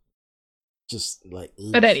 Like, just like.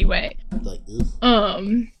 Oof. But anyway. Like, oof.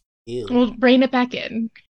 Ew. We'll rein it back in.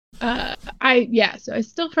 So I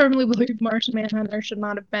still firmly believe Martian Manhunter should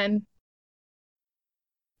not have been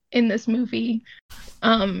in this movie.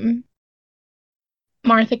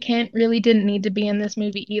 Martha Kent really didn't need to be in this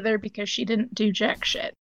movie either because she didn't do jack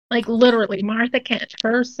shit. Like, literally, Martha Kent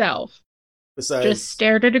herself just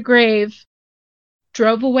stared at a grave,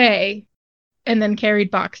 drove away, and then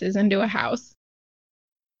carried boxes into a house.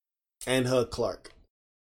 And hugged Clark.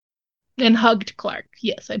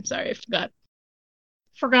 Yes, I'm sorry, I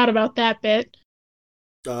forgot about that bit.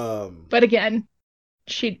 But again,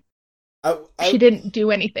 she didn't do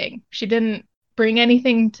anything. She didn't bring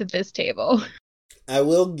anything to this table. I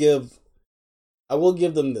will give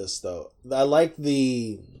them this though. I like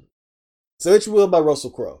the Say What You Will by Russell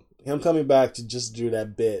Crowe. Him coming back to just do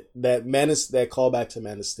that bit, that callback to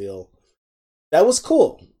Man of Steel. That was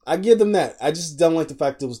cool. I give them that. I just don't like the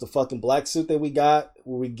fact it was the fucking black suit that we got,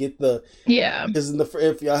 where we get the Because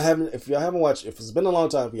if y'all haven't watched, if it's been a long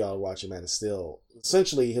time for y'all watching Man of Steel,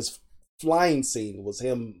 essentially his flying scene was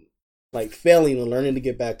him like failing and learning to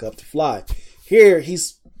get back up to fly. Here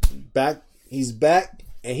he's back,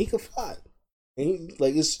 and he can fly. And he,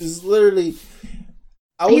 like it's literally.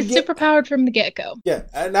 He's super powered from the get go. Yeah,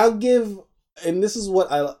 and I'll give, and this is what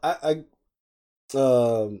I'm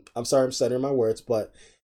sorry I'm stuttering my words, but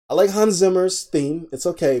I like Hans Zimmer's theme. It's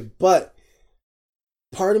okay, but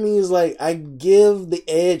part of me is like, I give the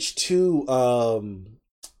edge to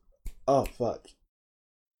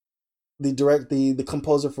the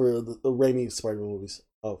composer for the Raimi Spider-Man movies.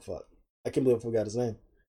 Oh fuck, I can't believe I forgot his name.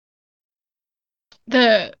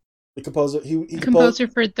 The composer. He composer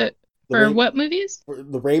for what movies? For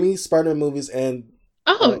the Raimi Spider-Man movies and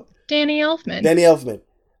Danny Elfman. Danny Elfman.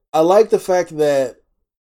 I like the fact that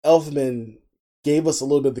Elfman gave us a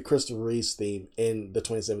little bit of the Christopher Reeves theme in the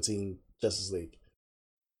 2017 Justice League.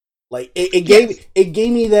 Like it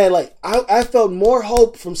gave me that, like I felt more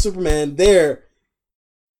hope from Superman there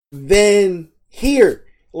than here.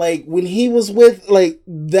 Like when he was with, like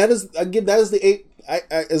that is the I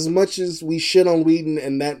as much as we shit on Whedon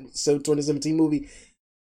and that 2017 movie,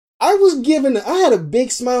 I had a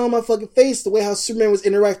big smile on my fucking face the way how Superman was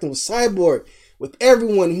interacting with Cyborg, with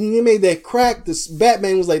everyone. He made that crack. This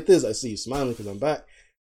Batman was like this. I see you smiling because I'm back.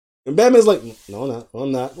 And Batman's like, no,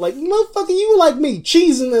 I'm not. Like, motherfucker, you like me,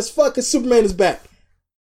 cheesing as fucking Superman is back.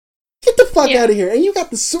 Get the fuck out of here. And you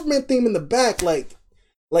got the Superman theme in the back, like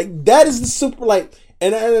that is the super, like,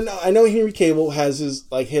 and I know Henry Cavill has his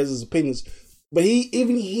opinions, but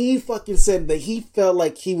he fucking said that he felt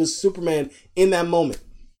like he was Superman in that moment.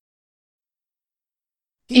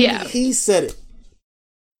 He said it.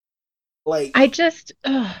 Like, I just,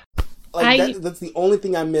 that's the only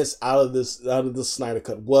thing I miss out of this Snyder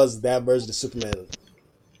Cut was that version of Superman.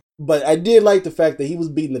 But I did like the fact that he was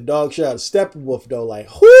beating the dog shit out of Steppenwolf though. Like,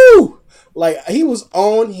 whoo! Like, he was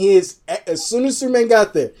on his, as soon as Superman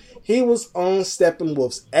got there, he was on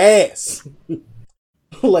Steppenwolf's ass.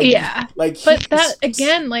 Like, yeah. Like, but that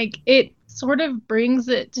again, like, it sort of brings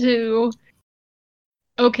it to,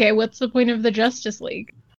 okay, what's the point of the Justice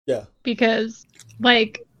League? Yeah. Because,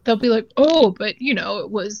 like, they'll be like, oh, but you know,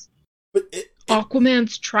 it was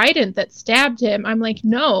Aquaman's trident that stabbed him. I'm like,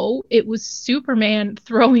 no, it was Superman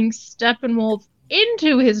throwing Steppenwolf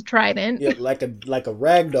into his trident. Yeah, like a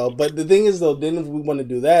rag doll. But the thing is, though, then if we want to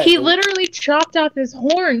do that, he literally chopped off his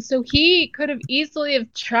horn, so he could have easily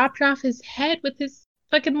have chopped off his head with his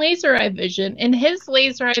fucking laser eye vision, and his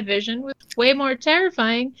laser eye vision was way more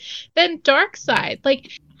terrifying than Darkseid.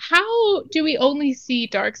 Like, how do we only see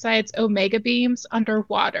Darkseid's Omega beams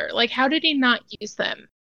underwater? Like, how did he not use them?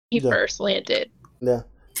 He first landed. Yeah.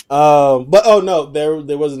 But oh no,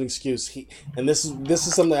 there was an excuse. And this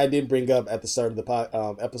is something I did bring up at the start of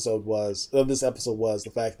the episode was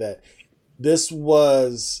the fact that this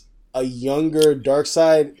was a younger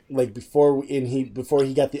Darkseid, like before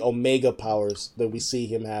he got the Omega powers that we see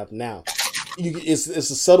him have now. It's the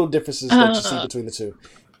subtle differences that you see between the two.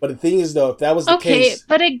 But the thing is, though, if that was the case,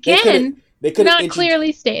 but again, they could not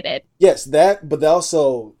clearly stated. Yes, that, but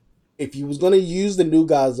also, if you was going to use the New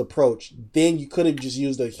Gods approach, then you could have just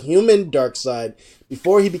used a human Darkseid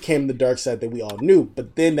before he became the Darkseid that we all knew.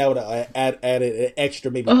 But then that would have added an extra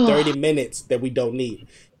maybe 30 minutes that we don't need.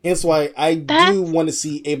 Hence why I do want to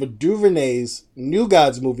see Ava DuVernay's New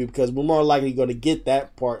Gods movie, because we're more likely going to get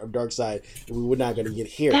that part of Darkseid that we were not going to get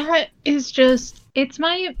here. That is just, it's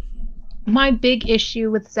my big issue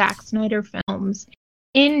with Zack Snyder films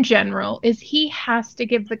in general is he has to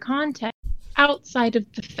give the context outside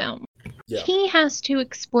of the film. Yeah. He has to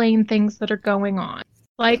explain things that are going on.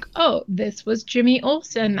 Like, oh, this was Jimmy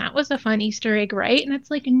Olsen. That was a fun Easter egg, right? And it's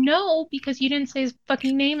like, no, because you didn't say his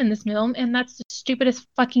fucking name in this film, and that's the stupidest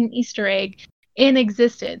fucking Easter egg in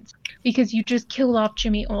existence. Because you just killed off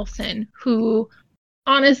Jimmy Olsen, who,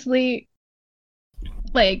 honestly,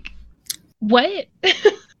 like, what?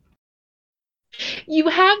 You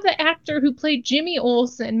have the actor who played Jimmy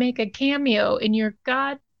Olsen make a cameo in your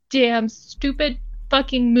goddamn stupid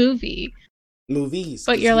fucking movies.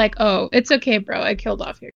 But you're like, oh, it's okay, bro. I killed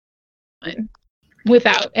off your fine.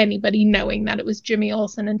 Without anybody knowing that it was Jimmy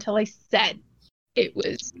Olsen until I said it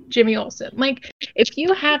was Jimmy Olsen. Like, if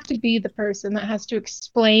you have to be the person that has to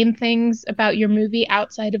explain things about your movie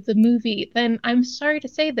outside of the movie, then I'm sorry to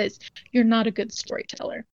say this, you're not a good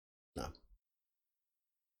storyteller. No.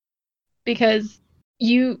 Because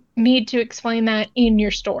you need to explain that in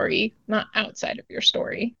your story, not outside of your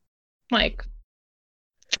story. Like,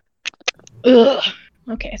 ugh.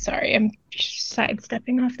 Okay, sorry, I'm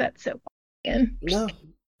sidestepping off that soapbox again. No,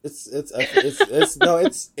 it's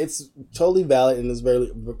totally valid and it's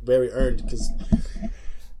very very earned, because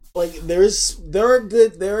like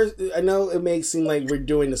I know it may seem like we're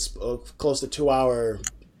doing this close to 2 hour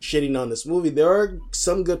shitting on this movie. There are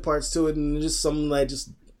some good parts to it, and just some that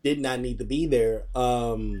just did not need to be there.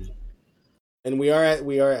 And we are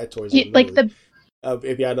at towards the end. Like the.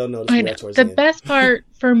 If y'all don't notice, we are towards the end. The best part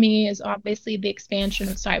for me is obviously the expansion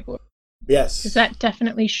of Cyborg. Yes. Because that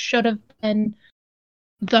definitely should have been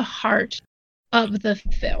the heart of the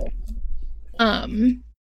film.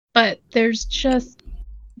 But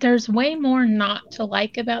there's way more not to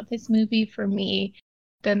like about this movie for me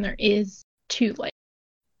than there is to like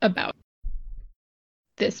about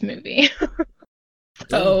this movie.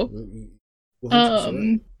 So,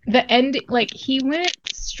 100%. The end, like, he went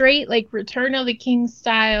straight, like, Return of the King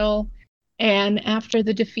style, and after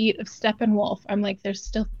the defeat of Steppenwolf, I'm like, there's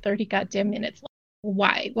still 30 goddamn minutes left.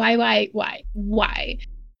 Why?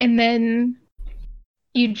 And then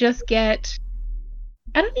you just get,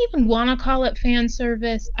 I don't even want to call it fan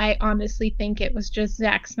service. I honestly think it was just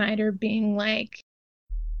Zack Snyder being like,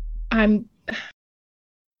 I'm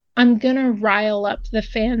I'm gonna rile up the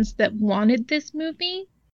fans that wanted this movie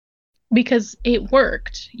because it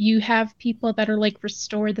worked. You have people that are like,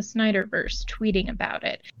 restore the Snyderverse, tweeting about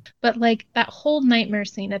it. But like that whole nightmare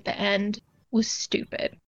scene at the end was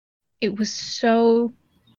stupid. It was so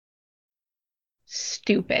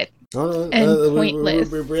stupid and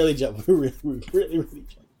pointless. We're really jumping. We're really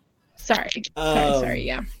jumping. Sorry,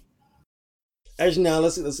 yeah. Actually, now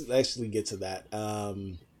let's actually get to that.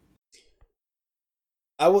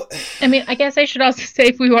 I mean, I guess I should also say,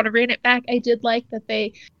 if we want to rein it back, I did like that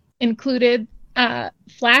they included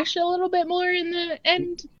Flash a little bit more in the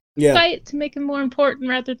end fight to make him more important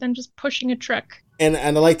rather than just pushing a truck. And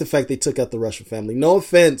I like the fact they took out the Russian family. No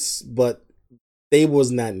offense, but they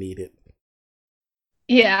was not needed.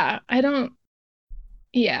 Yeah, I don't.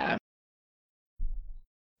 Yeah.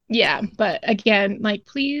 Yeah, but again, like,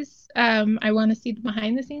 please, I want to see the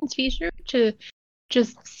behind the scenes feature to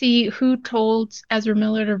just see who told Ezra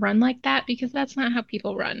Miller to run like that, because that's not how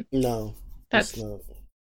people run. No, that's not.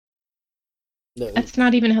 No. That's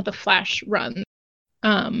not even how the Flash runs.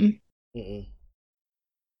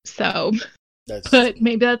 So, but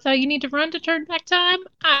maybe that's how you need to run to turn back time.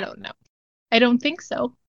 I don't know. I don't think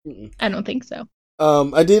so. I don't think so.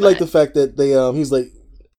 I did like the fact that they he's like,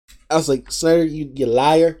 I was like, Snyder, you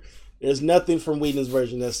liar. There's nothing from Whedon's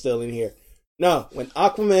version that's still in here. No, when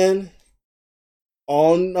Aquaman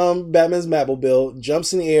on Batman's Batmobile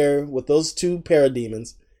jumps in the air with those two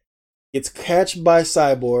parademons, gets catched by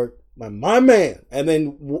Cyborg, my man, and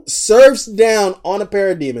then surfs down on a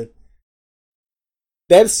parademon.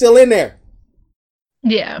 That's still in there.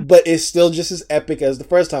 Yeah. But it's still just as epic as the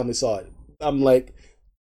first time we saw it. I'm like,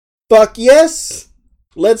 fuck yes,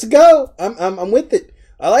 let's go. I'm with it.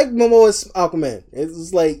 I like Momoa's Aquaman.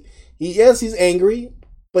 It's like he's angry,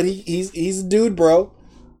 but he's a dude, bro.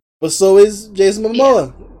 But so is Jason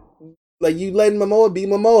Momoa. Yeah. Like, you letting Momoa be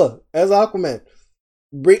Momoa as Aquaman.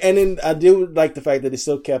 And then I do like the fact that they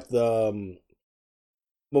still kept the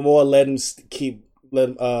Momoa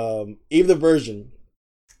either version.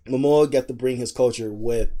 Momoa got to bring his culture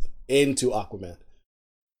into Aquaman.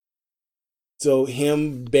 So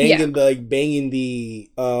him banging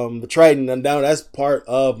the trident, and now that's part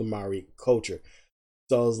of the Maori culture.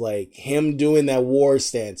 So I was like, him doing that war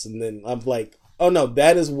stance, and then I'm like, oh no,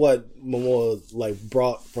 that is what Momoa like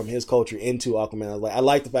brought from his culture into Aquaman. I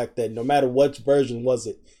like the fact that no matter which version was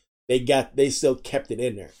it, they still kept it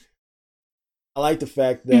in there. I like the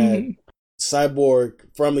fact that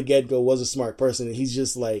Cyborg from the get-go was a smart person, and he's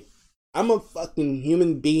just like, I'm a fucking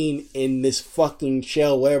human being in this fucking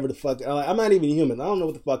shell, wherever the fuck. I'm not even human. I don't know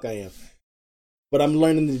what the fuck I am, but I'm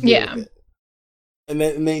learning to deal with it. And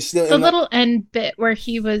then they still the little end bit where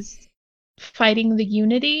he was fighting the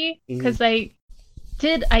Unity, because I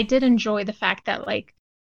did enjoy the fact that, like,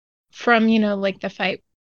 from, you know, like the fight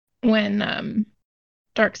when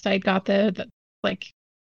Darkseid got the like,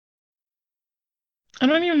 I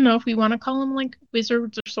don't even know if we want to call them like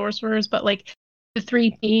wizards or sorcerers, but like the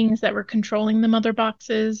three beings that were controlling the mother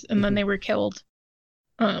boxes, and then they were killed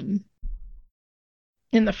in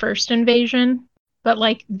the first invasion. But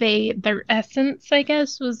like their essence, I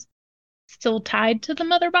guess, was still tied to the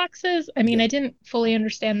mother boxes. I mean, I didn't fully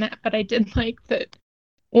understand that, but I did like that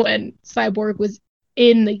when Cyborg was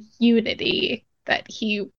in the Unity, that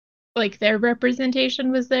he, like, their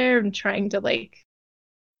representation was there and trying to like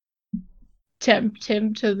tempt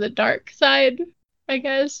him to the dark side, I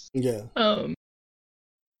guess. Yeah.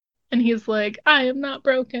 And he's like, I am not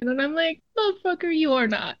broken. And I'm like, motherfucker, you are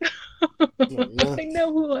not. I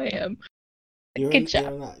know who I am. Good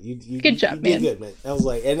job. Good job, man. Good, man. I was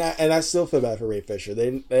like, and I still feel bad for Ray Fisher.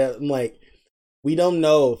 I'm like, we don't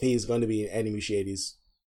know if he's going to be in Andy Muschietti's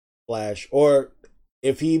Flash, or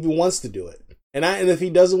if he even wants to do it. And if he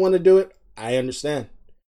doesn't want to do it, I understand.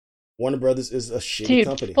 Warner Brothers is a shitty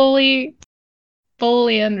company.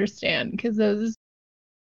 Fully understand, because those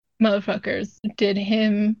motherfuckers did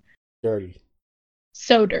him dirty.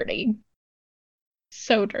 So dirty.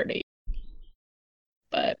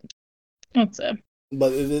 But that's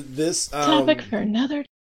this topic for another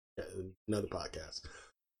podcast.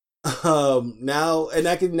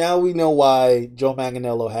 Now we know why Joe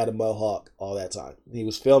Manganiello had a mohawk all that time. He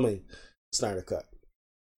was filming Snyder Cut.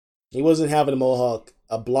 He wasn't having a mohawk,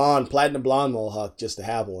 a platinum blonde mohawk, just to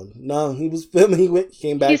have one. No, he was filming. He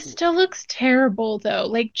came back. He still looks terrible though.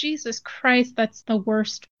 Like, Jesus Christ, that's the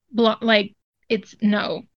worst. Like, it's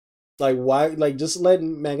no. Like, why? Like, just let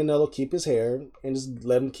Manganiello keep his hair and just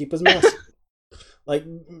let him keep his mask. Like,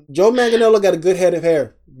 Joe Manganiello got a good head of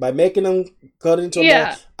hair. By making him cut it into a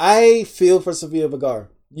mohawk. I feel for Sofia Vergara.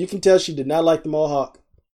 You can tell she did not like the mohawk.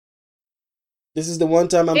 This is the one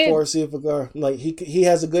time I'm it, for see if a guy like he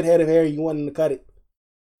has a good head of hair. You want him to cut it?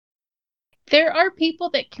 there are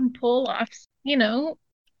people that can pull off, you know,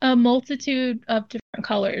 a multitude of different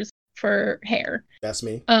colors for hair. That's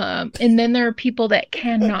me. And then there are people that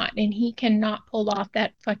cannot, and he cannot pull off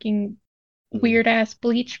that fucking weird ass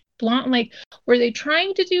bleach blonde. Like, were they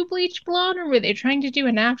trying to do bleach blonde or were they trying to do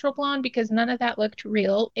a natural blonde? Because none of that looked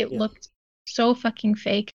real. It looked so fucking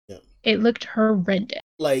fake. Yeah. It looked horrendous.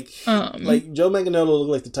 Like Joe Manganiello looked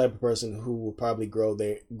like the type of person who will probably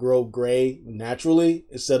grow gray naturally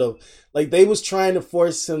instead of like they was trying to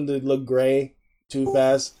force him to look gray too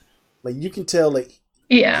fast. Like you can tell, like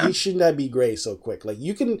he should not be gray so quick. Like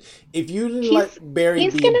you can, if you didn't like Barry,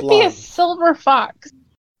 he's gonna be a silver fox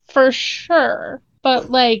for sure. But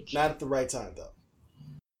like not at the right time though.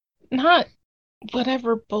 Not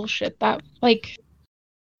whatever bullshit that like.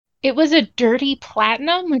 It was a dirty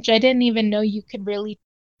platinum, which I didn't even know you could really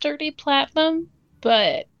dirty platinum,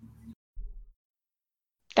 but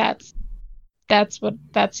that's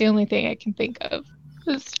the only thing I can think of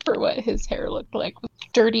is for what his hair looked like was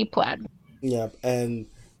dirty platinum. Yeah, and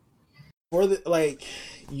for the like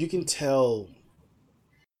you can tell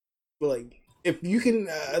like if you can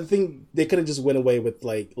I think they could have just went away with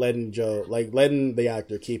like letting the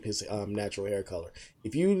actor keep his natural hair color.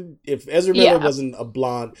 If Ezra Miller wasn't a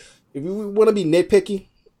blonde, if we want to be nitpicky,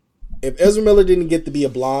 if Ezra Miller didn't get to be a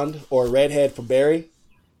blonde or a redhead for Barry,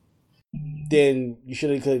 then you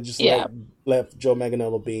should have just left Joe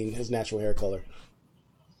Manganiello being his natural hair color.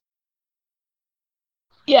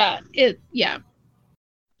 Yeah.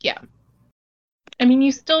 I mean,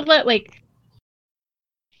 you still let like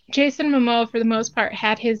Jason Momoa for the most part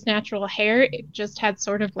had his natural hair. It just had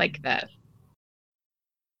sort of like the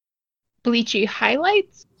bleachy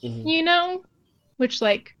highlights, you know, which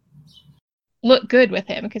like look good with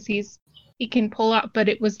him because he can pull out. But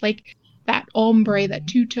it was like that ombre, that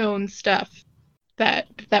two-tone stuff that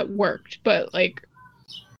worked. But like,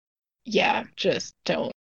 yeah, just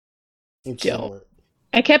don't.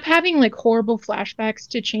 I kept having like horrible flashbacks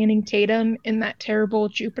to Channing Tatum in that terrible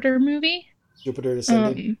Jupiter movie. Jupiter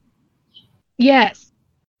Descending. Yes.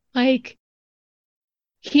 Like,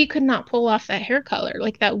 he could not pull off that hair color.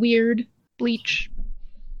 Like, that weird bleach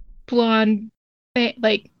blonde thing.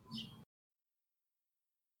 Like,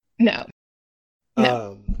 no.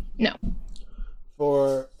 No.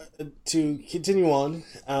 To continue on,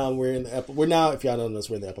 we're now, if y'all don't know this,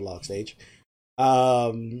 we're in the epilogue stage.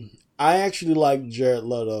 I actually like Jared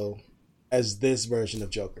Leto as this version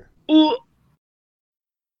of Joker. Ooh.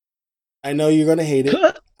 I know you're gonna hate it.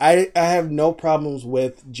 I have no problems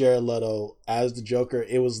with Jared Leto as the Joker.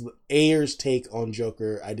 It was Ayer's take on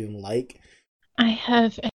Joker I didn't like. I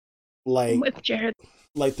have with Jared.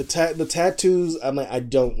 Like the tattoos, I'm like, I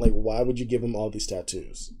don't like. Why would you give him all these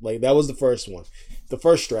tattoos? Like that was the first one, the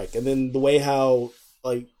first strike, and then the way how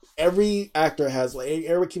like every actor has like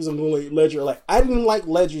everyone keeps on doing Ledger. Like I didn't like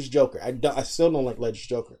Ledger's Joker. I still don't like Ledger's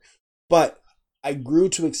Joker, but I grew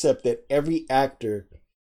to accept that every actor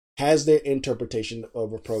has their interpretation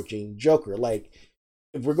of approaching Joker. Like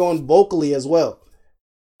if we're going vocally as well,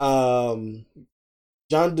 John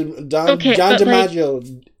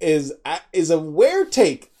DiMaggio is a weird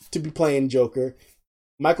take to be playing Joker.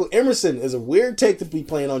 Michael Emerson is a weird take to be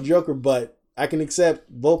playing on Joker, but I can accept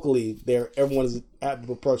vocally everyone's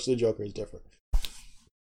approach to the Joker is different.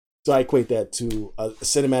 So I equate that to a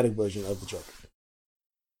cinematic version of the Joker.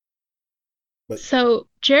 So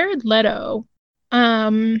Jared Leto,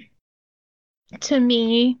 to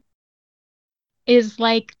me, is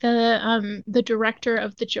like the director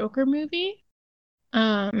of the Joker movie.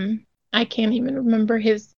 I can't even remember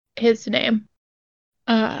his name.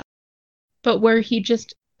 But where he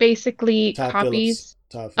just basically copies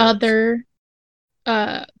other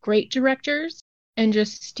great directors and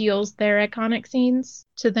just steals their iconic scenes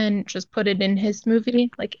to then just put it in his movie.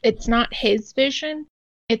 Like it's not his vision,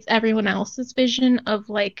 it's everyone else's vision of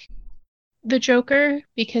like the Joker,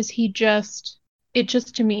 because it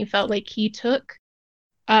just to me felt like he took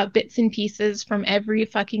bits and pieces from every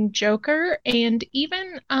fucking Joker, and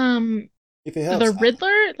even if it helps, the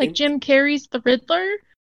Riddler, like Jim Carrey's The Riddler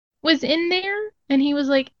was in there, and he was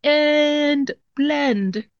like, and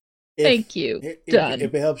blend. Thank you. Done.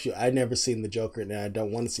 If it helps you, I've never seen the Joker, and I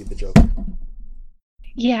don't want to see the Joker.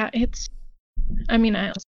 Yeah, I also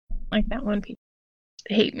like that one. People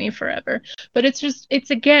hate me forever, but it's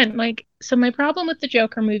again like, so my problem with the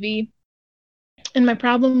Joker movie, and my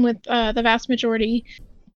problem with the vast majority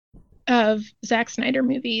of Zack Snyder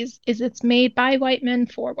movies, is it's made by white men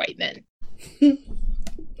for white men.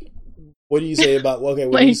 What do you say about what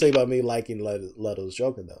do you say about me liking Leto's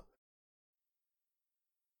Joker though?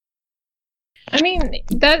 I mean,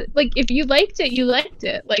 that, like, if you liked it, you liked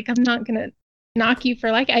it. Like, I'm not gonna knock you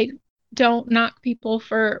for, like, I don't knock people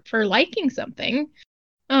for liking something,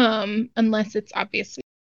 unless it's obviously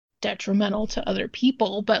detrimental to other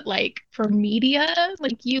people. But like for media,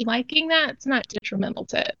 like you liking that, it's not detrimental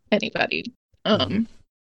to anybody. Mm-hmm.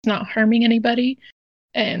 It's not harming anybody,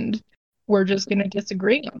 and we're just gonna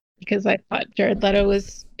disagree on it because I thought Jared Leto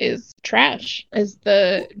is trash as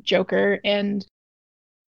the Joker, and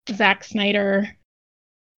Zack Snyder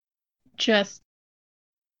just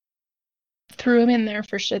threw him in there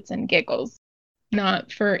for shits and giggles,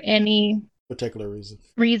 not for any Particular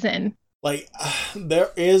reason. Like, there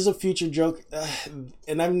is a future joke,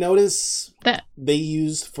 and I've noticed that they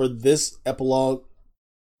used for this epilogue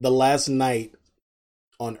The Last Night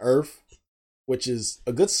on Earth, which is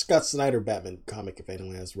a good Scott Snyder Batman comic, if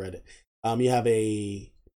anyone has read it. You have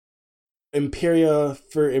a Imperia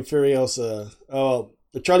Furiosa,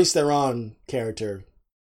 the Charlize Theron character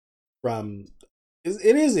from...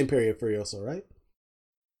 It is Imperia Furiosa, right?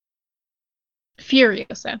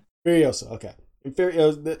 Furiosa. Furiosa, okay.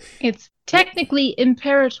 It's technically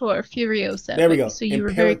Imperator Furiosa. There we go. So you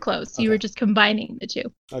were very close. Okay. You were just combining the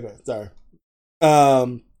two. Okay, sorry.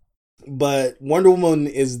 But Wonder Woman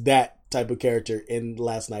is that type of character in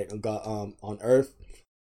Last Night on Earth,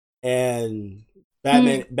 and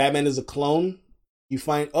Batman is a clone. You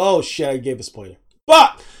find shit! I gave a spoiler.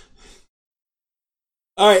 Fuck.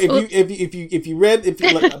 All right, if you read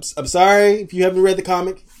I'm sorry if you haven't read the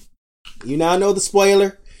comic, you now know the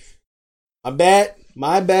spoiler. My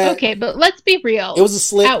bad. Okay, but let's be real. It was a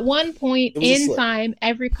slip. At one point in time,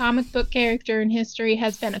 every comic book character in history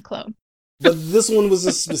has been a clone. But this one was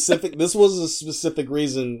a specific. This was a specific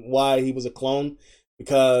reason why he was a clone,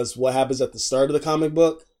 because what happens at the start of the comic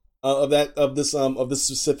book of this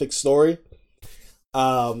specific story,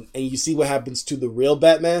 and you see what happens to the real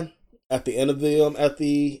Batman at the end of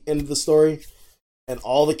the story, and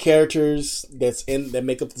all the characters that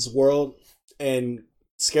make up this world, and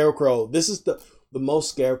Scarecrow. This is the most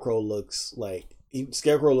Scarecrow looks like.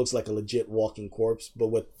 Scarecrow looks like a legit walking corpse, but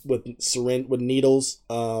with needles,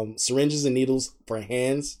 syringes and needles for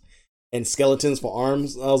hands, and skeletons for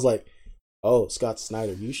arms. I was like, "Oh, Scott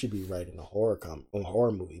Snyder, you should be writing a horror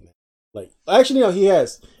movie, man." Like, actually, no, he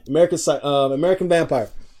has American Vampire.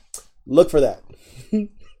 Look for that.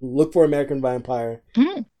 Look for American Vampire.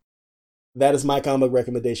 Mm. That is my comic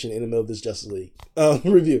recommendation in the middle of this Justice League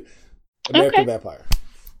review. American Vampire.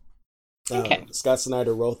 Okay. Scott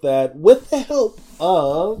Snyder wrote that with the help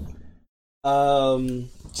of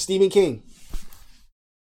Stephen King.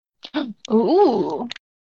 Ooh.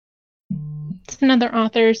 It's another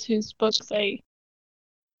author whose books I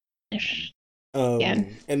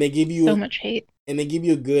and they give you so much hate. And they give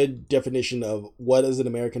you a good definition of what is an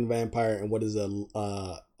American vampire and what is a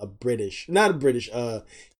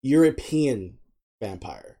European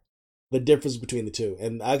vampire. The difference between the two.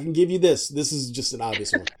 And I can give you this. This is just an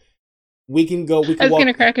obvious one. I was going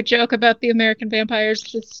to crack a joke about the American vampires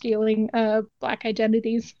just stealing black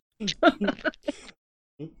identities. That's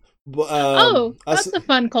a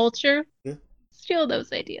fun culture. Yeah. Steal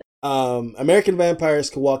those ideas. American vampires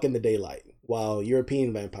can walk in the daylight, while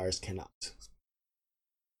European vampires cannot.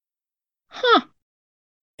 Huh.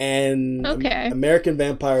 And American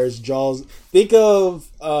vampires' jaws. Think of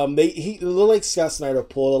he looked like Scott Snyder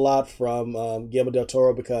pulled a lot from Guillermo del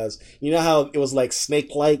Toro, because you know how it was like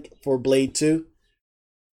snake-like for Blade 2.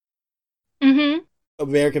 Mm-hmm.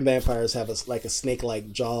 American vampires have a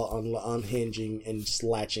snake-like jaw unhinging and just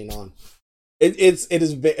latching on. It is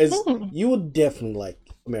you would definitely like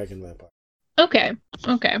American Vampire. Okay.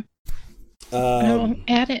 I'll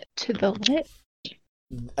add it to the list.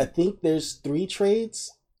 I think there's 3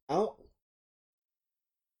 trades out.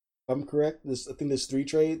 If I'm correct, I think there's 3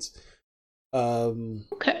 trades.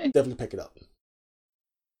 Okay. Definitely pick it up.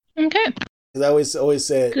 Okay. Because I always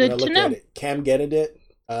said good when I looked at it, Cam Getadit.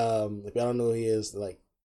 If y'all don't know who he is,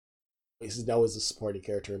 he's always a supporting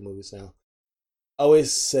character in movies now. I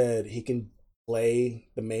always said he can play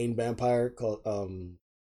the main vampire called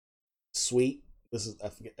Sweet. I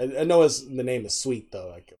forget. I know the name is Sweet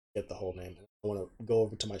though. I forget the whole name. I want to go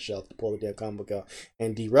over to my shelf to pull the damn comic book out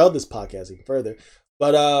and derail this podcast even further.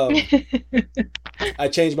 But I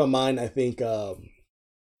changed my mind. I think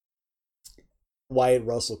Wyatt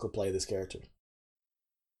Russell could play this character.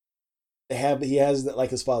 He has that,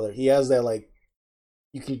 like his father. He has that, like,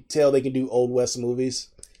 you can tell they can do Old West movies,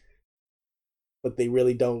 but they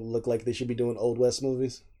really don't look like they should be doing Old West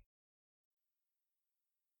movies.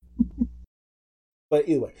 But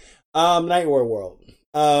either way, Nightmare World.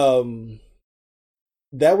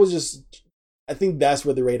 That was just, I think that's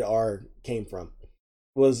where the rated R came from.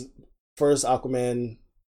 Was first Aquaman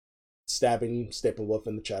stabbing Steppenwolf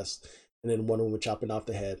in the chest, and then Wonder Woman chopping off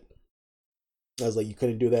the head. I was like, you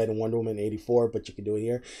couldn't do that in Wonder Woman 84, but you can do it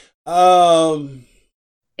here.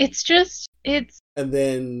 It's and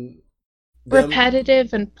then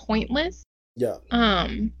repetitive and pointless. Yeah.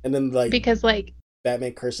 And then like because like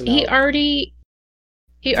Batman cursing he out. already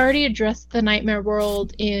addressed the nightmare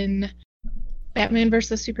world in Batman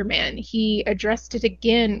vs. Superman. He addressed it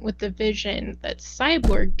again with the vision that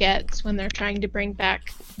Cyborg gets when they're trying to bring back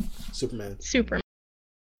Superman.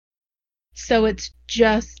 So it's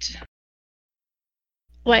just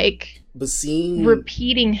like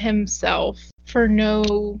repeating himself for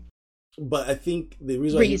no But I think the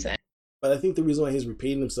reason why he's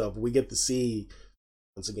repeating himself, we get to see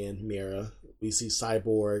once again Mera. We see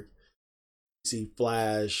Cyborg, we see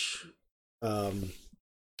Flash,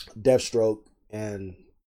 Deathstroke, and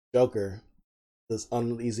Joker. This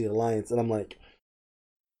uneasy alliance, and I'm like,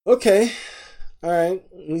 okay, all right,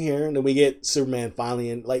 we're here. And then we get Superman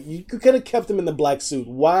finally, and like you could have kept him in the black suit.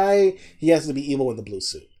 Why he has to be evil in the blue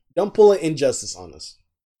suit? Don't pull an Injustice on us.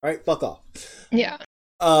 All right, fuck off. Yeah.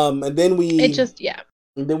 And then it just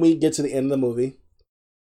And then we get to the end of the movie,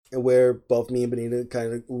 where both me and Benita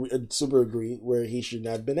kind of super agree where he should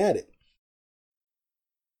not have been at it.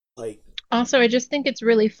 Like, also, I just think it's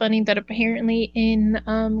really funny that apparently in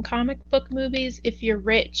comic book movies, if you're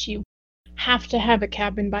rich, you have to have a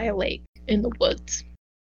cabin by a lake in the woods.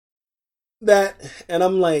 That, and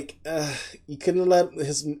I'm like, you couldn't let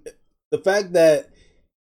the fact that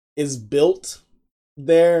it's built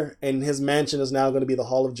there and his mansion is now going to be the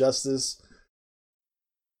Hall of Justice.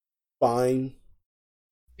 Fine.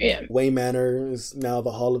 Yeah. Wayne Manor is now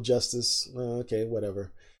the Hall of Justice. Okay,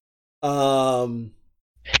 whatever.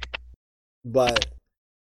 But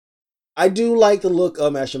I do like the look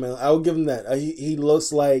of Martian Manhunter. I will give him that. He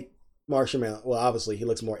looks like Martian Manhunter. Well, obviously he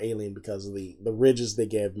looks more alien because of the ridges they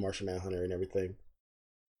gave Martian Manhunter and everything.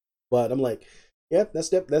 But I'm like, yeah, that's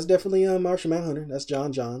definitely Martian Manhunter. That's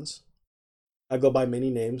John Johns. I go by many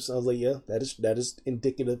names. I was like, yeah, that is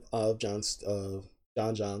indicative of John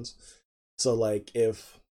Johns. So like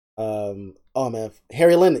if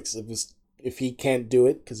Harry Lennox, if he can't do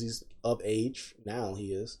it because he's of age now,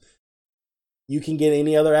 he is. You can get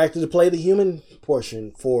any other actor to play the human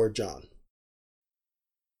portion for John.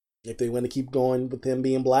 If they want to keep going with him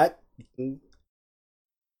being black, the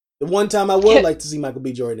one time I would like to see Michael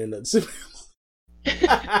B. Jordan in the Superman.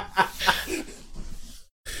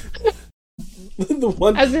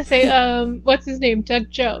 I was gonna say, what's his name? Doug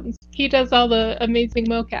Jones. He does all the amazing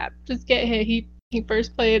mocap. Just get him. He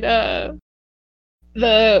first played the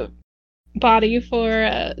body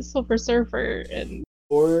for Silver Surfer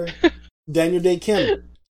or Daniel Day Kim.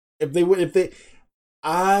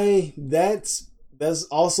 That's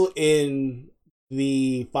also in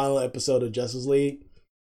the final episode of Justice League.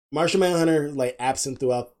 Martian Manhunter like absent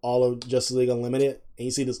throughout all of Justice League Unlimited, and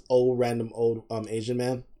you see this random old Asian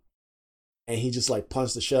man. And he just like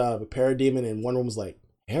punched the shit out of a parademon, and Wonder Woman was like,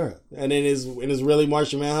 Hera. And then it's really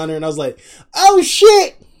Martian Manhunter, and I was like, oh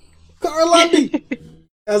shit! Carl Lundy!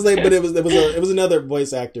 I was like, but it was another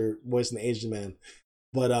voice actor voicing the Asian man.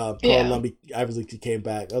 But Carl Lumby obviously came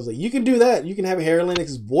back. I was like, you can do that. You can have Harry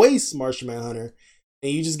Lennox voice Martian Manhunter,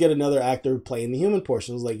 and you just get another actor playing the human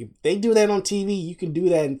portion. I was like, if they do that on TV, you can do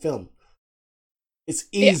that in film. It's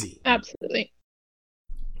easy. Yeah, absolutely.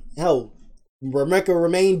 Hell, Rebecca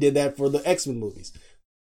Romaine did that for the X-Men movies.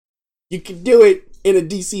 You can do it in a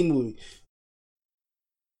DC movie.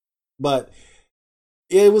 But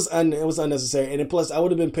it was unnecessary. And plus, I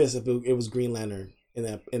would have been pissed if it was Green Lantern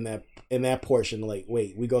in that portion. Like,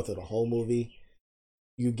 wait, we go through the whole movie.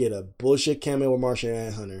 You get a bullshit cameo with Martian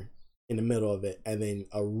Manhunter in the middle of it, and then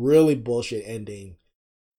a really bullshit ending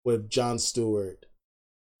with Jon Stewart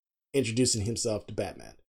introducing himself to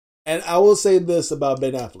Batman. And I will say this about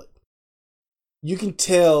Ben Affleck. You can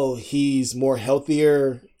tell he's more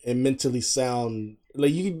healthier and mentally sound.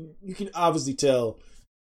 Like you can obviously tell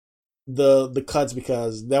the cuts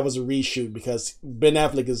because that was a reshoot, because Ben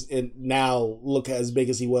Affleck is now look as big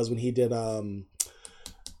as he was when he did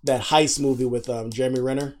that heist movie with Jeremy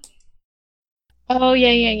Renner. Oh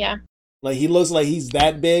yeah. Like he looks like he's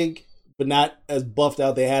that big, but not as buffed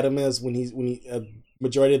out they had him as when he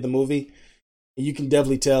majority of the movie. And you can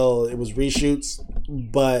definitely tell it was reshoots,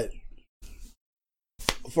 but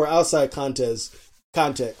for outside context,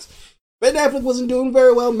 Ben Affleck wasn't doing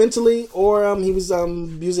very well mentally, or he was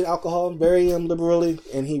using alcohol very liberally,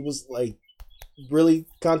 and he was like really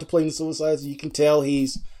contemplating suicide. So you can tell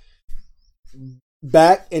he's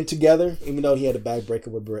back and together, even though he had a bad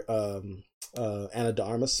breakup with Anna de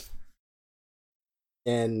Armas.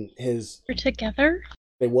 And his... We're together?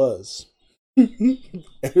 It was.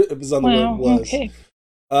 It was on the word Wow. was. Okay.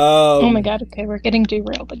 Oh my God. Okay, we're getting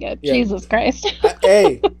derailed again. Yeah. Jesus Christ.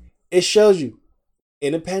 Hey, it shows you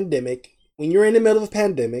in a pandemic. When you're in the middle of a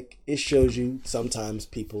pandemic, it shows you sometimes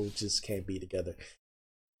people just can't be together.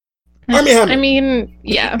 Army Hammer. I mean,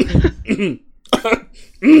 yeah.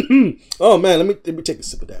 Oh man, let me take a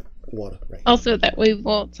sip of that water. Right. Also, that we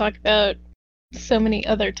won't talk about so many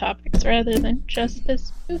other topics rather than just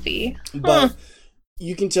this movie. But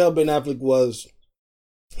you can tell Ben Affleck was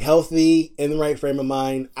healthy, in the right frame of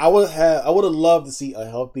mind. I would have loved to see a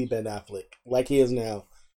healthy Ben Affleck, like he is now,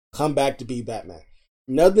 come back to be Batman.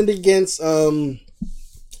 Nothing against Robert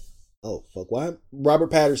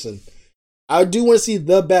Pattinson. I do want to see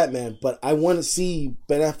the Batman, but I want to see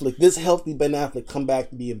Ben Affleck, this healthy Ben Affleck, come back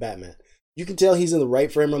to be a Batman. You can tell he's in the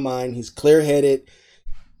right frame of mind. He's clear-headed.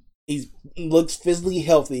 He looks physically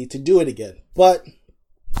healthy to do it again. But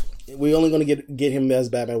we're only going to get him as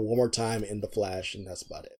Batman one more time in The Flash, and that's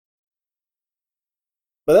about it.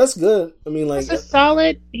 But that's good. I mean, like,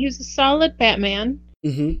 he's a solid Batman.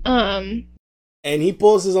 Mm-hmm. And he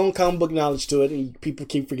pulls his own comic book knowledge to it, and people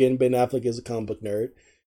keep forgetting Ben Affleck is a comic book nerd.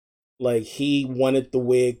 Like, he wanted the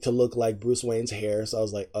wig to look like Bruce Wayne's hair, so I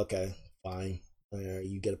was like, okay, fine.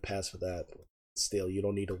 You get a pass for that. But still, you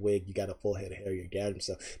don't need a wig. You got a full head of hair. You're gathering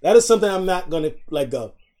stuff. That is something I'm not going to let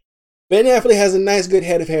go. Ben Affleck has a nice, good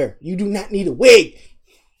head of hair. You do not need a wig.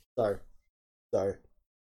 Sorry.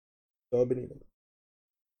 Go, Benito.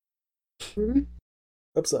 Mm-hmm.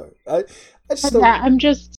 I'm sorry. I just don't...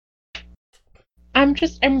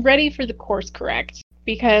 I'm ready for the course correct,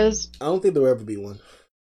 because I don't think there will ever be one.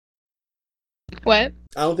 What?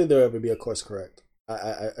 I don't think there will ever be a course correct.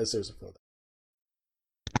 I seriously feel that.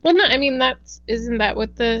 Well, no, I mean, isn't that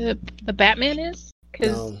what the Batman is?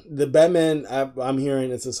 No, the Batman I'm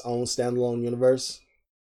hearing is its own standalone universe.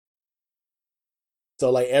 So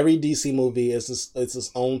like every DC movie is it's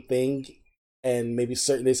its own thing, and maybe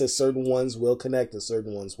they said certain ones will connect and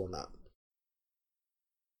certain ones will not.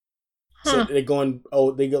 So they're going.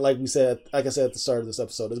 They go like I said at the start of this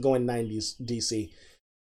episode. It's going 90s DC.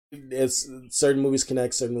 It's certain movies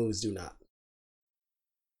connect, certain movies do not.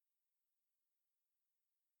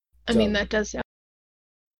 I mean, that does sound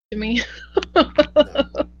to me. No.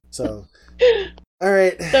 So, all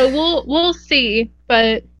right. So we'll see,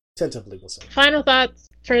 but tentatively we'll see. Final thoughts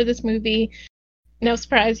for this movie. No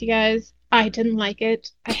surprise, you guys. I didn't like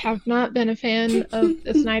it. I have not been a fan of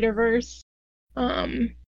the Snyderverse.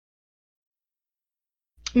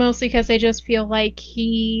 Mostly because I just feel like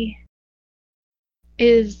he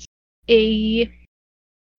is a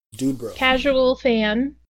dude bro casual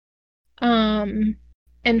fan, and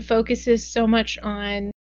focuses so much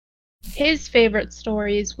on his favorite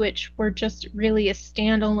stories, which were just really a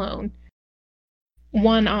standalone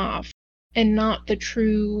one-off and not the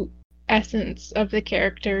true essence of the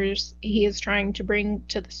characters he is trying to bring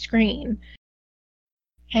to the screen.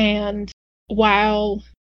 And while,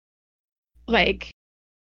 like,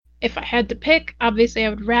 if I had to pick, obviously I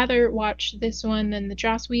would rather watch this one than the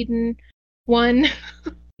Joss Whedon one.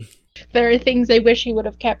 There are things I wish he would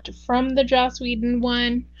have kept from the Joss Whedon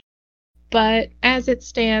one. But as it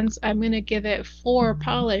stands, I'm going to give it 4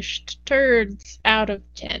 polished turds out of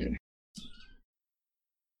 10.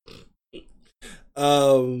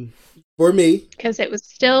 For me, because it was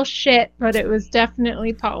still shit, but it was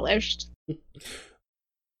definitely polished.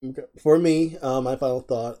 For me, my final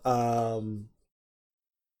thought,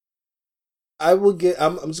 I will get.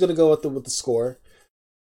 I'm just gonna go with the score.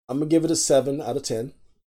 I'm gonna give it a 7 out of 10.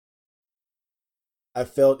 I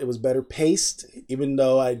felt it was better paced, even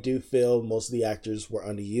though I do feel most of the actors were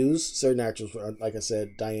underused. Certain actors were, like I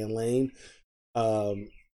said, Diane Lane,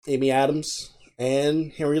 Amy Adams,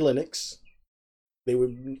 and Henry Lennox. They were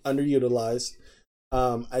underutilized.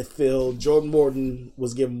 I feel Jordan Morton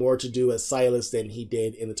was given more to do as Silas than he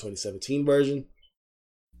did in the 2017 version.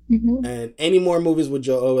 Mm-hmm. And any more movies with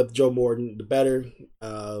Joe Morton, the better.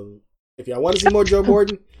 If y'all want to see more Joe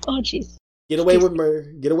Morton, oh jeez, Get Away with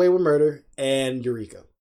Murder, and Eureka.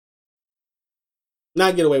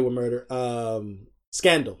 Not Get Away with Murder.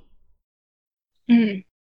 Scandal. Mm.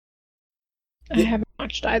 I haven't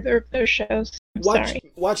watched either of those shows.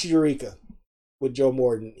 Watch Eureka with Joe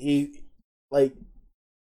Morton. You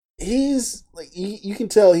can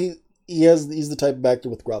tell he's the type of actor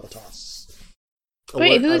with gravitas.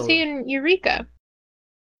 Wait, who is he in Eureka?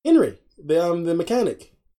 Henry, the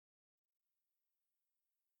mechanic.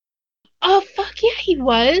 Oh fuck yeah, he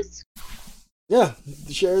was. Yeah,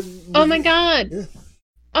 oh my god. Yeah.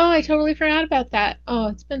 Oh, I totally forgot about that. Oh,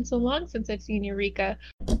 it's been so long since I've seen Eureka.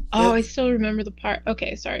 Oh, yeah. I still remember the part.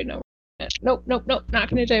 Okay, sorry, no. Nope, not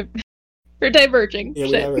gonna dive. We're diverging. Yeah,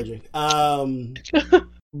 we're diverging.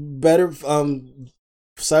 Better.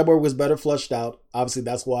 Cyborg was better fleshed out. Obviously,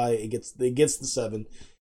 that's why it gets the 7.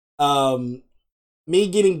 Me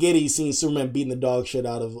getting giddy seeing Superman beating the dog shit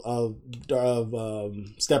out of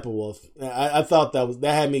Steppenwolf. I thought that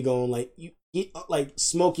had me going like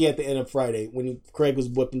Smokey at the end of Friday when Craig was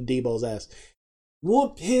whipping Debo's ass.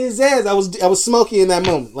 Whoop his ass! I was Smokey in that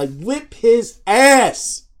moment. Like, whip his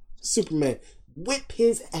ass, Superman. Whip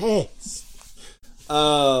his ass.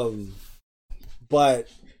 But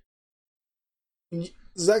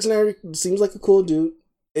Zack Snyder seems like a cool dude.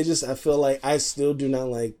 It just, I feel like I still do not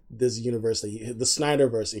like this universe, the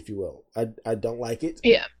Snyderverse, if you will. I don't like it.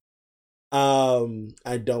 Yeah.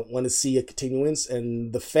 I don't want to see a continuance,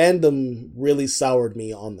 and the fandom really soured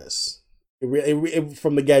me on this. It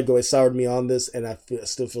from the get-go, it soured me on this, and I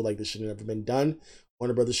still feel like this should have never been done.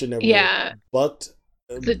 Warner Brothers should never bucked.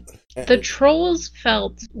 The trolls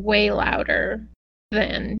felt way louder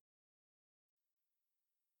than...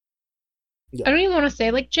 Yeah. I don't even want to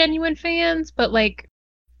say, like, genuine fans, but, like,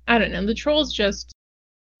 I don't know. The trolls just,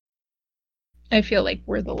 I feel like,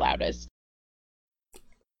 were the loudest.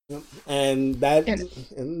 And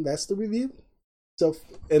that's the review. So,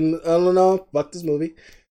 and I don't know, fuck this movie.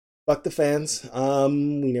 Fuck the fans.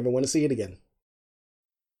 We never want to see it again.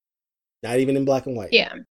 Not even in black and white.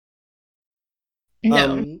 Yeah.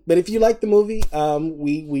 No. But if you like the movie,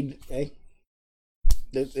 hey,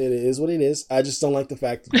 it is what it is. I just don't like the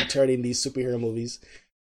fact that you're turning these superhero movies,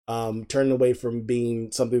 turning away from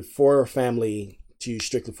being something for a family to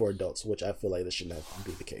strictly for adults, which I feel like this should not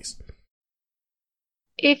be the case.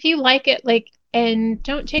 If you like it, like, and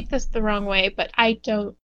don't take this the wrong way, but I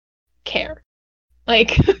don't care.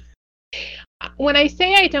 Like, when I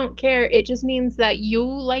say I don't care, it just means that you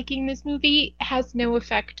liking this movie has no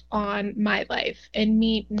effect on my life, and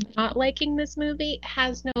me not liking this movie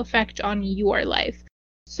has no effect on your life.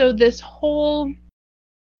 So this whole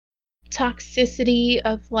toxicity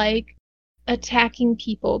of, like, attacking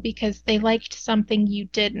people because they liked something you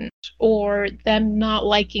didn't, or them not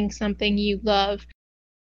liking something you love,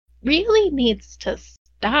 really needs to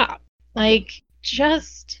stop. Like,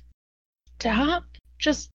 just stop.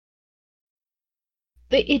 Just,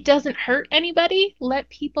 it doesn't hurt anybody. Let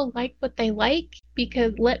people like what they like,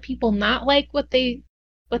 because let people not like what they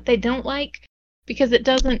don't like, because it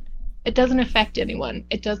doesn't affect anyone.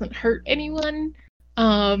 It doesn't hurt anyone.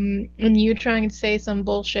 And you trying to say some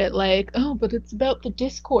bullshit like, oh, but it's about the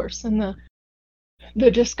discourse and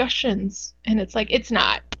the discussions, and it's like, it's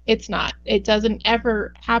not. It doesn't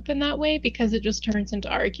ever happen that way, because it just turns into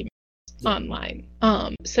arguments online.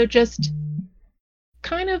 So just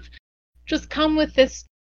kind of just come with this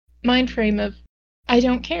mind frame of, I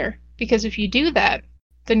don't care, because if you do that,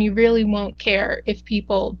 then you really won't care if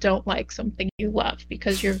people don't like something you love,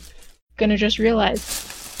 because you're gonna just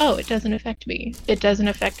realize, oh, it doesn't affect me. It doesn't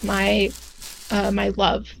affect my my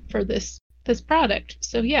love for this product.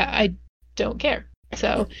 So yeah, I don't care.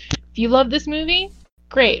 So if you love this movie,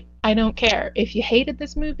 great. I don't care. If you hated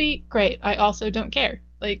this movie, great. I also don't care.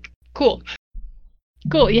 Like, cool.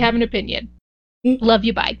 You have an opinion. Love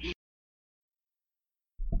you, bye.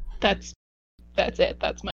 That's it.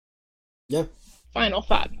 That's my final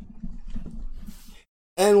thought.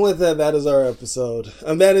 And with that, that is our episode.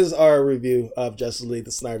 That is our review of Justice League: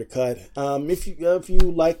 The Snyder Cut. If you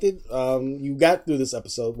liked it, you got through this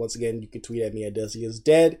episode. Once again, you can tweet at me at Desi is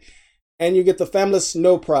Dead, and you get the Famous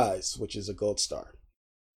Snow Prize, which is a gold star.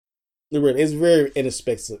 It's very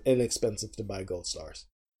inexpensive to buy gold stars.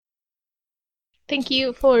 Thank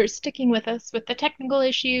you for sticking with us with the technical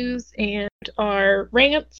issues and our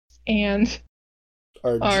rants and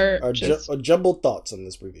our jumbled thoughts on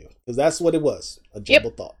this review, because that's what it was, a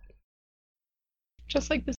jumbled thought. Just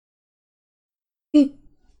like this.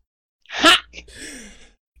 Ha!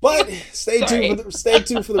 But stay tuned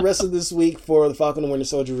for the rest of this week for the Falcon and Winter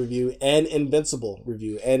Soldier review and Invincible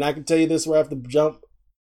review. And I can tell you this right off the jump,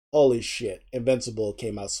 holy shit, Invincible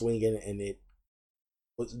came out swinging, and it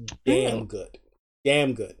was damn good.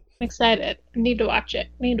 Damn good. I'm excited. I need to watch it.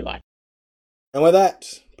 And with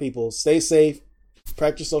that, people, stay safe.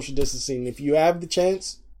 Practice social distancing. If you have the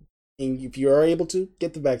chance, and if you are able to,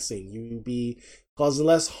 get the vaccine. You will be causing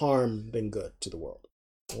less harm than good to the world.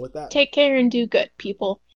 And with that, take care and do good,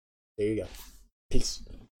 people. There you go. Peace.